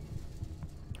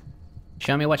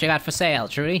 Show me what you got for sale,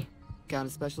 Trudy. Got a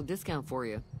special discount for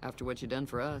you, after what you done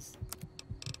for us.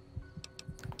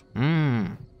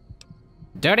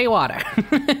 Dirty water.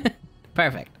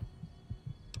 Perfect.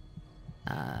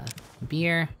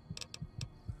 Beer.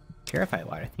 Purified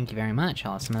water. Thank you very much.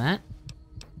 I'll have some of that.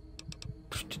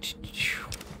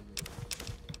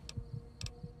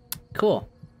 Cool.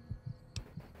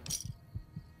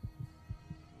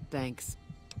 Thanks.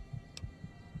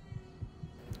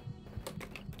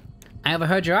 I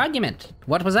overheard your argument.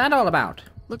 What was that all about?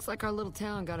 Looks like our little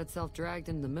town got itself dragged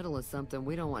into the middle of something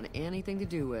we don't want anything to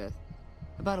do with.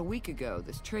 About a week ago,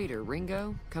 this traitor,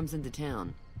 Ringo, comes into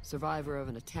town. Survivor of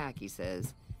an attack, he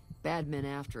says. Bad men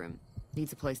after him.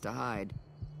 Needs a place to hide.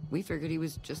 We figured he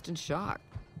was just in shock,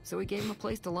 so we gave him a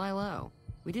place to lie low.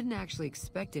 We didn't actually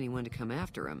expect anyone to come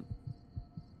after him.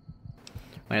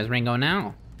 Where's Ringo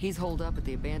now? He's holed up at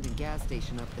the abandoned gas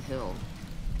station up the hill.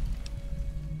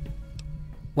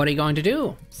 What are you going to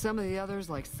do? Some of the others,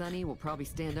 like Sonny, will probably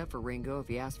stand up for Ringo if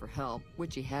he asks for help,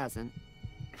 which he hasn't.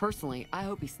 Personally, I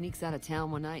hope he sneaks out of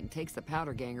town one night and takes the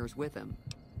powder gangers with him.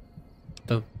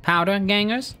 The powder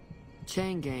gangers?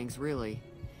 Chain gangs, really.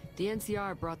 The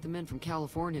NCR brought them in from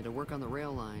California to work on the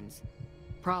rail lines.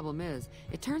 Problem is,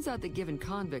 it turns out that giving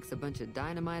convicts a bunch of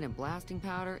dynamite and blasting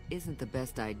powder isn't the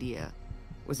best idea.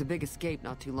 It was a big escape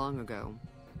not too long ago.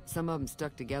 Some of them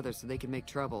stuck together so they could make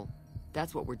trouble.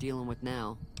 That's what we're dealing with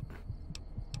now.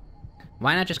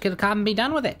 Why not just kill Cobb and be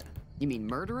done with it? You mean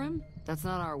murder him? That's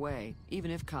not our way,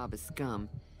 even if Cobb is scum.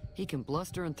 He can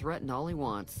bluster and threaten all he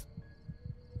wants.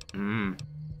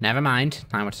 Never mind.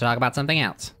 I want to talk about something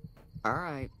else.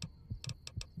 Alright.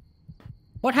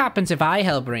 What happens if I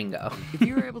help Ringo? If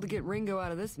you were able to get Ringo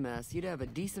out of this mess, you'd have a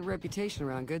decent reputation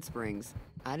around Good Springs.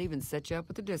 I'd even set you up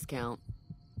with a discount.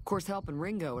 Of course, helping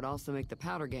Ringo would also make the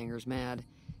powder gangers mad.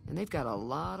 And they've got a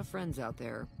lot of friends out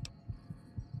there.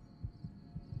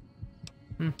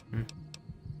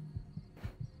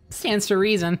 Stands to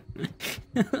reason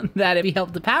that if you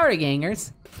help the powder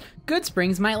gangers, Good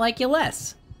Springs might like you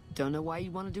less. Don't know why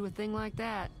you'd want to do a thing like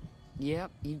that.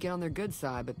 Yep, you'd get on their good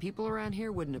side, but people around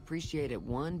here wouldn't appreciate it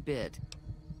one bit.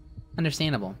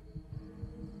 Understandable.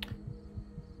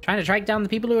 Trying to track down the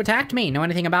people who attacked me. Know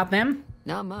anything about them?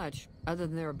 Not much, other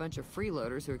than they're a bunch of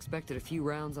freeloaders who expected a few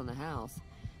rounds on the house.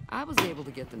 I was able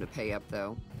to get them to pay up,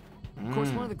 though. Of course,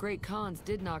 one of the great cons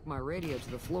did knock my radio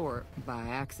to the floor, by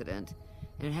accident,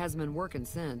 and it hasn't been working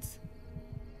since.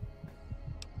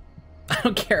 I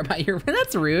don't care about your...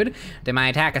 That's rude. Did my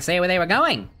attacker say where they were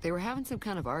going? They were having some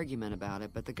kind of argument about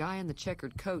it, but the guy in the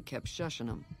checkered coat kept shushing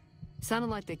them. Sounded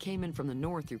like they came in from the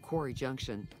north through Quarry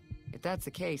Junction. If that's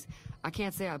the case, I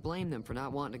can't say I blame them for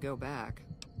not wanting to go back.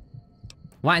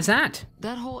 Why is that?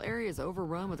 That whole area is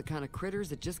overrun with the kind of critters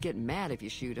that just get mad if you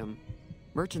shoot them.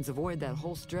 Merchants avoid that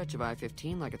whole stretch of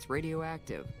I-15 like it's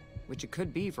radioactive, which it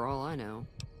could be for all I know.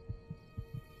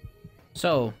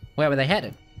 So, where were they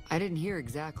headed? I didn't hear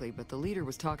exactly, but the leader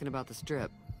was talking about the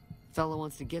strip. Fella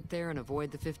wants to get there and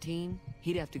avoid the 15,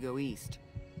 he'd have to go east.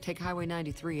 Take Highway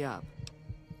 93 up.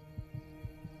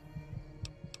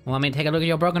 Want me to take a look at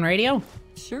your broken radio?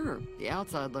 Sure, the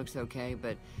outside looks okay,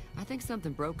 but I think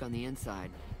something broke on the inside.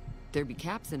 There'd be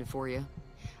caps in it for you.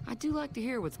 I do like to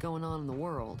hear what's going on in the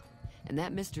world. And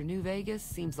that Mr. New Vegas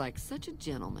seems like such a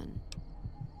gentleman.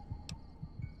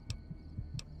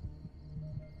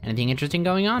 Anything interesting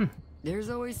going on? There's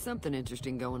always something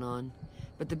interesting going on.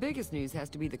 But the biggest news has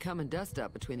to be the come and dust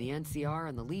up between the NCR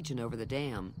and the Legion over the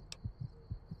dam.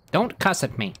 Don't cuss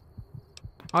at me.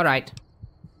 All right.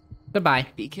 Goodbye.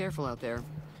 Be careful out there.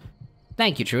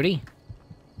 Thank you, Trudy.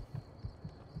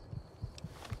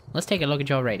 Let's take a look at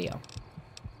your radio.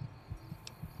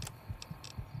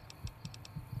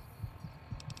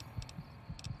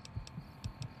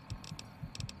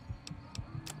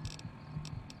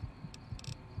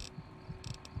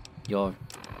 Your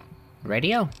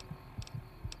radio?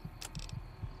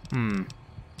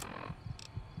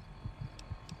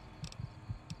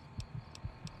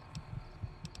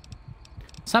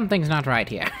 Something's not right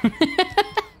here.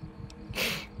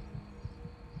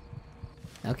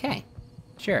 Okay,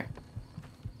 sure.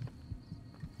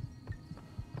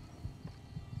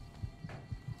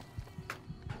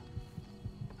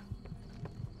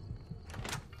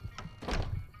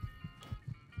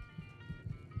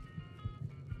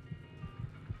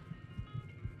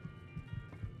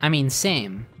 I mean,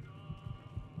 same.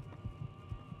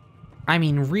 I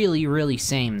mean, really, really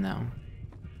same, though.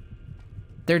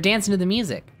 They're dancing to the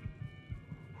music.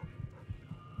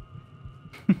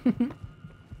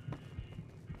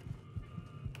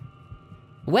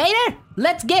 Waiter,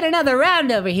 let's get another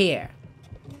round over here.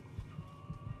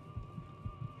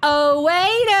 Oh,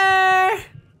 waiter!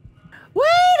 Waiter!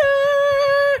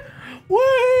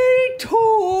 Waiter!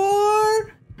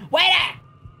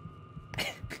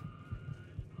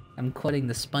 I'm quoting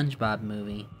the SpongeBob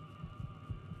movie.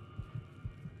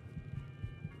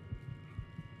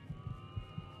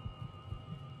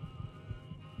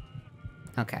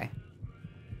 Okay.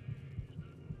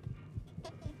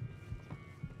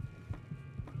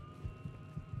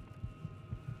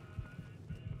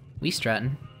 We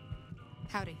strutting.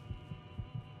 Howdy.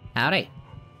 Howdy.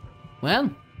 Well,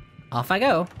 off I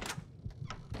go.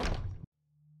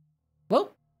 Whoa.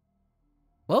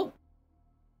 Whoa.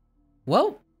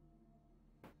 Whoa.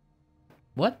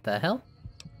 What the hell?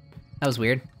 That was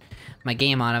weird. My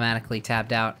game automatically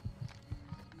tabbed out.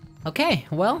 Okay,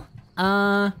 well,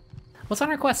 what's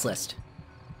on our quest list?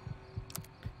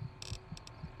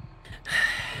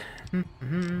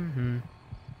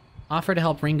 Offer to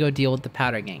help Ringo deal with the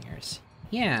powder gangers.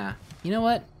 Yeah, you know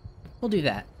what? We'll do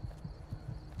that.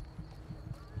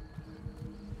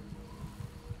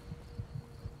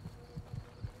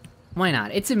 Why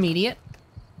not? It's immediate.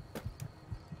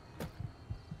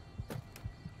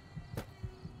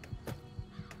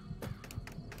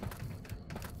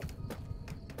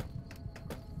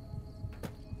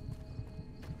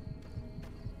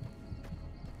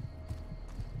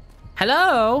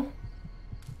 Hello?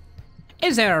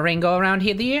 Is there a Ringo around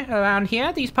here?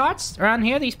 These parts? Around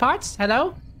here, these parts?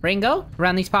 Hello? Ringo?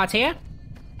 Around these parts here?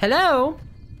 Hello?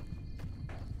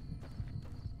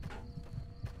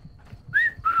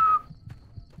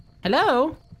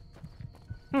 Hello?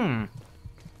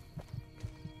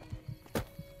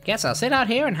 Guess I'll sit out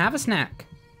here and have a snack.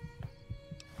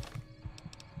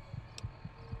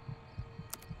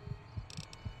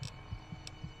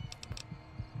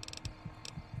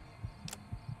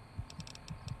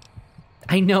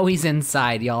 I know he's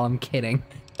inside, y'all. I'm kidding.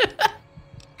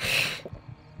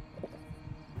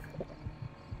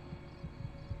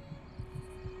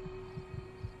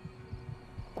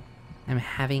 I'm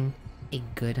having a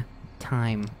good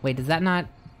time. Wait, is that not...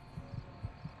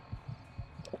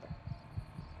 Is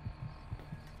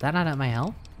that not at my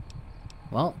health?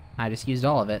 Well, I just used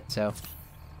all of it, so...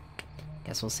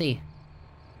 Guess we'll see.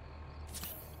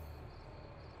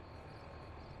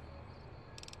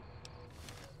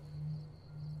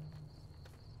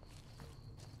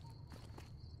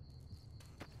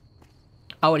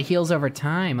 Oh, it heals over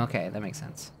time. Okay, that makes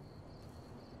sense.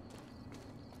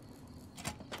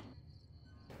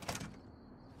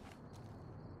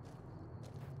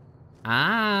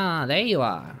 Ah, there you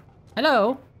are.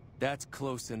 Hello. That's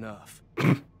close enough.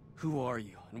 Who are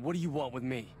you, and what do you want with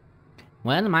me?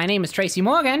 Well, my name is Tracy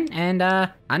Morgan, and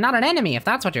I'm not an enemy, if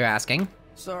that's what you're asking.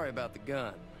 Sorry about the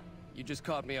gun. You just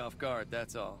caught me off guard,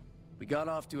 that's all. We got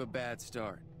off to a bad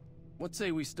start. Let's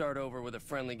say we start over with a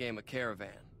friendly game of Caravan.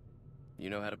 You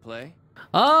know how to play?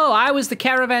 Oh, I was the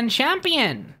Caravan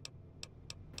champion.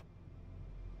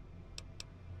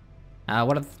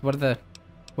 What are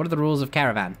the rules of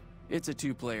Caravan? It's a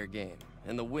 2-player game,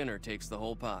 and the winner takes the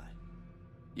whole pot.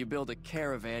 You build a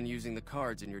caravan using the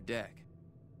cards in your deck.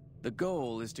 The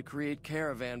goal is to create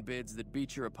caravan bids that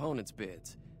beat your opponent's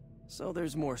bids, so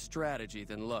there's more strategy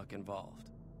than luck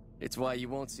involved. It's why you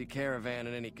won't see Caravan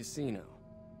in any casino.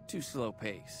 Too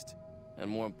slow-paced, and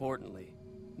more importantly,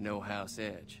 no house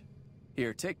edge.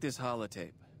 Here, take this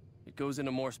holotape. It goes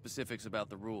into more specifics about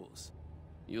the rules.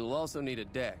 You'll also need a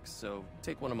deck, so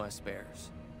take one of my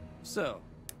spares. So,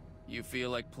 you feel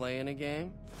like playing a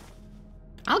game?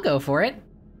 I'll go for it.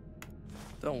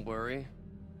 Don't worry.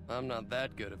 I'm not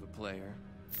that good of a player.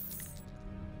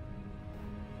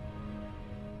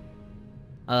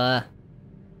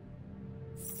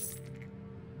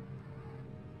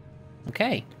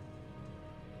 Okay.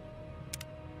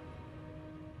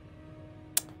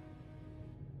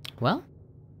 Well.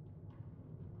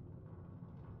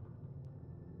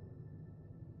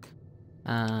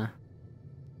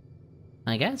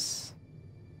 I guess.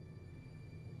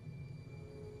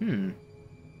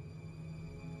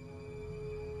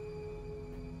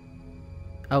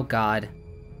 Oh God.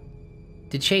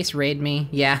 Did Chase raid me?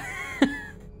 Yeah.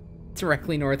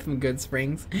 Directly north from Good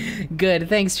Springs. Good,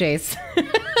 thanks Chase.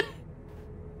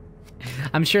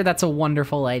 I'm sure that's a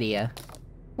wonderful idea.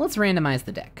 Let's randomize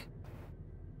the deck.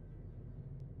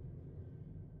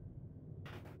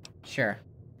 Sure.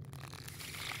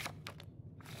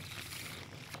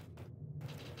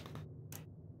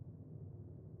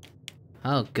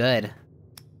 Oh, good.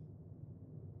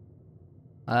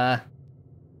 I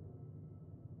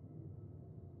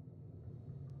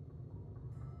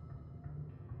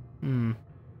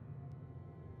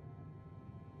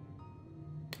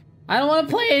don't want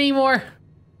to play anymore.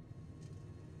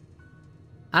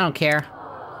 I don't care.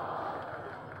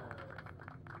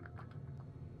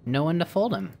 No one to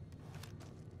fold him.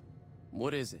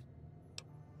 What is it?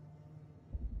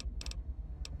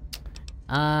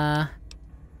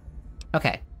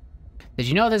 Okay. Did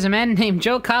you know there's a man named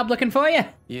Joe Cobb looking for you?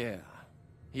 Yeah.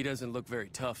 He doesn't look very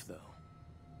tough, though.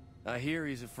 I hear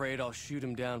he's afraid I'll shoot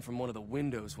him down from one of the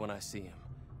windows when I see him.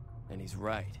 And he's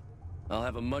right. I'll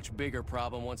have a much bigger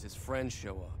problem once his friends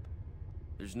show up.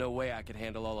 There's no way I could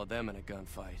handle all of them in a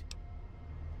gunfight.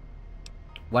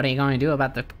 What are you going to do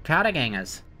about the powder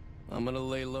gangers? I'm gonna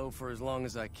lay low for as long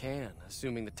as I can,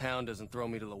 assuming the town doesn't throw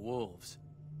me to the wolves.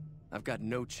 I've got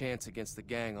no chance against the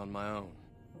gang on my own.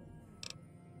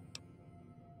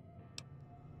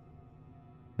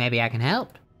 Maybe I can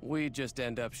help. We'd just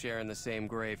end up sharing the same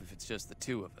grave if it's just the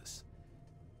two of us.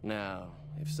 Now,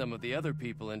 if some of the other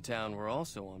people in town were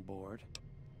also on board...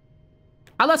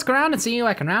 I'll let's go around and see who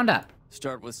I can round up.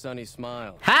 Start with Sunny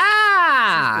Smiles.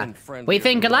 Ha! We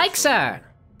think alike, sir.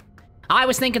 I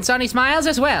was thinking Sunny Smiles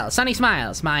as well. Sunny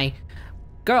Smiles, my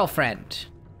girlfriend.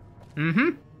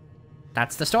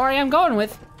 That's the story I'm going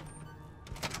with.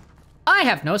 I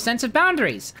have no sense of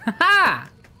boundaries. Ha ha!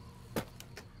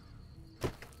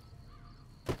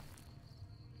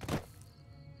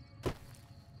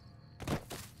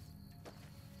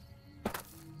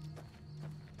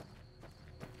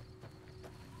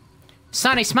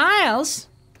 Sunny Smiles?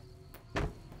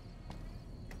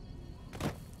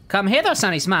 Come hither,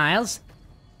 Sunny Smiles.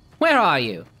 Where are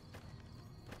you?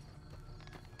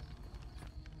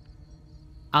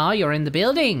 Oh, you're in the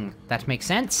building. That makes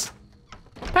sense.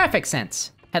 Perfect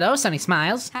sense. Hello, Sunny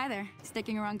Smiles. Hi there.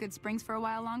 Sticking around Good Springs for a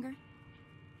while longer?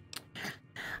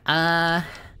 I'm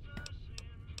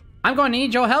going to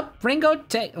need your help, Ringo.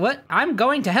 What? I'm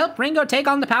going to help Ringo take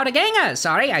on the Powder Gangers.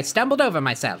 Sorry, I stumbled over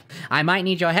myself. I might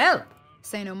need your help.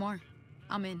 Say no more.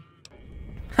 I'm in.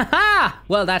 Haha!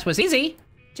 Well, that was easy.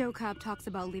 Joe Cobb talks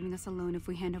about leaving us alone if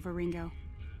we hand over Ringo.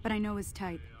 But I know his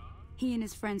type. He and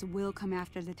his friends will come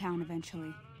after the town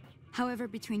eventually. However,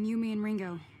 between you, me, and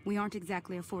Ringo, we aren't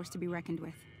exactly a force to be reckoned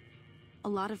with. A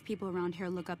lot of people around here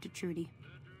look up to Trudy.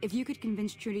 If you could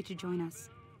convince Trudy to join us,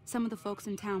 some of the folks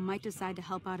in town might decide to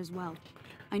help out as well.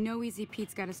 I know Easy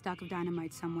Pete's got a stock of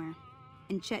dynamite somewhere,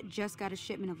 and Chet just got a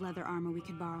shipment of leather armor we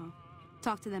could borrow.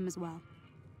 Talk to them as well.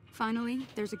 Finally,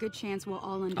 there's a good chance we'll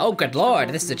all end up... Oh, good lord,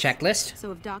 this is a checklist.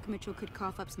 So if Doc Mitchell could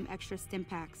cough up some extra stim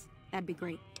packs, that'd be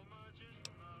great.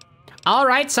 All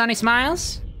right, Sunny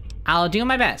Smiles. I'll do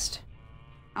my best.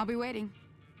 I'll be waiting.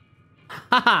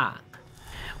 Haha.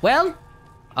 Well,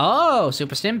 oh,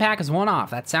 Super Stim Pack is one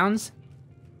off. That sounds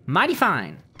mighty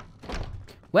fine.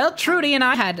 Well, Trudy and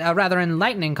I had a rather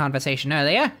enlightening conversation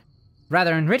earlier.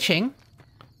 Rather enriching.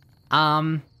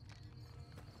 I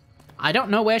don't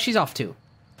know where she's off to.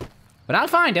 But I'll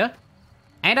find her.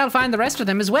 And I'll find the rest of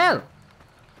them as well.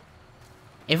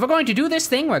 If we're going to do this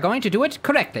thing, we're going to do it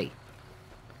correctly.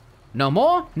 No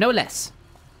more, no less.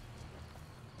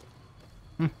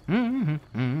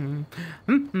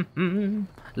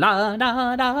 La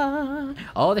da da.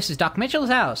 Oh, this is Doc Mitchell's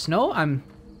house. No, I'm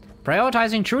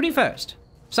prioritizing Trudy first.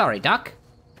 Sorry, Doc.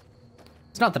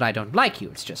 It's not that I don't like you,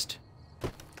 it's just...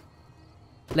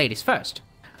 ladies first.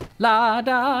 La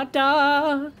da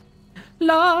da.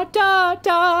 La da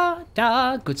da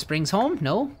da. Good Springs home?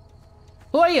 No.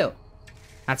 Who are you?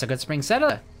 That's a Good Springs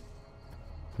settler.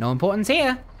 No importance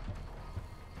here.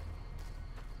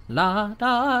 La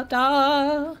da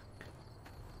da.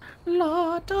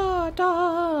 La da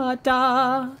da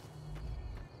da.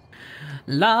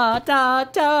 La da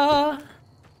da.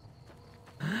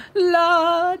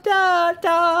 La da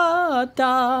da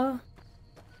da.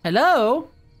 Hello?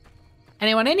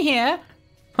 Anyone in here?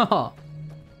 Oh,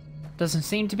 doesn't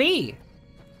seem to be.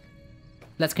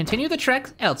 Let's continue the trek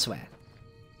elsewhere.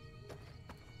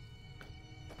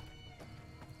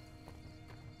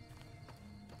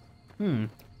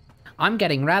 I'm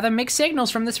getting rather mixed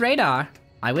signals from this radar,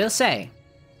 I will say.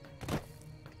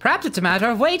 Perhaps it's a matter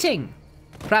of waiting.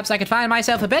 Perhaps I could find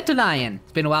myself a bed to lie in.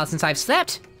 It's been a while since I've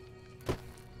slept.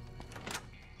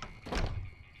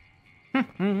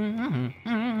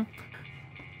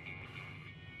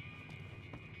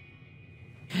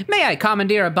 May I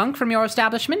commandeer a bunk from your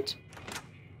establishment?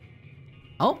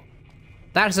 Oh,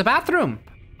 that is a bathroom.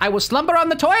 I will slumber on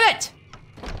the toilet.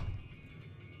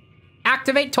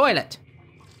 Activate toilet.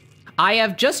 I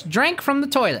have just drank from the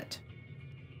toilet.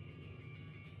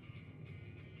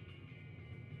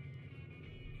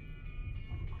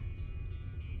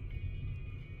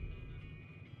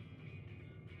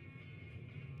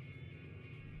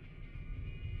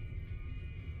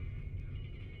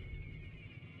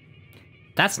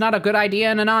 That's not a good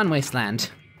idea in a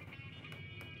non-wasteland.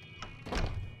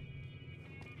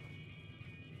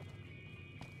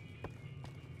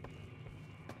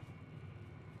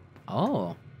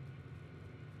 Oh.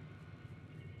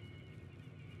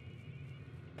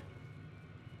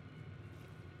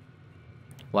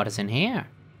 What is in here?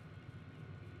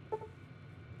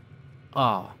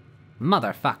 Oh,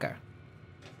 motherfucker.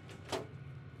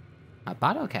 A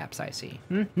bottle caps, I see.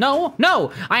 No,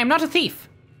 no! I am not a thief!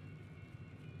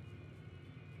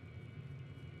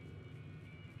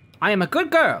 I am a good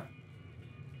girl.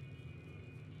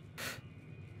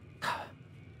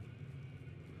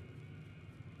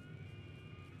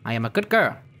 I am a good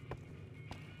girl.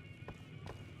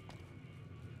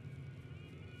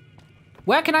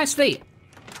 Where can I sleep?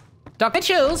 Doc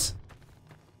Mitchell's?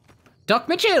 Doc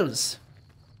Mitchell's!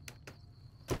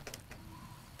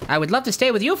 I would love to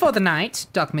stay with you for the night,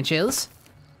 Doc Mitchell's.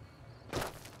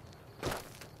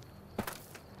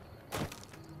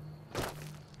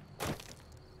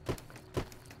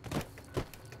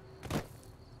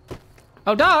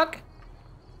 Oh, Doc!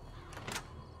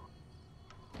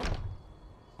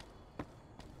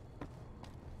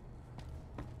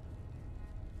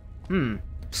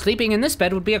 Sleeping in this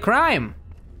bed would be a crime.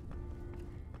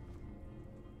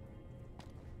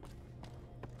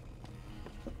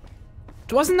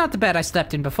 Wasn't that the bed I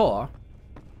slept in before?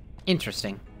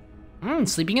 Interesting.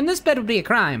 Sleeping in this bed would be a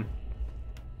crime.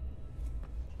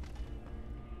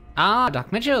 Ah,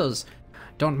 Doc Mitchell's.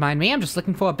 Don't mind me, I'm just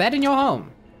looking for a bed in your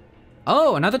home.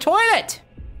 Oh, another toilet!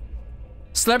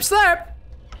 Slurp, slurp!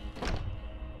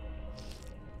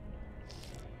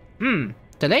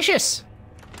 Delicious!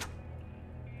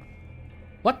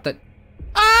 What the...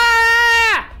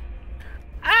 Ah!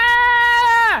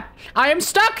 Ah! I am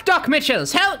stuck, Doc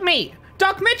Mitchell's! Help me!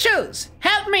 Doc Mitchell's!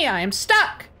 Help me, I am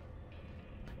stuck!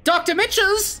 Dr.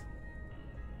 Mitchell's!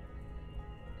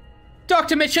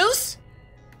 Dr. Mitchell's?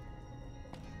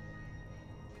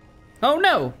 Oh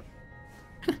no!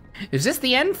 Is this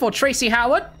the end for Tracy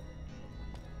Howard?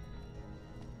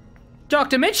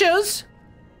 Dr. Mitchell's?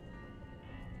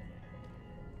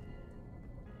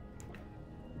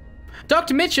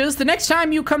 Dr. Mitchell's, the next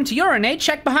time you come to urinate,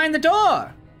 check behind the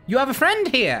door. You have a friend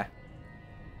here.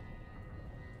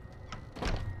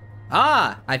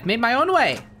 Ah, I've made my own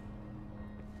way.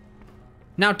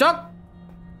 Now, Doc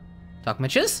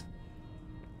Mitchell's?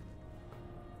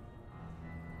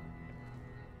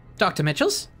 Dr.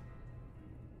 Mitchell's?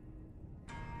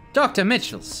 Dr.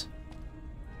 Mitchell's.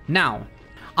 Now,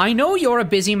 I know you're a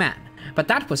busy man, but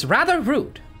that was rather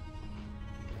rude.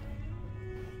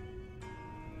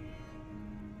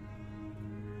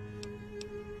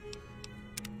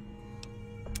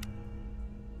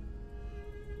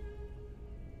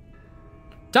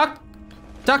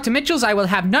 Dr. Mitchells, I will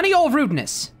have none of your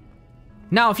rudeness.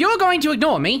 Now, if you're going to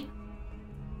ignore me,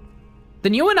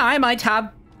 then you and I might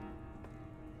have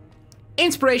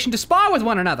inspiration to spar with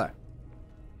one another.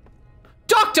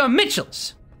 Dr.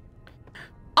 Mitchells!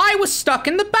 I was stuck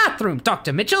in the bathroom,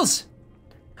 Dr. Mitchells!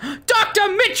 Dr.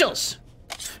 Mitchells!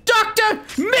 Dr.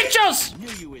 Mitchells! I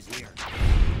knew you was here.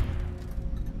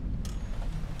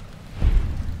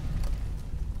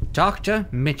 Dr.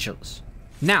 Mitchells.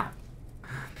 Now,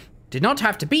 did not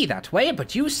have to be that way,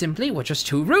 but you simply were just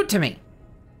too rude to me.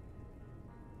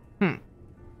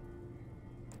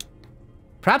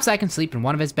 Perhaps I can sleep in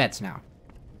one of his beds now.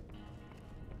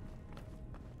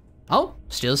 Oh,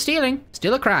 still stealing.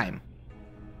 Still a crime.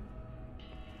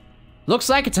 Looks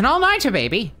like it's an all-nighter,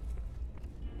 baby.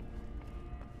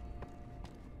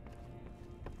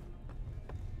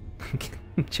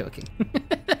 I'm joking.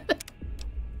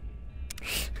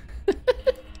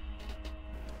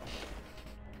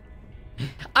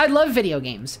 I love video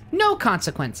games. No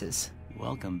consequences.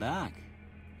 Welcome back.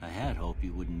 I had hoped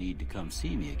you wouldn't need to come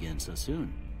see me again so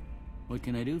soon. What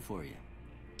can I do for you?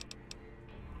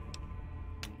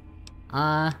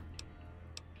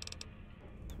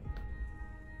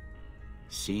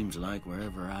 Seems like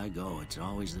wherever I go, it's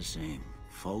always the same.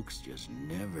 Folks just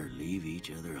never leave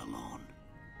each other alone.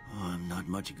 Oh, I'm not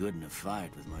much good in a fight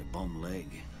with my bum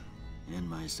leg. And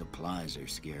my supplies are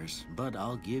scarce, but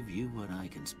I'll give you what I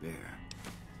can spare.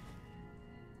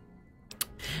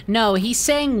 No, he's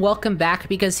saying welcome back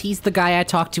because he's the guy I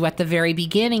talked to at the very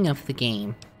beginning of the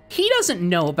game. He doesn't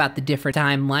know about the different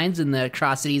timelines and the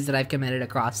atrocities that I've committed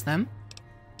across them.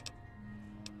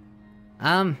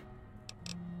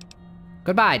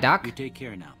 Goodbye, Doc. You take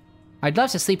care now. I'd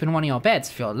love to sleep in one of your beds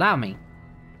if you'll allow me.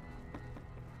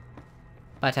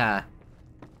 But,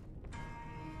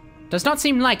 does not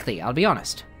seem likely, I'll be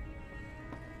honest.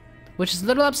 Which is a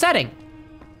little upsetting.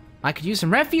 I could use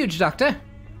some refuge, Doctor.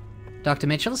 Dr.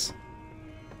 Mitchells?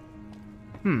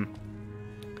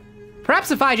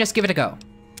 Perhaps if I just give it a go.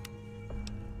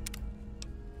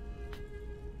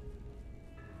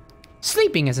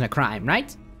 Sleeping isn't a crime,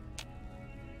 right?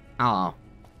 Oh.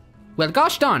 Well,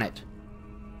 gosh darn it.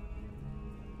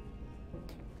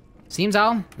 Seems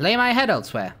I'll lay my head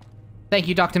elsewhere. Thank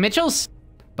you, Dr. Mitchells,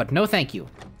 but no thank you.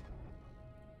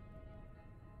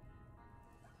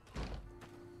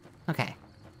 Okay.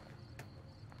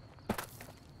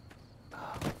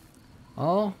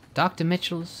 Oh, Dr.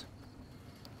 Mitchells.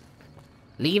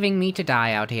 Leaving me to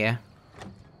die out here.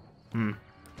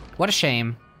 What a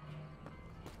shame.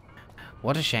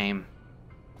 What a shame.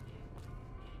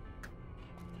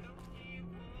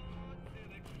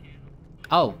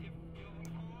 Oh.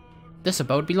 This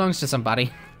abode belongs to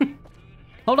somebody.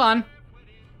 Hold on.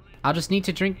 I'll just need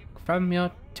to drink from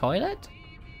your toilet?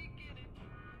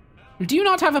 Do you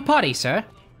not have a potty, sir?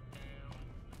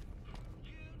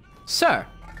 Sir.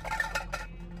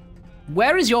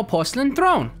 Where is your porcelain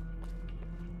throne?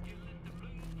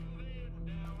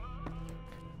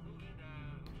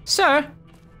 Sir?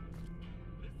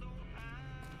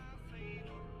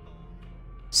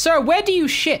 Sir, where do you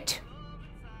shit?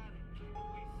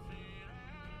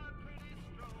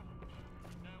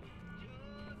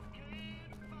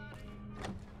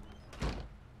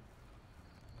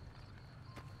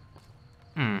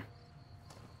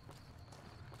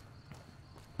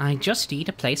 I just need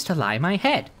a place to lie my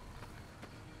head.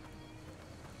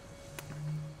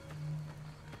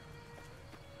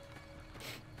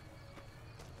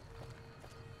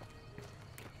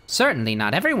 Certainly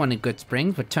not everyone in Good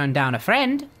Springs would turn down a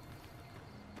friend.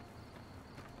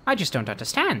 I just don't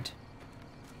understand.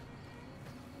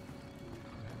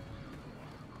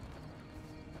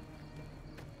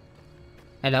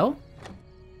 Hello?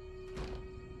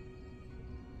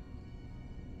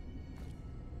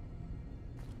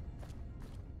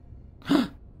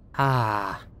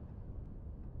 Ah.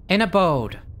 An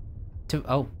abode.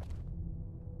 Oh.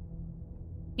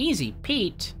 Easy,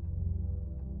 Pete.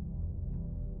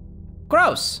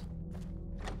 Gross.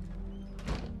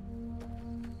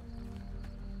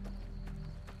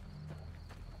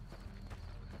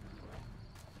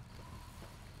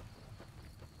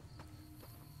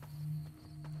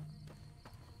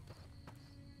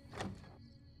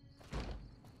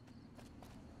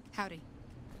 Howdy.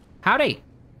 Howdy.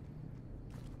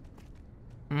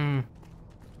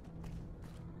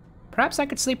 Perhaps I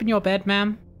could sleep in your bed,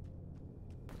 ma'am?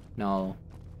 No.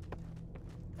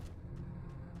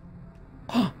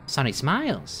 Oh, Sonny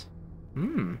smiles.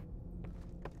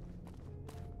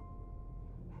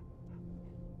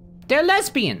 They're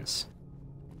lesbians.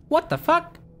 What the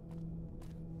fuck?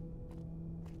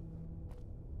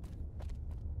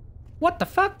 What the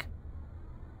fuck?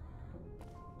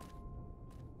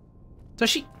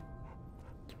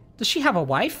 Does she have a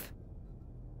wife?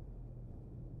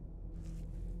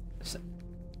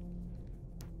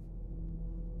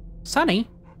 Sonny?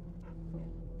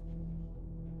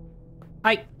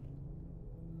 I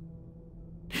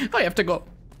have to go.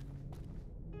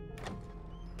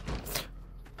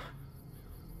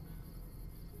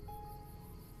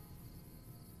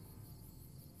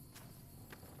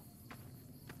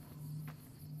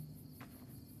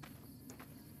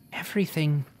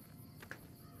 Everything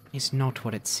is not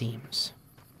what it seems.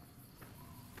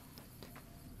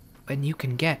 When you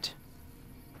can get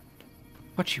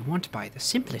what you want by the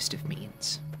simplest of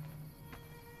means.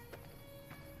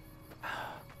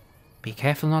 Be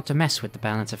careful not to mess with the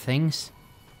balance of things.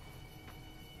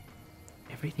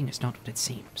 Everything is not what it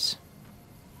seems.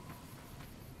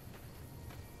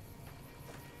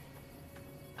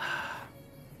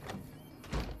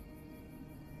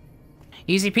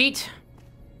 Easy, Pete.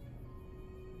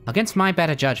 Against my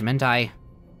better judgment, I'm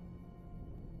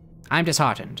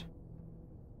disheartened.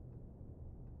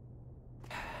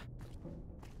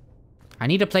 I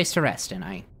need a place to rest, and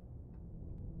I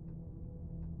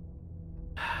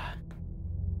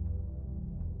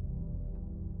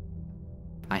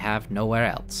have nowhere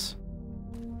else.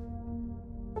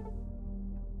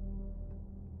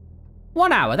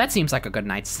 1 hour, that seems like a good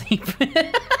night's sleep.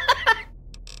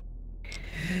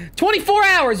 24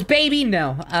 hours, baby!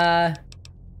 No,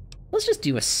 let's just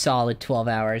do a solid 12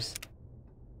 hours.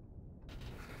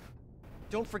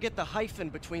 Don't forget the hyphen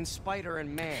between spider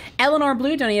and man. Eleanor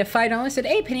Blue donated $5, said,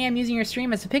 "Hey, Penny, I'm using your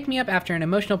stream as a pick-me-up after an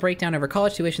emotional breakdown over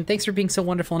college tuition. Thanks for being so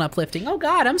wonderful and uplifting." Oh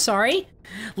god, I'm sorry.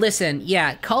 Listen,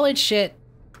 yeah, college shit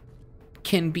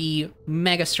can be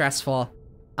mega stressful.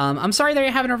 I'm sorry that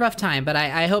you're having a rough time, but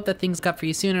I hope that things got for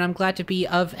you soon, and I'm glad to be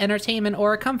of entertainment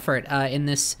or comfort in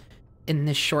this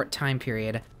short time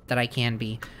period that I can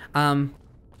be.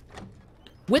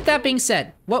 With that being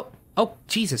said, whoa, oh,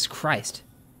 Jesus Christ.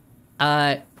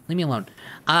 Leave me alone.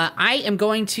 I am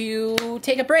going to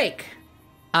take a break,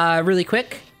 really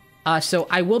quick. So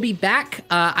I will be back.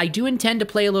 I do intend to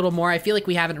play a little more. I feel like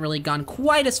we haven't really gone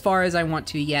quite as far as I want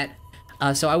to yet.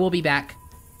 So I will be back.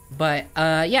 But,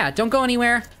 yeah, don't go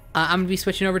anywhere. I'm gonna be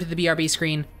switching over to the BRB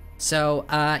screen. So,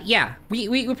 yeah,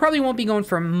 we probably won't be going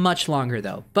for much longer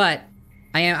though, but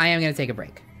I am gonna take a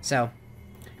break. So,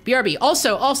 BRB.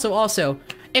 Also,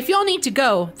 if y'all need to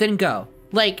go, then go.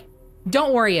 Like,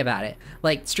 don't worry about it.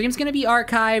 Like, stream's gonna be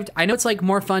archived. I know it's like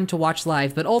more fun to watch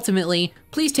live, but ultimately,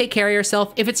 please take care of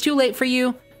yourself. If it's too late for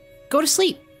you, go to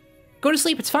sleep. Go to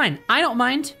sleep, it's fine. I don't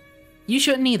mind. You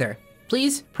shouldn't either.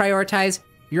 Please prioritize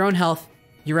your own health,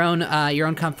 your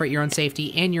own comfort, your own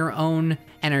safety, and your own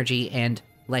energy and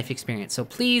life experience. So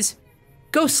please,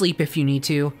 go sleep if you need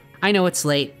to. I know it's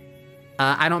late.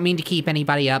 I don't mean to keep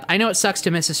anybody up. I know it sucks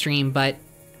to miss a stream, but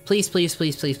please, please,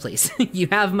 please, please, please. You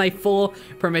have my full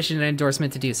permission and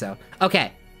endorsement to do so.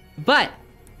 Okay, but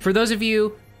for those of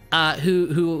you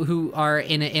who are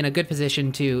in a good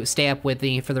position to stay up with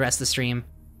me for the rest of the stream,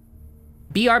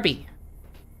 BRB.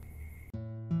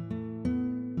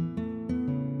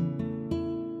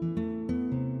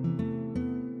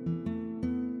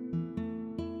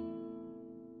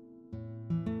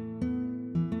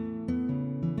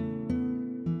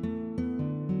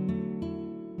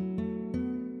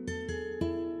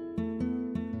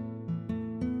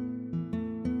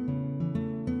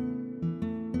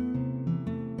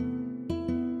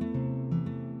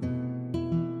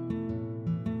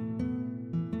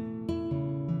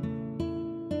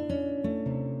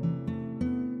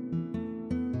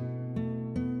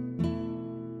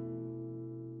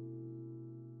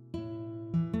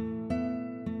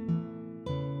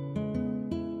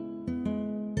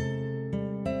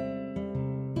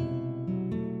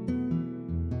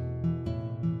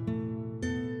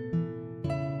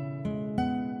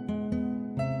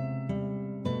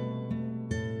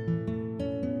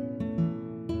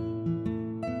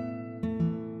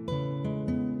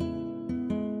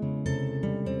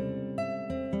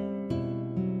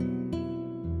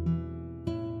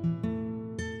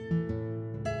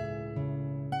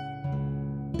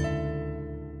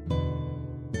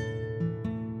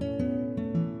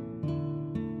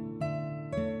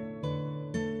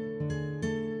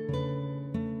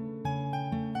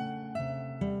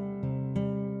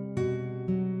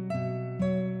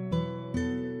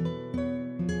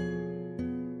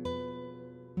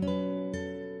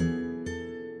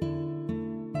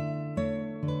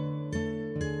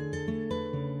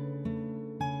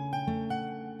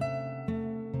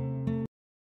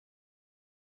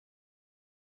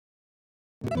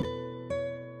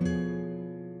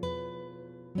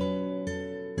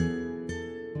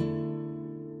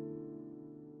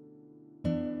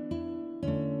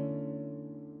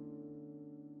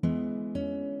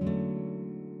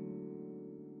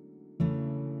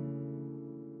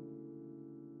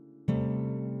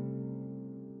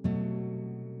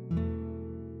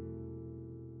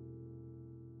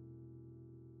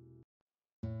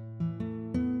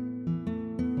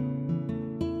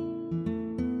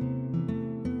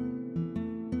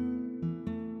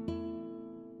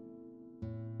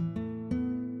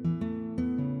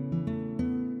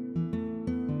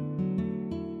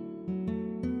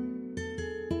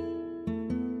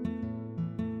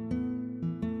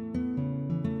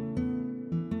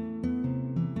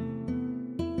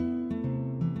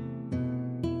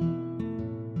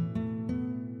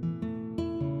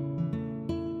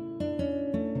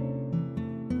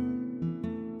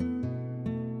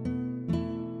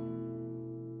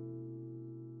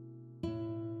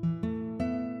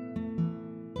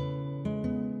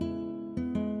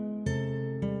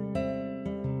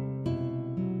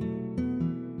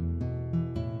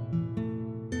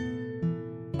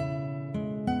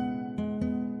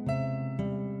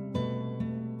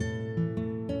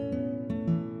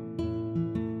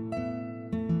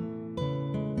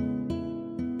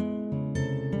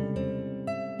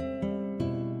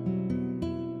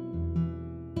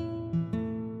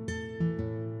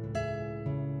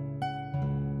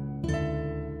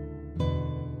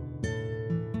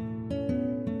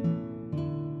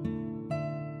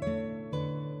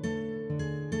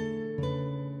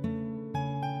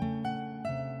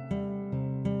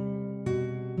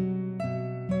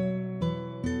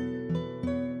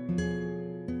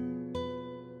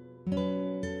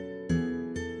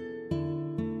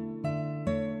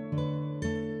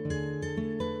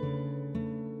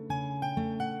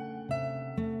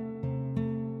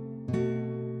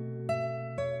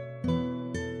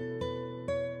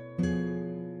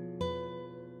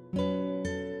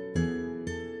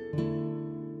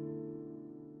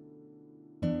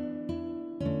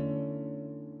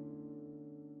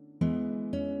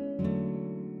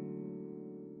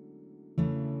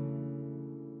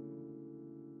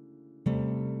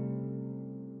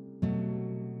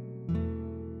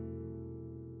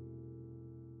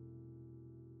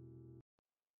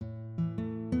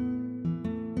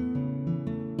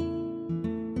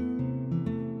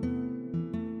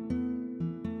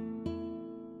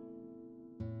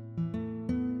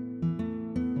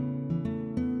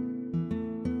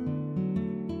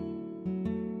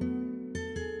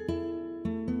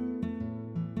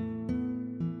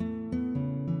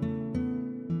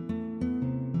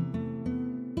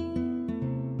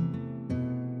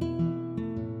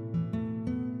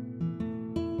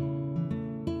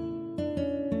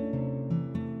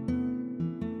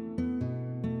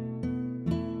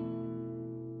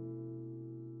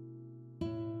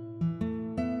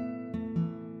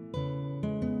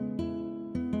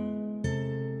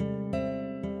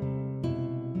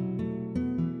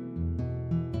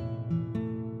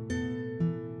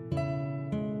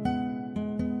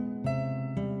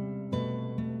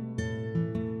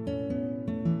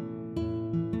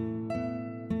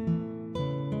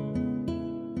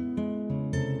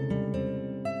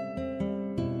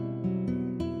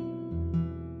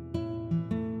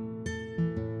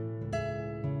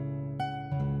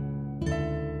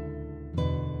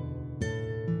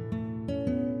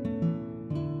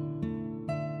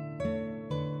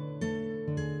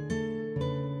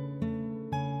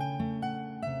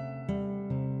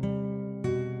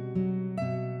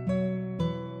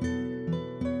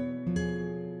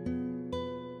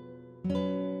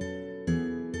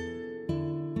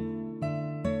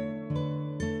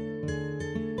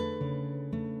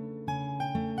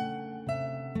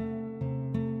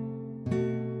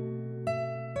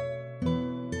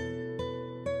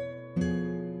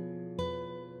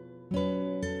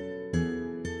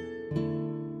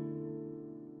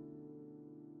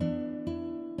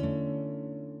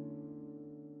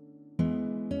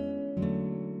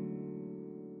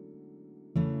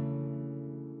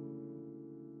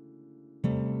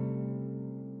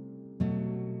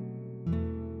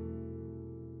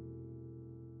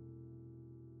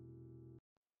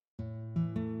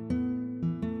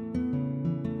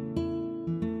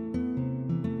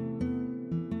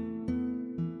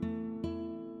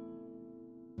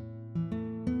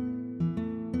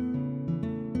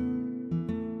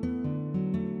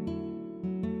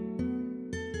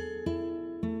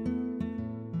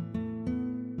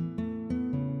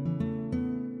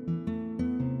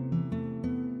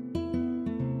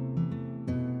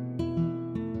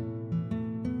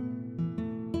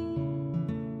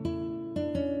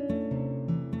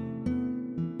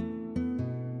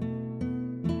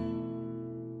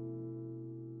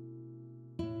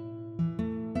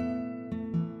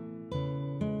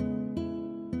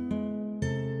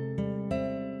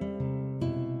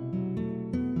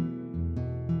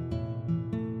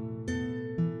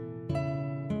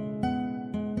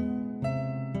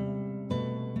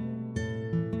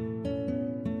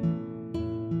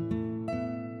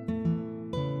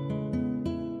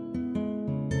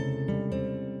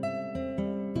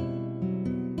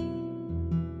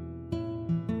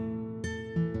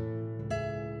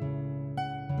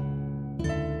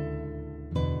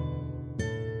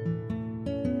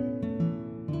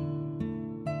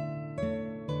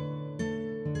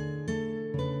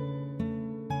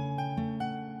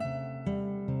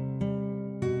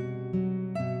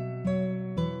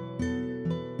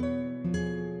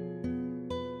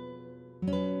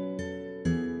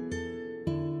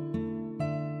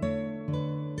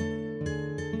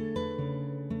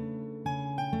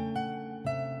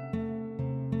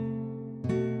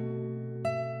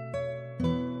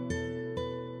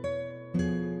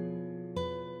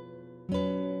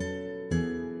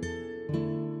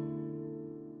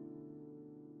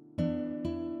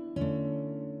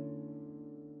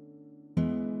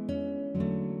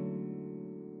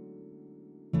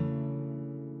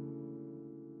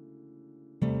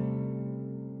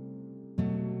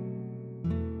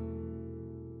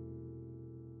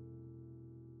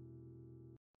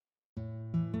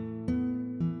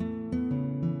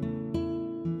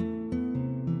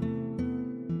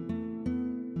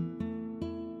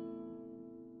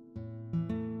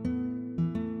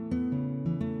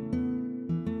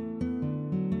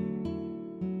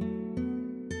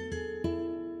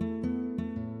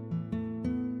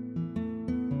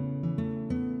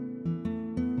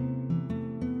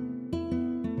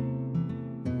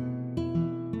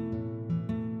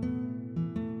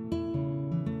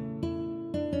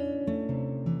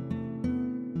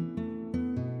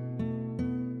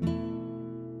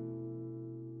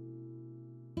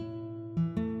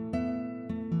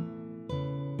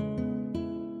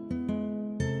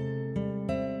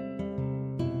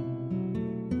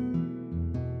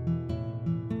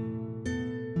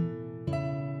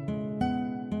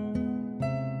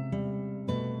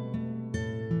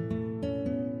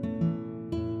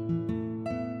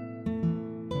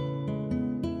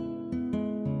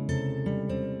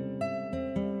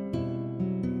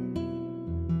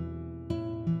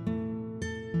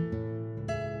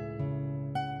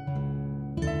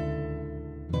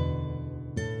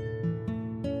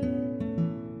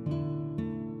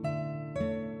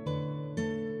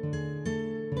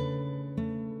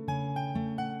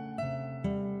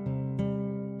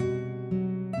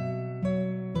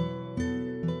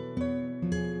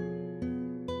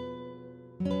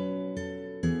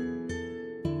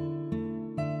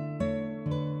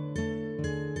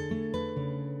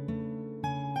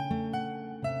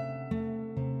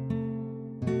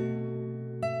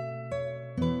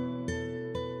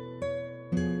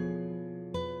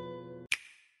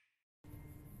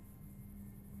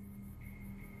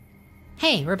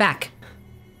 Hey, we're back.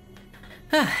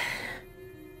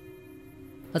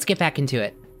 Let's get back into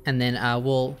it, and then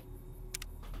we'll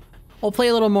play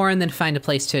a little more, and then find a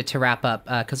place to wrap up,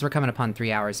 because we're coming upon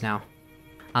 3 hours now.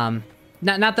 Not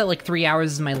that like 3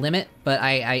 hours is my limit, but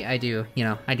I do, you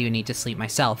know, I do need to sleep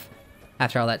myself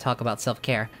after all that talk about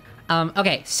self-care.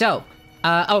 Okay, so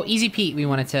oh, Easy Pete, we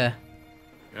wanted to.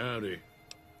 Howdy.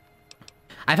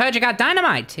 I've heard you got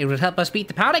dynamite. It would help us beat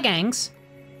the powder gangers.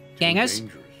 Dangerous.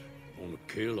 Want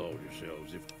to kill all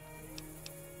yourselves if.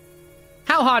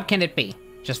 How hard can it be?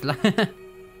 Just Too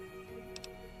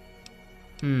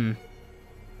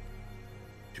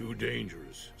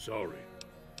dangerous. Sorry.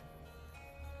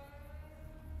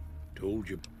 Told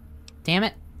you. Damn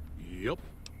it. Yep.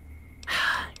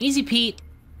 Easy Pete.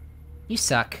 You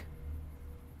suck.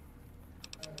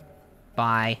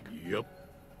 Bye. Yep.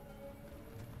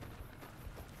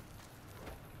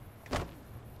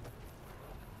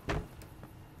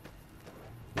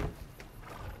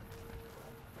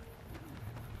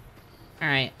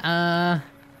 Alright, okay,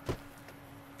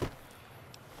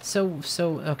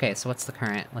 so what's the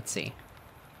current? Let's see.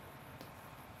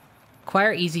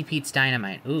 Acquire Easy Pete's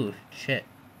dynamite. Ooh, shit.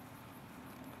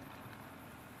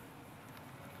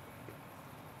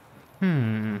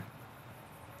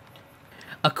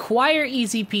 Acquire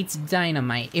Easy Pete's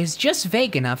dynamite is just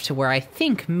vague enough to where I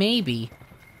think maybe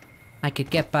I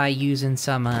could get by using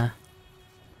some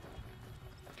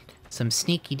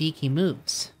sneaky deaky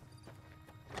moves.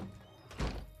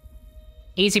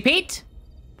 Easy Pete?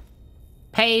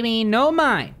 Pay me no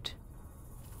mind.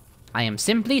 I am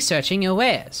simply searching your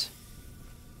wares.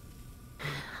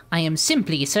 I am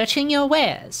simply searching your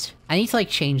wares. I need to, like,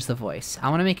 change the voice. I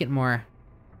want to make it more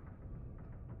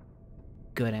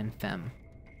good and femme.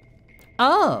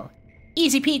 Oh,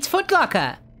 Easy Pete's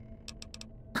footlocker.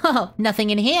 Oh, nothing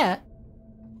in here.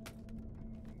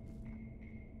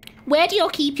 Where do you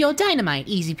keep your dynamite,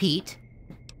 Easy Pete?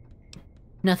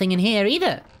 Nothing in here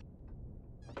either.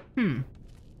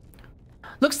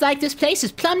 Looks like this place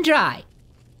is plumb dry.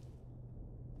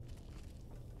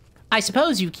 I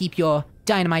suppose you keep your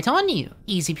dynamite on you,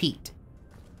 Easy Pete.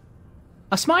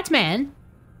 A smart man,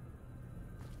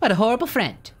 but a horrible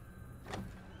friend.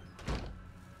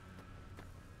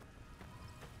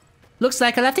 Looks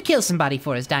like I'll have to kill somebody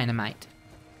for his dynamite.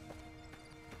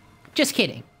 Just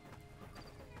kidding.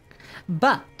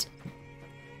 But,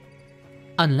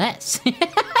 unless...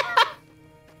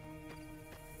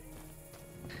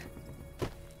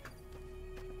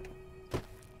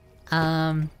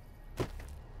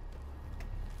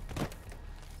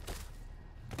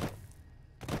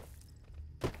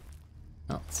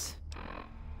 Else.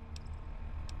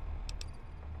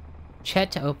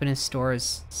 Chet to open his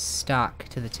store's stock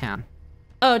to the town.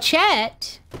 Oh,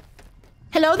 Chet!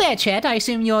 Hello there, Chet. I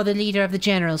assume you're the leader of the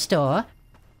general store.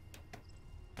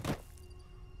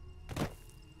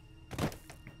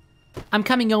 I'm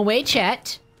coming your way,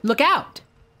 Chet. Look out!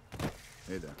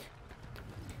 Hey there.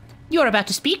 You're about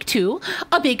to speak to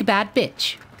a big bad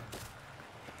bitch.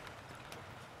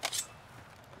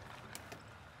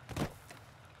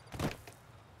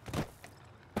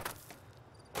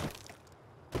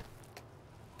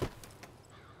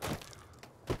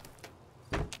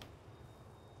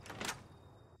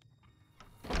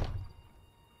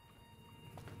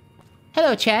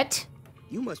 Hello, Chet.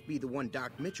 You must be the one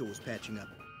Doc Mitchell was patching up.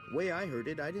 The way I heard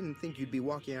it, I didn't think you'd be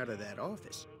walking out of that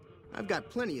office. I've got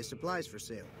plenty of supplies for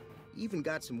sale. Even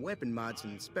got some weapon mods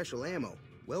and special ammo.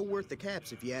 Well worth the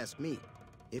caps if you ask me.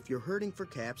 If you're hurting for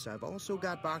caps, I've also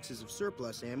got boxes of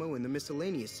surplus ammo in the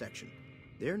miscellaneous section.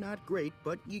 They're not great,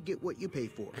 but you get what you pay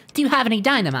for. Do you have any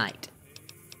dynamite?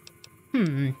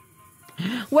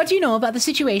 What do you know about the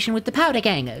situation with the powder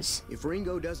gangers? If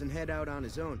Ringo doesn't head out on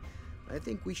his own, I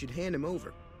think we should hand him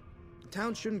over. The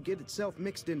town shouldn't get itself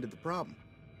mixed into the problem.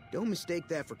 Don't mistake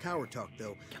that for coward talk,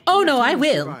 though. Oh no, I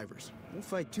will. Survivors. We'll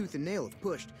fight tooth and nail if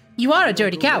pushed. You are a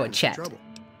dirty coward, Chet.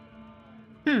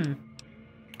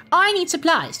 I need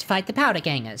supplies to fight the powder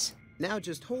gangers. Now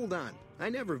just hold on. I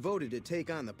never voted to take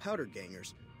on the powder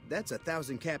gangers. That's a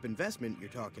 1,000-cap investment you're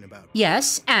talking about.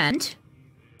 Yes, and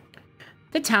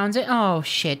the town's at... Oh,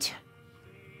 shit.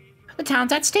 The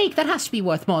town's at stake. That has to be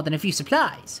worth more than a few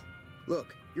supplies.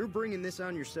 Look, you're bringing this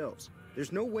on yourselves.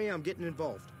 There's no way I'm getting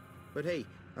involved. But hey,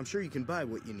 I'm sure you can buy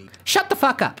what you need. Shut the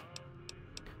fuck up.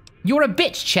 You're a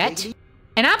bitch, Chet.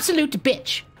 An absolute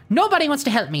bitch. Nobody wants to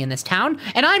help me in this town,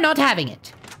 and I'm not having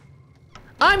it.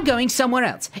 I'm going somewhere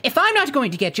else. If I'm not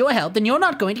going to get your help, then you're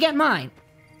not going to get mine.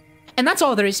 And that's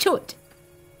all there is to it.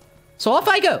 So off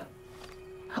I go.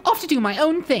 Off to do my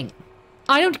own thing.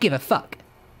 I don't give a fuck.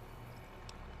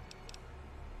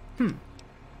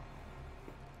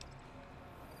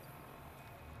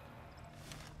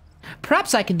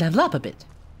 Perhaps I can level up a bit.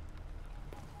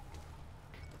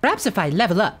 Perhaps if I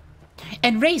level up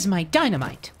and raise my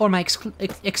dynamite or my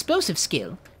explosive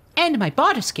skill and my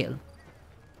barter skill,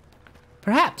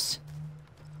 perhaps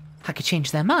I could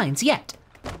change their minds yet.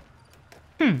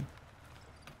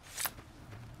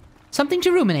 Something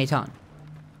to ruminate on.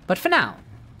 But for now,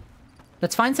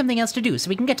 let's find something else to do so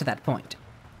we can get to that point.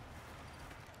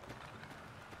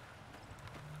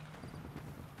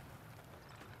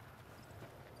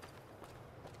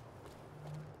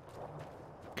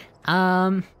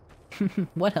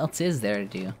 What else is there to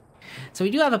do? So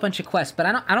we do have a bunch of quests, but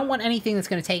I don't want anything that's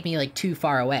going to take me like too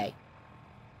far away.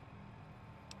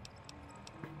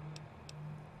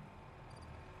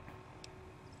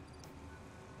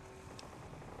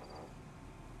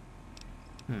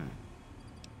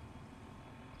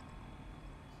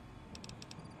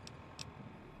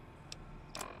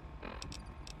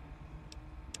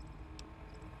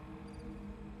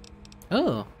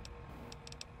 Oh.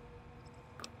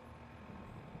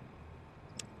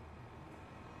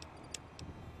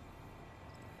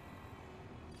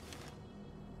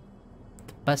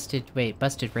 Busted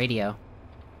radio.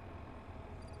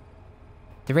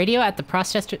 The radio at the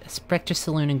Prospector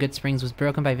Saloon in Good Springs was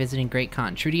broken by visiting Great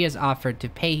Khan. Trudy has offered to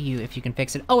pay you if you can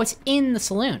fix it. Oh, it's in the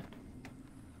saloon.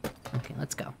 Okay,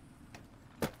 let's go.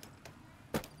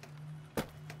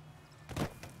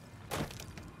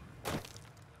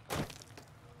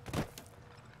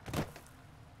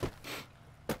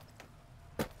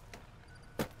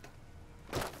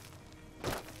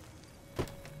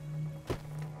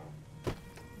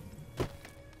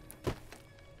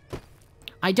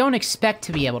 I don't expect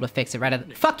to be able to fix it right off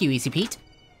the... Fuck you, Easy Pete.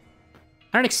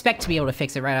 I don't expect to be able to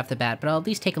fix it right off the bat, but I'll at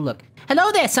least take a look.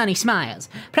 Hello there, Sunny Smiles.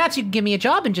 Perhaps you can give me a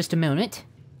job in just a moment.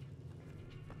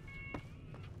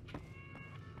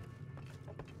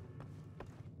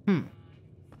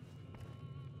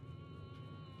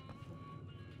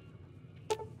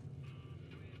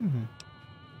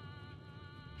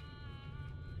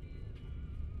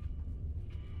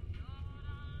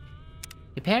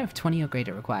 A pair of 20 or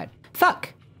greater required.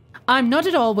 Fuck! I'm not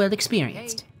at all well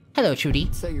experienced. Hey. Hello, Trudy.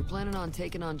 So you're planning on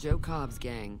taking on Joe Cobb's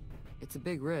gang. It's a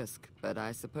big risk, but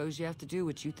I suppose you have to do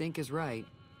what you think is right.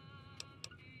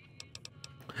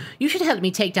 You should help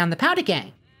me take down the Powder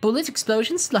Gang. Bullets,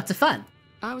 explosions, lots of fun.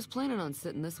 I was planning on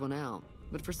sitting this one out,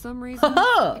 but for some reason,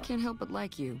 I can't help but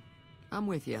like you. I'm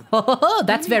with you.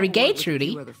 That's very gay,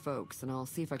 Trudy. Other folks, and I'll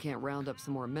see if I can't round up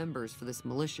some more members for this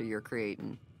militia you're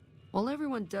creating. While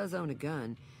everyone does own a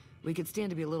gun, we could stand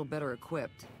to be a little better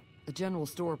equipped. The general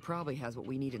store probably has what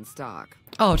we need in stock.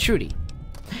 Oh, Trudy.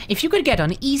 If you could get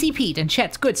on Easy Pete and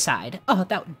Chet's good side, oh,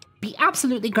 that would be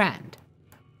absolutely grand.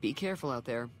 Be careful out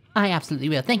there. I absolutely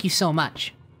will. Thank you so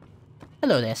much.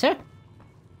 Hello there, sir.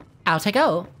 Out I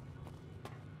go.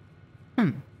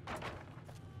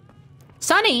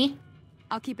 Sonny!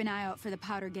 I'll keep an eye out for the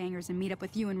Powder Gangers and meet up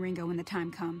with you and Ringo when the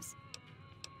time comes.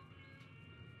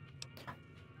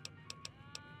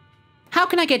 How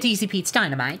can I get Easy Pete's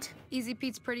dynamite? Easy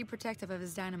Pete's pretty protective of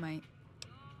his dynamite.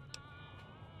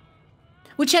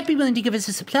 Would Chet be willing to give us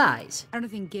the supplies? I don't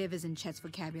think give is in Chet's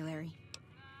vocabulary.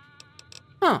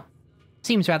 Huh.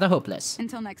 Seems rather hopeless.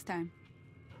 Until next time.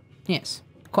 Yes,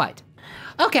 quite.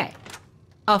 Okay.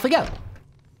 Off we go.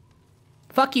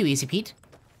 Fuck you, Easy Pete.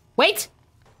 Wait!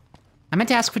 I meant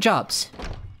to ask for jobs.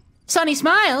 Sunny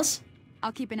Smiles!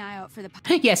 I'll keep an eye out for the...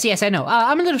 Yes, I know.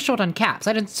 I'm a little short on caps.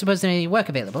 I don't suppose there's any work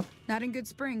available. Not in Good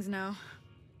Springs, no.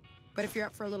 But if you're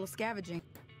up for a little scavenging...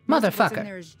 Motherfucker. Most of what's in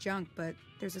there is junk, but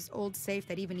there's this old safe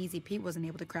that even Easy Pete wasn't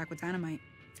able to crack with dynamite.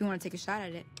 If you want to take a shot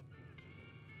at it.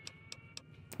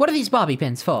 What are these bobby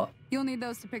pins for? You'll need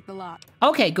those to pick the lock.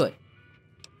 Okay, good.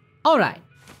 All right.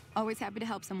 Always happy to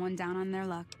help someone down on their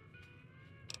luck.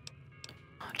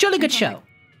 Jolly good show.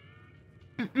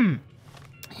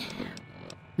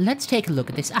 Let's take a look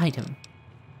at this item.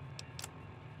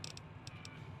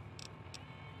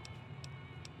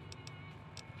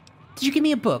 Did you give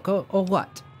me a book, or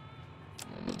what?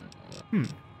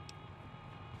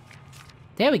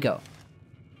 There we go.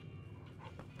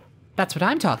 That's what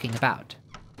I'm talking about.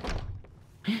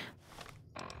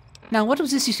 Now, what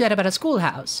was this you said about a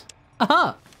schoolhouse?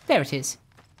 Aha! There it is.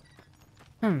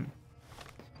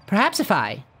 Perhaps if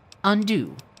I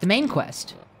undo the main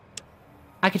quest,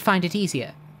 I could find it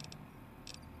easier.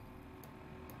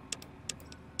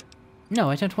 No,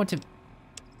 I don't want to...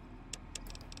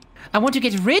 I want to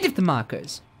get rid of the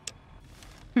markers.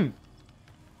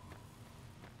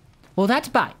 Well,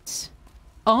 that bites.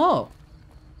 Oh.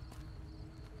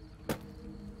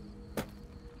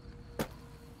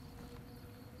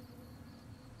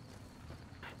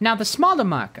 Now the smaller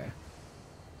marker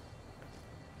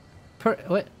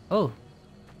What? Oh.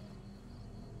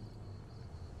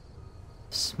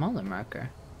 Smaller marker.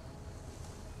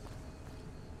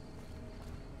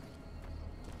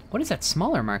 What is that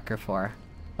smaller marker for?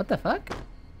 What the fuck?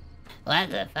 What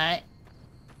the fuck?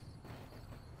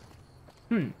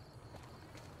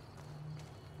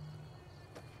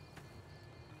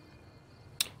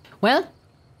 Well,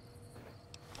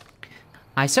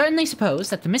 I certainly suppose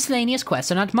that the miscellaneous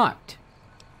quests are not marked.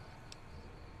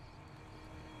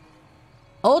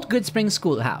 Old Goodspring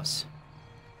Schoolhouse.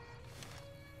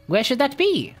 Where should that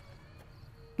be?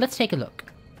 Let's take a look.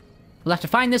 We'll have to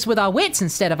find this with our wits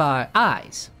instead of our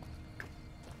eyes.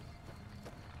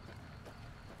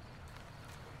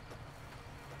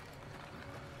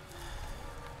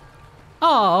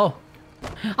 Oh,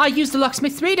 I used the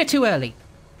locksmith reader too early.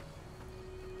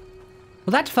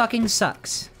 Well, that fucking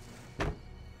sucks.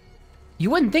 You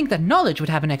wouldn't think that knowledge would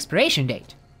have an expiration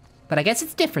date, but I guess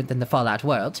it's different than the Fallout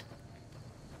world.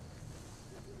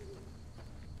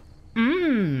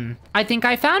 I think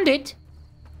I found it.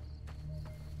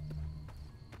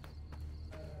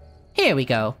 Here we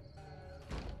go.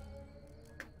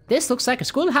 This looks like a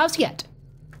schoolhouse yet.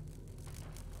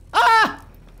 Ah!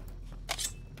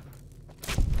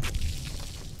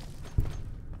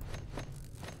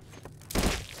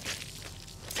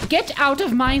 Get out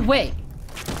of my way!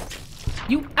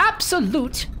 You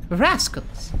absolute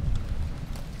rascals!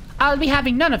 I'll be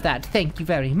having none of that, thank you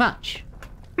very much.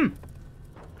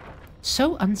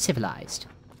 So uncivilized.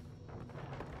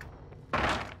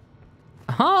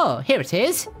 Oh, here it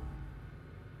is.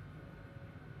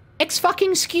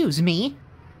 Excuse me.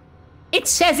 It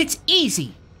says it's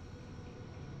easy.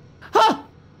 Huh!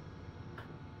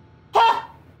 Huh!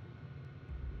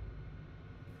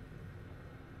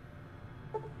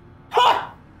 Huh!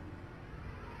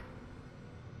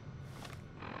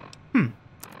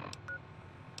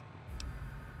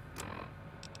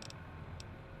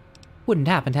 Wouldn't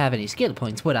happen to have any skill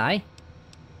points, would I?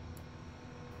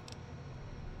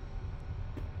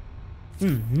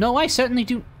 No, I certainly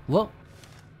do. Well,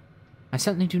 I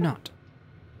certainly do not.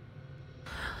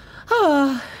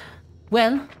 Ah,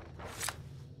 well,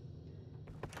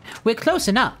 we're close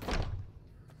enough.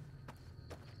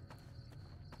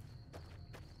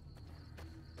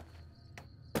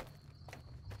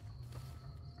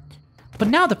 But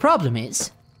now the problem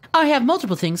is, I have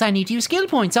multiple things I need to use skill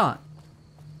points on.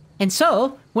 And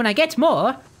so, when I get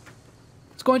more,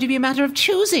 it's going to be a matter of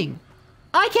choosing.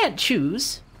 I can't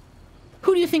choose.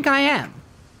 Who do you think I am?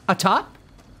 A top?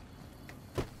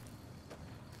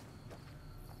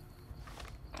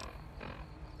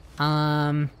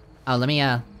 Oh, let me,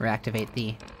 reactivate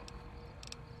the...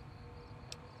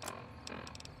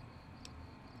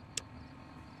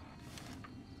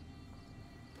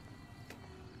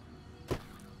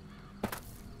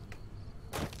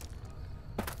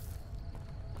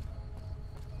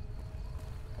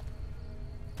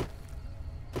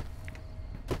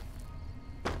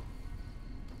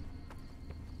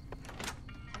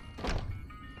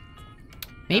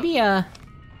 Maybe, Yeah,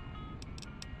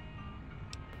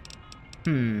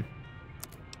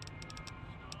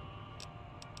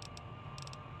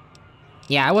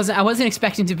 I wasn't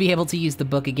expecting to be able to use the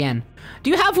book again. Do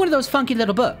you have one of those funky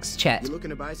little books, Chet? You looking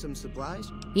to buy some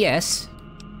supplies? Yes.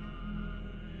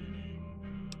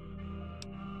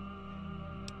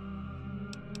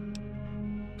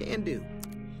 Can do.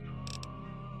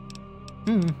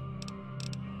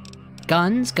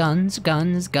 Guns, guns,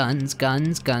 guns, guns,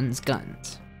 guns, guns,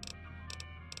 guns.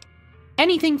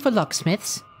 Anything for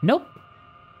locksmiths? Nope.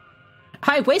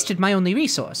 I wasted my only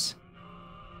resource.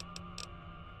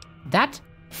 That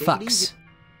fucks.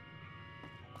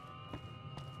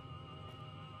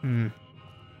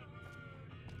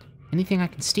 Anything I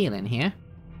can steal in here?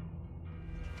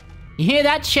 You hear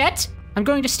that, Chet? I'm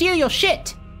going to steal your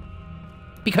shit!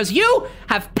 Because you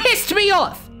have pissed me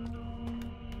off!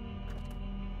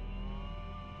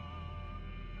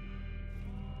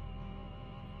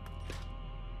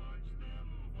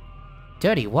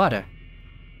 Dirty water.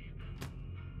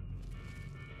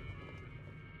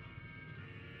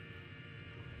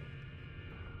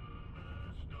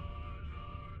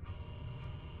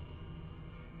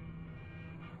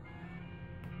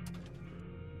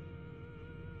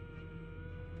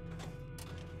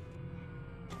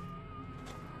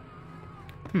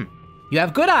 You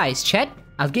have good eyes, Chet.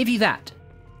 I'll give you that.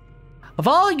 Of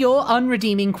all your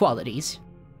unredeeming qualities,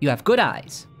 you have good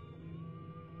eyes.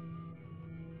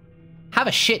 Have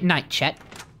a shit night, Chet.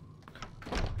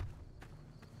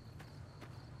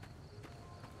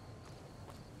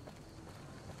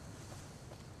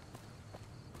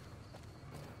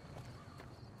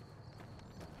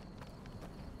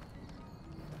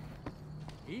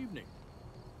 Evening.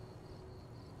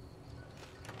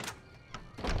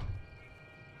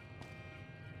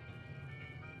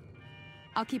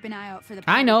 I'll keep an eye out for the...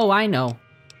 I know.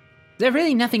 There's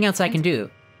really nothing else I can do.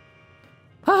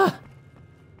 Ah.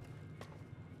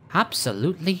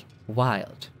 Absolutely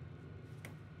wild.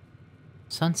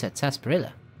 Sunset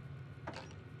Sarsaparilla.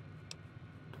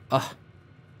 Ugh.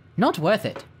 Not worth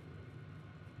it.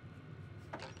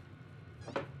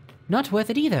 Not worth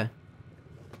it either.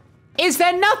 Is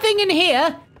there nothing in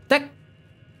here that...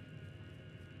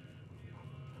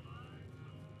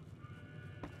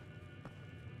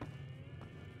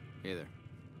 Hey there.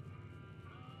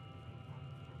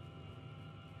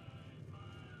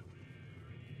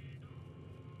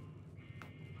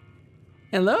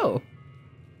 Hello.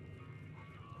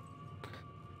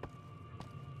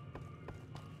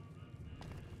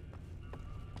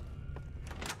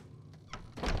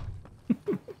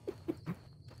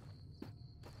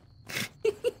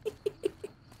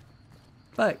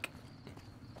 Fuck.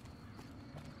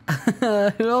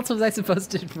 Who else was I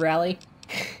supposed to rally?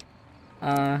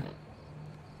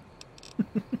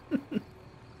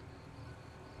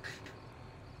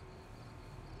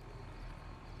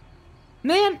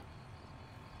 Man,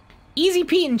 Easy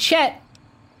Pete and Chet,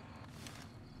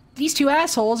 these two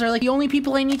assholes are like the only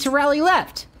people I need to rally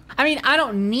left. I mean, I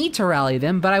don't need to rally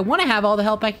them, but I want to have all the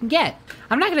help I can get.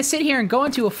 I'm not going to sit here and go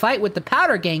into a fight with the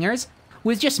Powder Gangers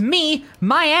with just me,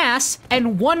 my ass,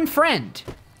 and one friend.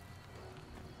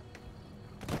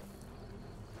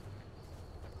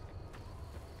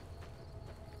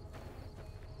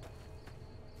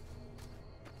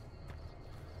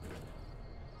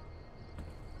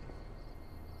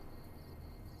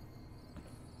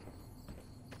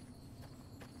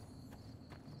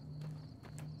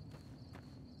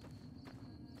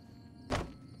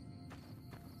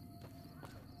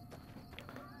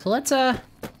 So let's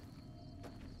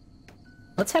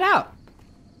head out.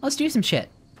 Let's do some shit.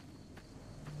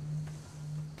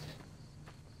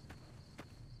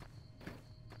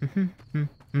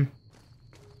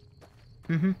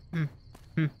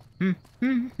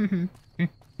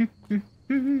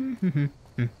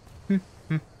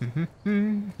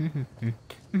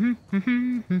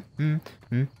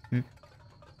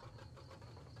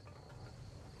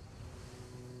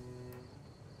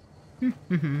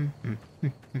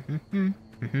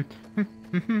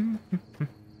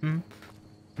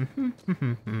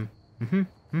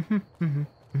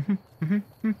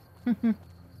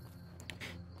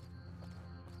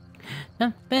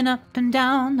 Jumping up and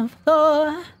down the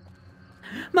floor.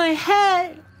 My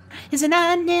head is an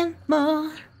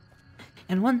animal.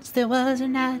 And once there was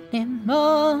an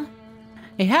animal.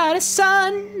 He had a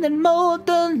son that mowed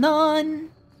the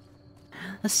lawn.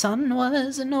 The son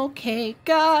was an okay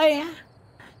guy.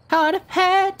 Had a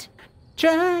pet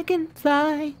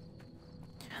dragonfly.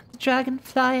 The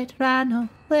dragonfly had ran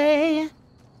away.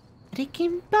 But he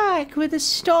came back with a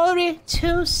story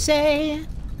to say.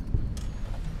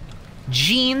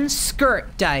 Jean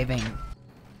skirt diving.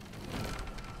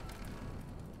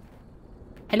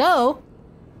 Hello?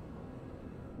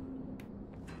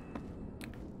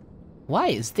 Why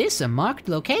is this a marked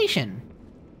location?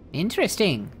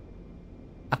 Interesting.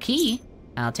 A key?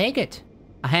 I'll take it.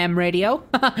 A ham radio?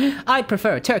 I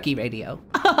prefer turkey radio.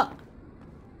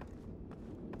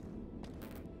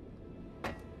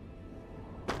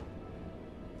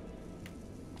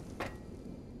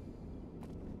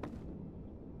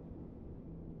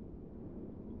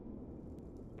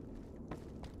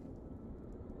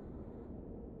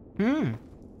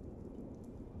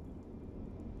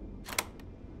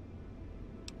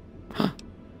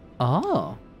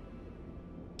 Oh.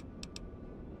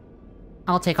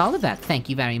 I'll take all of that, thank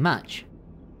you very much.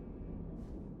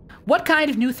 What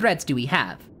kind of new threads do we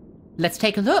have? Let's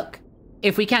take a look.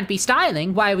 If we can't be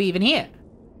styling, why are we even here?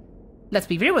 Let's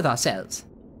be real with ourselves.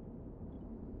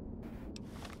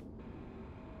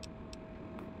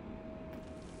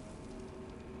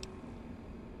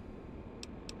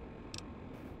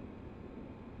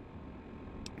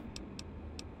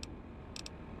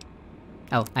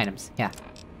 Oh, items, yeah.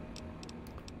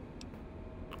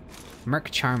 Merc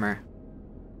Charmer.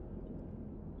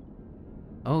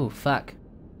 Oh, fuck.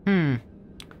 I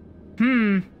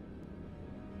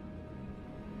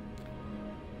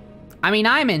mean,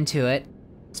 I'm into it.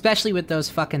 Especially with those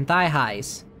fucking thigh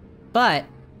highs. But...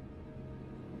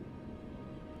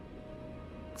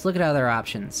 let's look at other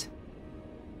options.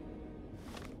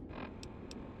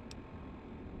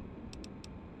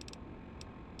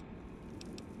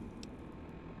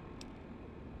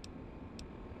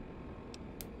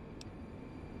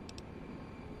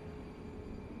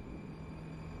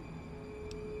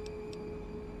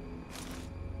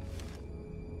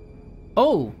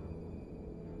 Oh!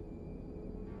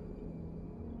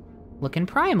 Looking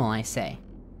primal, I say.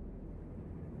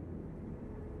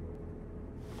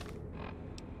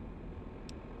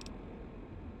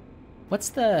 What's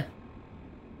the...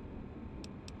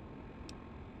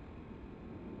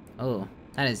 Oh,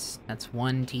 that's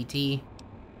 1 TT.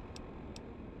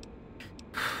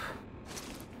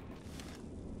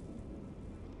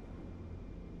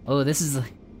 Oh, this is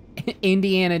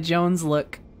Indiana Jones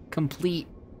look complete.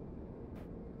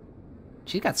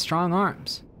 She's got strong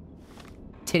arms.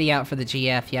 Titty out for the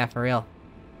GF, yeah, for real.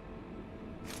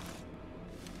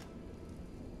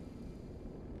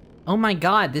 Oh my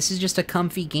god, this is just a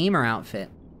comfy gamer outfit.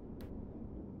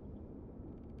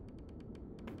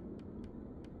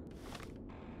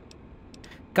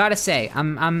 Gotta say,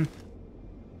 I'm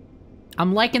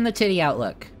liking the titty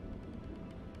outlook.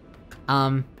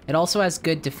 It also has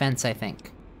good defense, I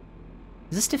think.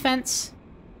 Is this defense?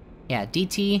 Yeah,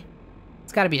 DT.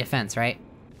 It's gotta be defense, right?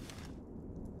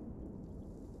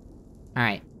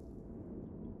 Alright.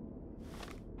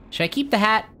 Should I keep the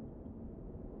hat?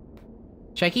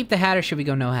 Should I keep the hat or should we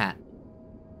go no hat?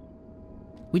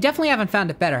 We definitely haven't found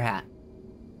a better hat.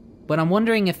 But I'm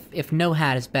wondering if no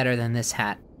hat is better than this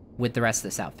hat with the rest of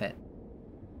this outfit.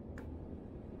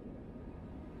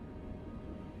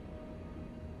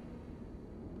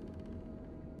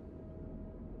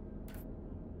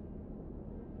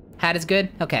 Hat is good?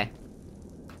 Okay.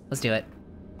 Let's do it.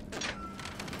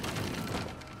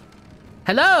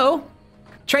 Hello?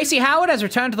 Tracy Howard has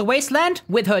returned to the wasteland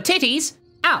with her titties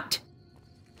out.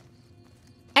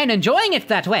 And enjoying it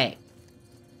that way.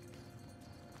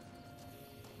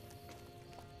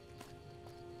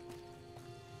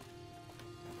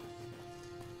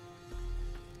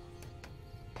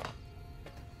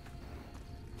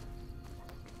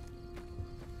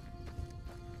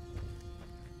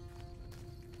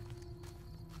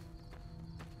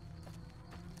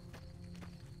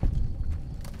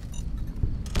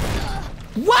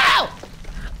 Wow!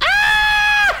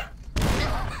 Ah!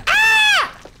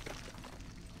 Ah!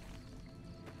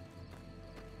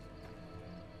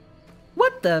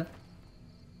 What the?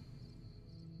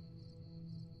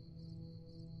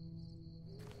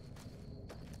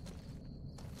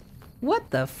 What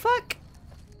the fuck?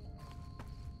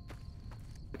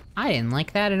 I didn't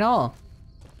like that at all.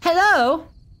 Hello?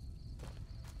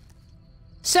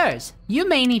 Sirs, you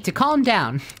may need to calm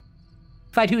down.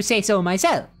 If I do say so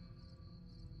myself.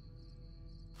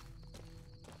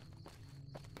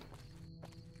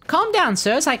 Calm down,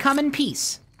 sirs, I come in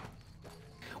peace.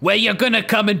 Well, you're gonna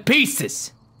come in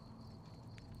pieces.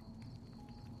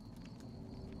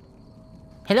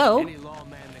 Hello? Any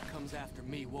lawman that comes after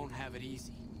me won't have it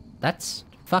easy. That's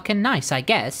fucking nice, I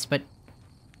guess, but...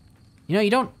 You know,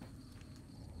 you don't...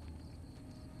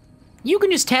 You can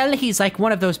just tell he's like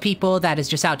one of those people that is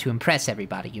just out to impress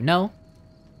everybody, you know?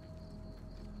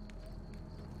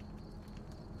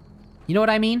 You know what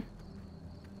I mean?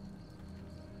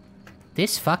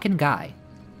 This fucking guy.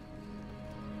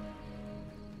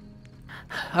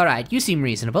 Alright, you seem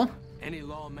reasonable. Any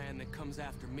lawman that comes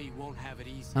after me won't have it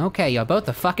easy. Okay, you're both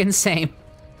the fucking same.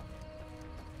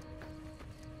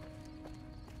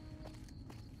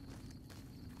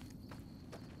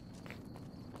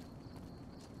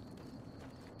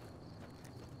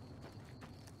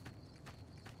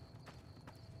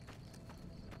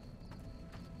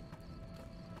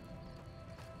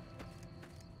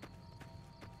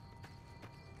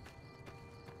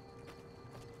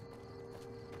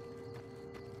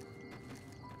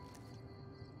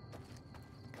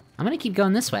 I'm gonna keep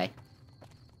going this way.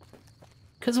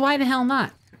 'Cause why the hell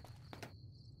not?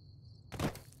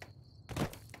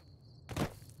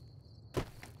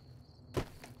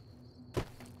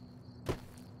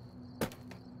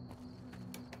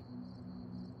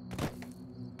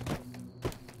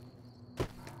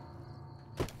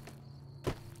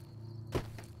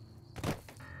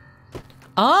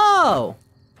 Oh!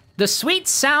 The sweet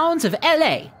sounds of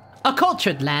LA, a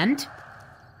cultured land.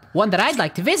 One that I'd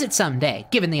like to visit someday,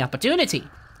 given the opportunity.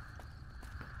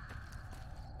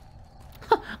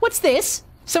 Huh, what's this?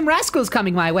 Some rascals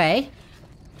coming my way.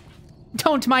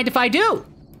 Don't mind if I do.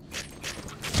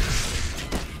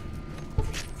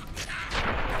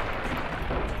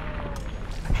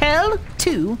 Hell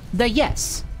to the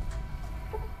yes.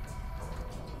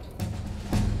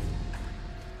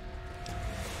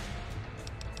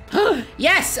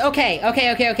 Yes! Okay.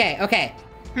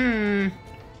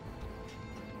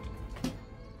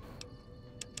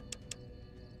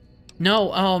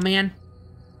 No, oh man.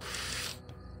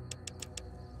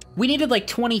 We needed like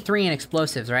 23 in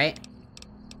explosives, right?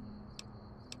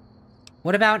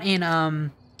 What about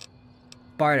in,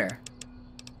 barter?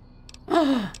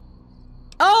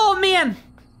 Oh, man!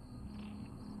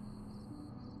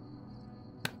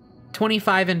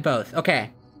 25 in both. Okay.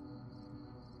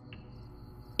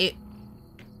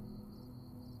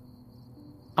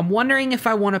 I'm wondering if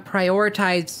I want to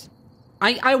prioritize...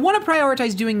 I want to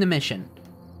prioritize doing the mission.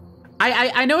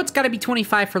 I know it's got to be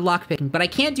 25 for lockpicking, but I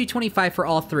can't do 25 for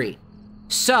all three.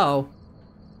 So,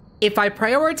 if I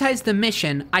prioritize the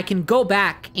mission, I can go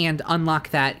back and unlock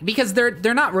that, because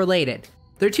they're not related.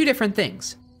 They're two different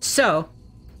things. So,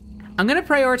 I'm going to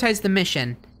prioritize the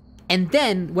mission, and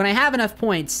then, when I have enough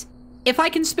points, if I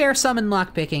can spare some in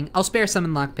lockpicking, I'll spare some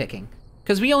in lockpicking.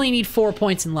 Because we only need 4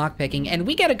 points in lockpicking, and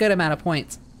we get a good amount of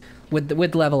points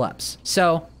with level ups.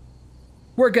 So,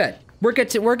 we're good. We're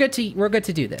good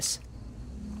to do this.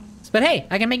 But hey,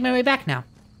 I can make my way back now.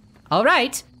 All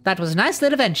right, that was a nice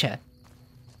little adventure.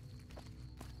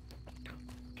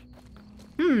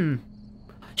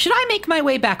 Should I make my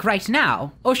way back right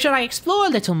now, or should I explore a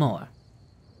little more?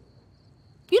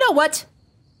 You know what?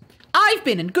 I've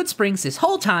been in Good Springs this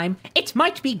whole time. It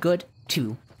might be good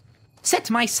to set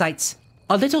my sights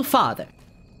a little farther.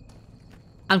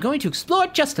 I'm going to explore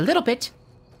just a little bit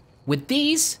with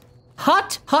these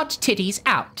hot titties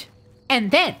out.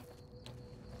 And then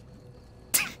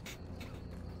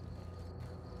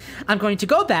I'm going to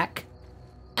go back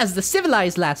as the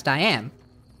civilized lass I am.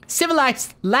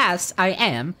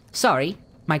 Sorry,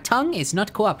 my tongue is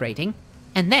not cooperating.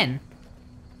 And then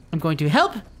I'm going to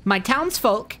help my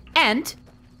townsfolk and,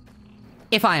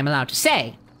 if I am allowed to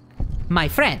say, my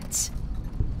friends.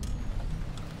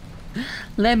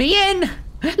 Let me in!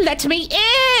 Let me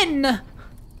in!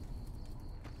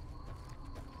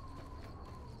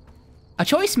 A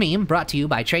choice meme brought to you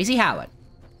by Tracy Howard.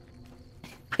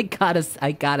 I gotta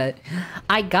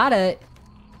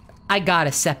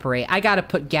separate. I gotta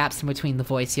put gaps in between the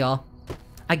voice, y'all.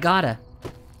 I gotta.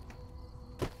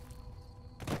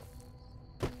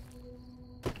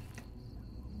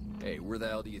 Hey, where the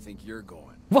hell do you think you're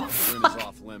going? What? Zoom is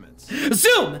off limits.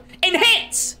 Zoom!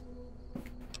 Enhance!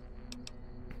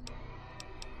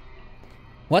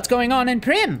 What's going on in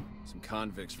Prim? Some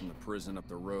convicts from the prison up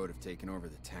the road have taken over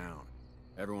the town.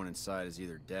 Everyone inside is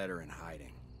either dead or in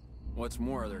hiding. What's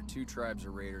more, there are 2 tribes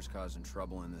of raiders causing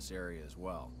trouble in this area as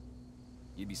well.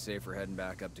 You'd be safer heading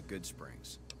back up to Good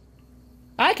Springs.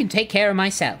 I can take care of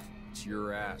myself. It's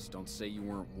your ass. Don't say you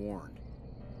weren't warned.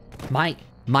 My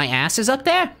ass is up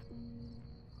there?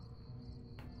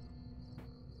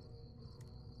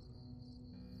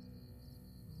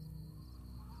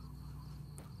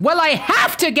 Well, I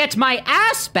have to get my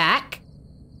ass back!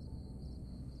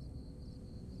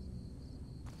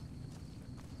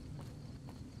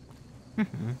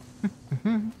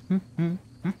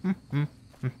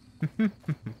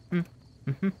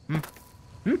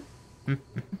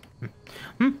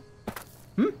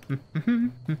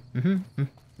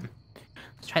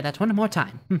 Let's try that one more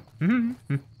time.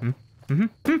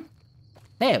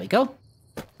 There we go.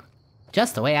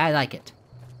 Just the way I like it.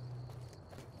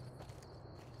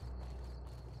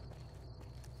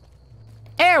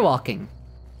 Airwalking.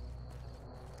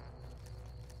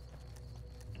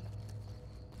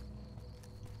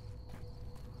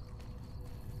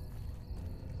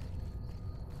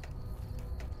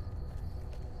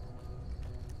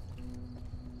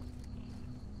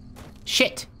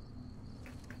 Shit.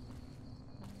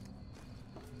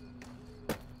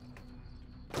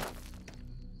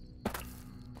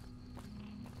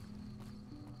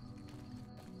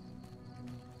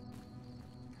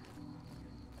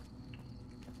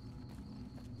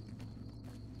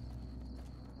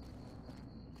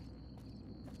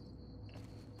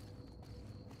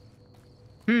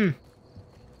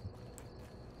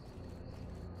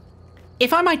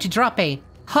 If I might drop a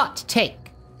hot take,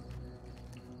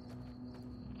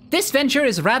 this venture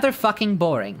is rather fucking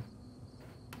boring.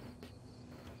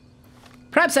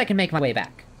 Perhaps I can make my way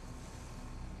back.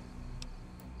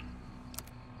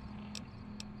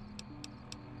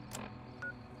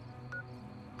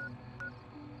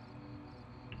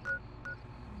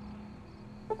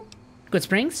 Good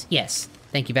Springs? Yes.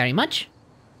 Thank you very much.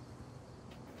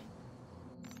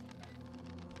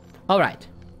 All right.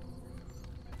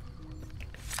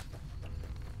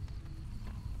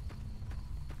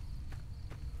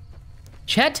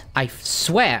 Chet, I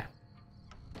swear,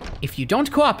 if you don't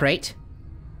cooperate,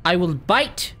 I will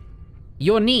bite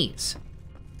your knees.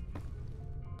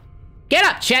 Get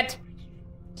up, Chet!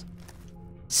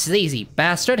 Sleazy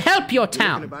bastard, help your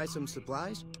town! You gonna buy some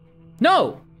supplies?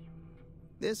 No!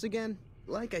 This again?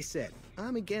 Like I said,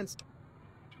 I'm against...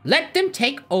 Let them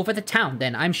take over the town,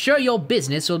 then. I'm sure your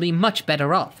business will be much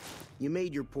better off. You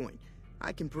made your point.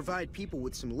 I can provide people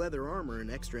with some leather armor and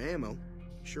extra ammo.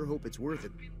 Sure hope it's worth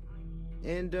it.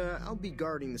 And, I'll be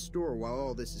guarding the store while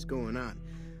all this is going on.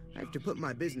 I have to put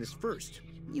my business first.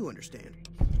 You understand.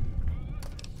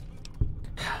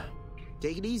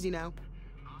 Take it easy now.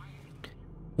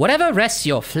 Whatever rests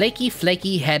your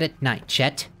flaky head at night,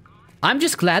 Chet. I'm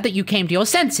just glad that you came to your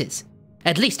senses.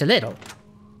 At least a little.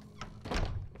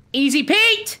 Easy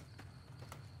Pete!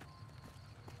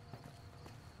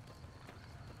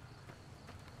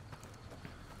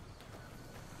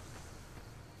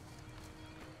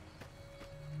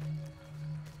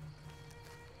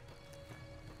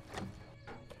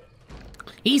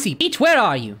 Easy Pete, where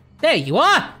are you? There you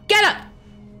are! Get up!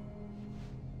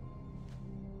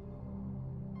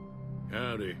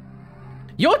 Howdy.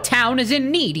 Your town is in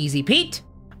need, Easy Pete.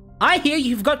 I hear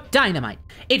you've got dynamite.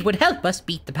 It would help us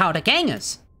beat the powder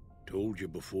gangers. Told you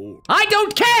before. I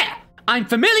don't care! I'm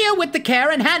familiar with the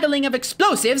care and handling of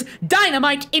explosives,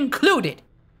 dynamite included.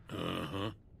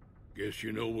 Uh-huh. Guess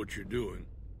you know what you're doing.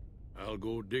 I'll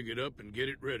go dig it up and get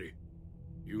it ready.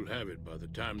 You'll have it by the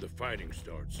time the fighting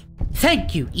starts.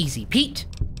 Thank you, Easy Pete.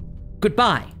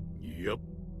 Goodbye. Yep.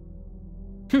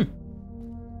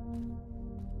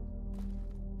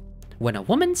 When a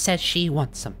woman says she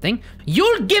wants something,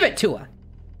 you'll give it to her.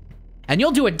 And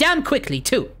you'll do it damn quickly,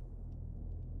 too.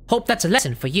 Hope that's a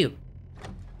lesson for you.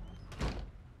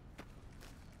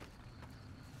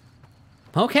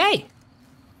 Okay.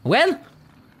 Well,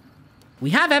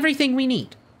 we have everything we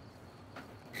need.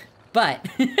 But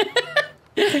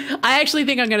I actually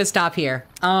think I'm gonna stop here.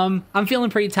 I'm feeling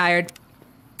pretty tired.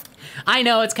 I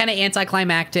know it's kind of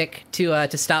anticlimactic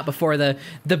to stop before the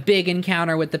big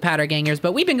encounter with the powder gangers,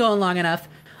 but we've been going long enough.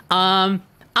 I'm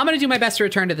gonna do my best to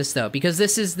return to this though, because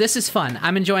this is fun.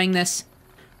 I'm enjoying this.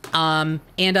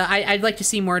 I'd like to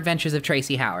see more adventures of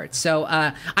Tracy Howard. So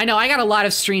I know I got a lot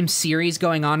of stream series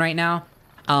going on right now,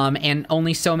 and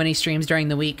only so many streams during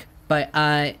the week.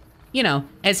 But you know,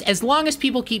 as long as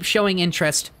people keep showing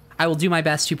interest, I will do my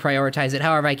best to prioritize it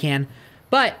however I can.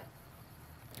 But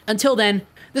until then,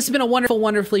 this has been a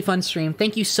wonderfully fun stream.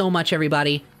 Thank you so much,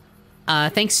 everybody.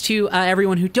 Thanks to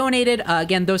everyone who donated.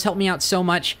 Again, those helped me out so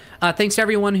much. Thanks to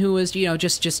everyone who was, you know,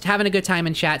 just having a good time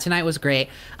in chat. Tonight was great.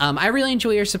 I really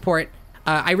enjoy your support.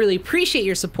 I really appreciate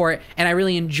your support, and I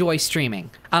really enjoy streaming.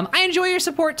 I enjoy your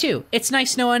support too. It's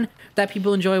nice knowing that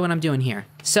people enjoy what I'm doing here.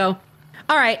 So,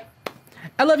 all right.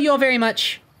 I love you all very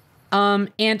much.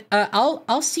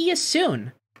 I'll see you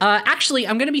soon. Actually,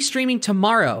 I'm gonna be streaming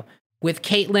tomorrow with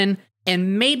Caitlin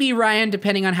and maybe Ryan,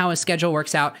 depending on how his schedule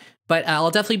works out. But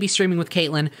I'll definitely be streaming with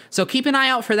Caitlin, so keep an eye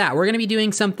out for that. We're gonna be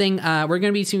doing something. We're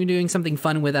gonna be doing something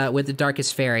fun with the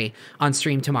Darkest Fairy on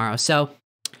stream tomorrow. So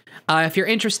if you're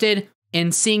interested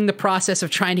in seeing the process of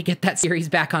trying to get that series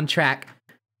back on track,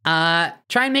 try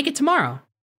and make it tomorrow.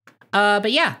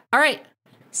 But yeah, all right.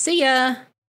 See ya.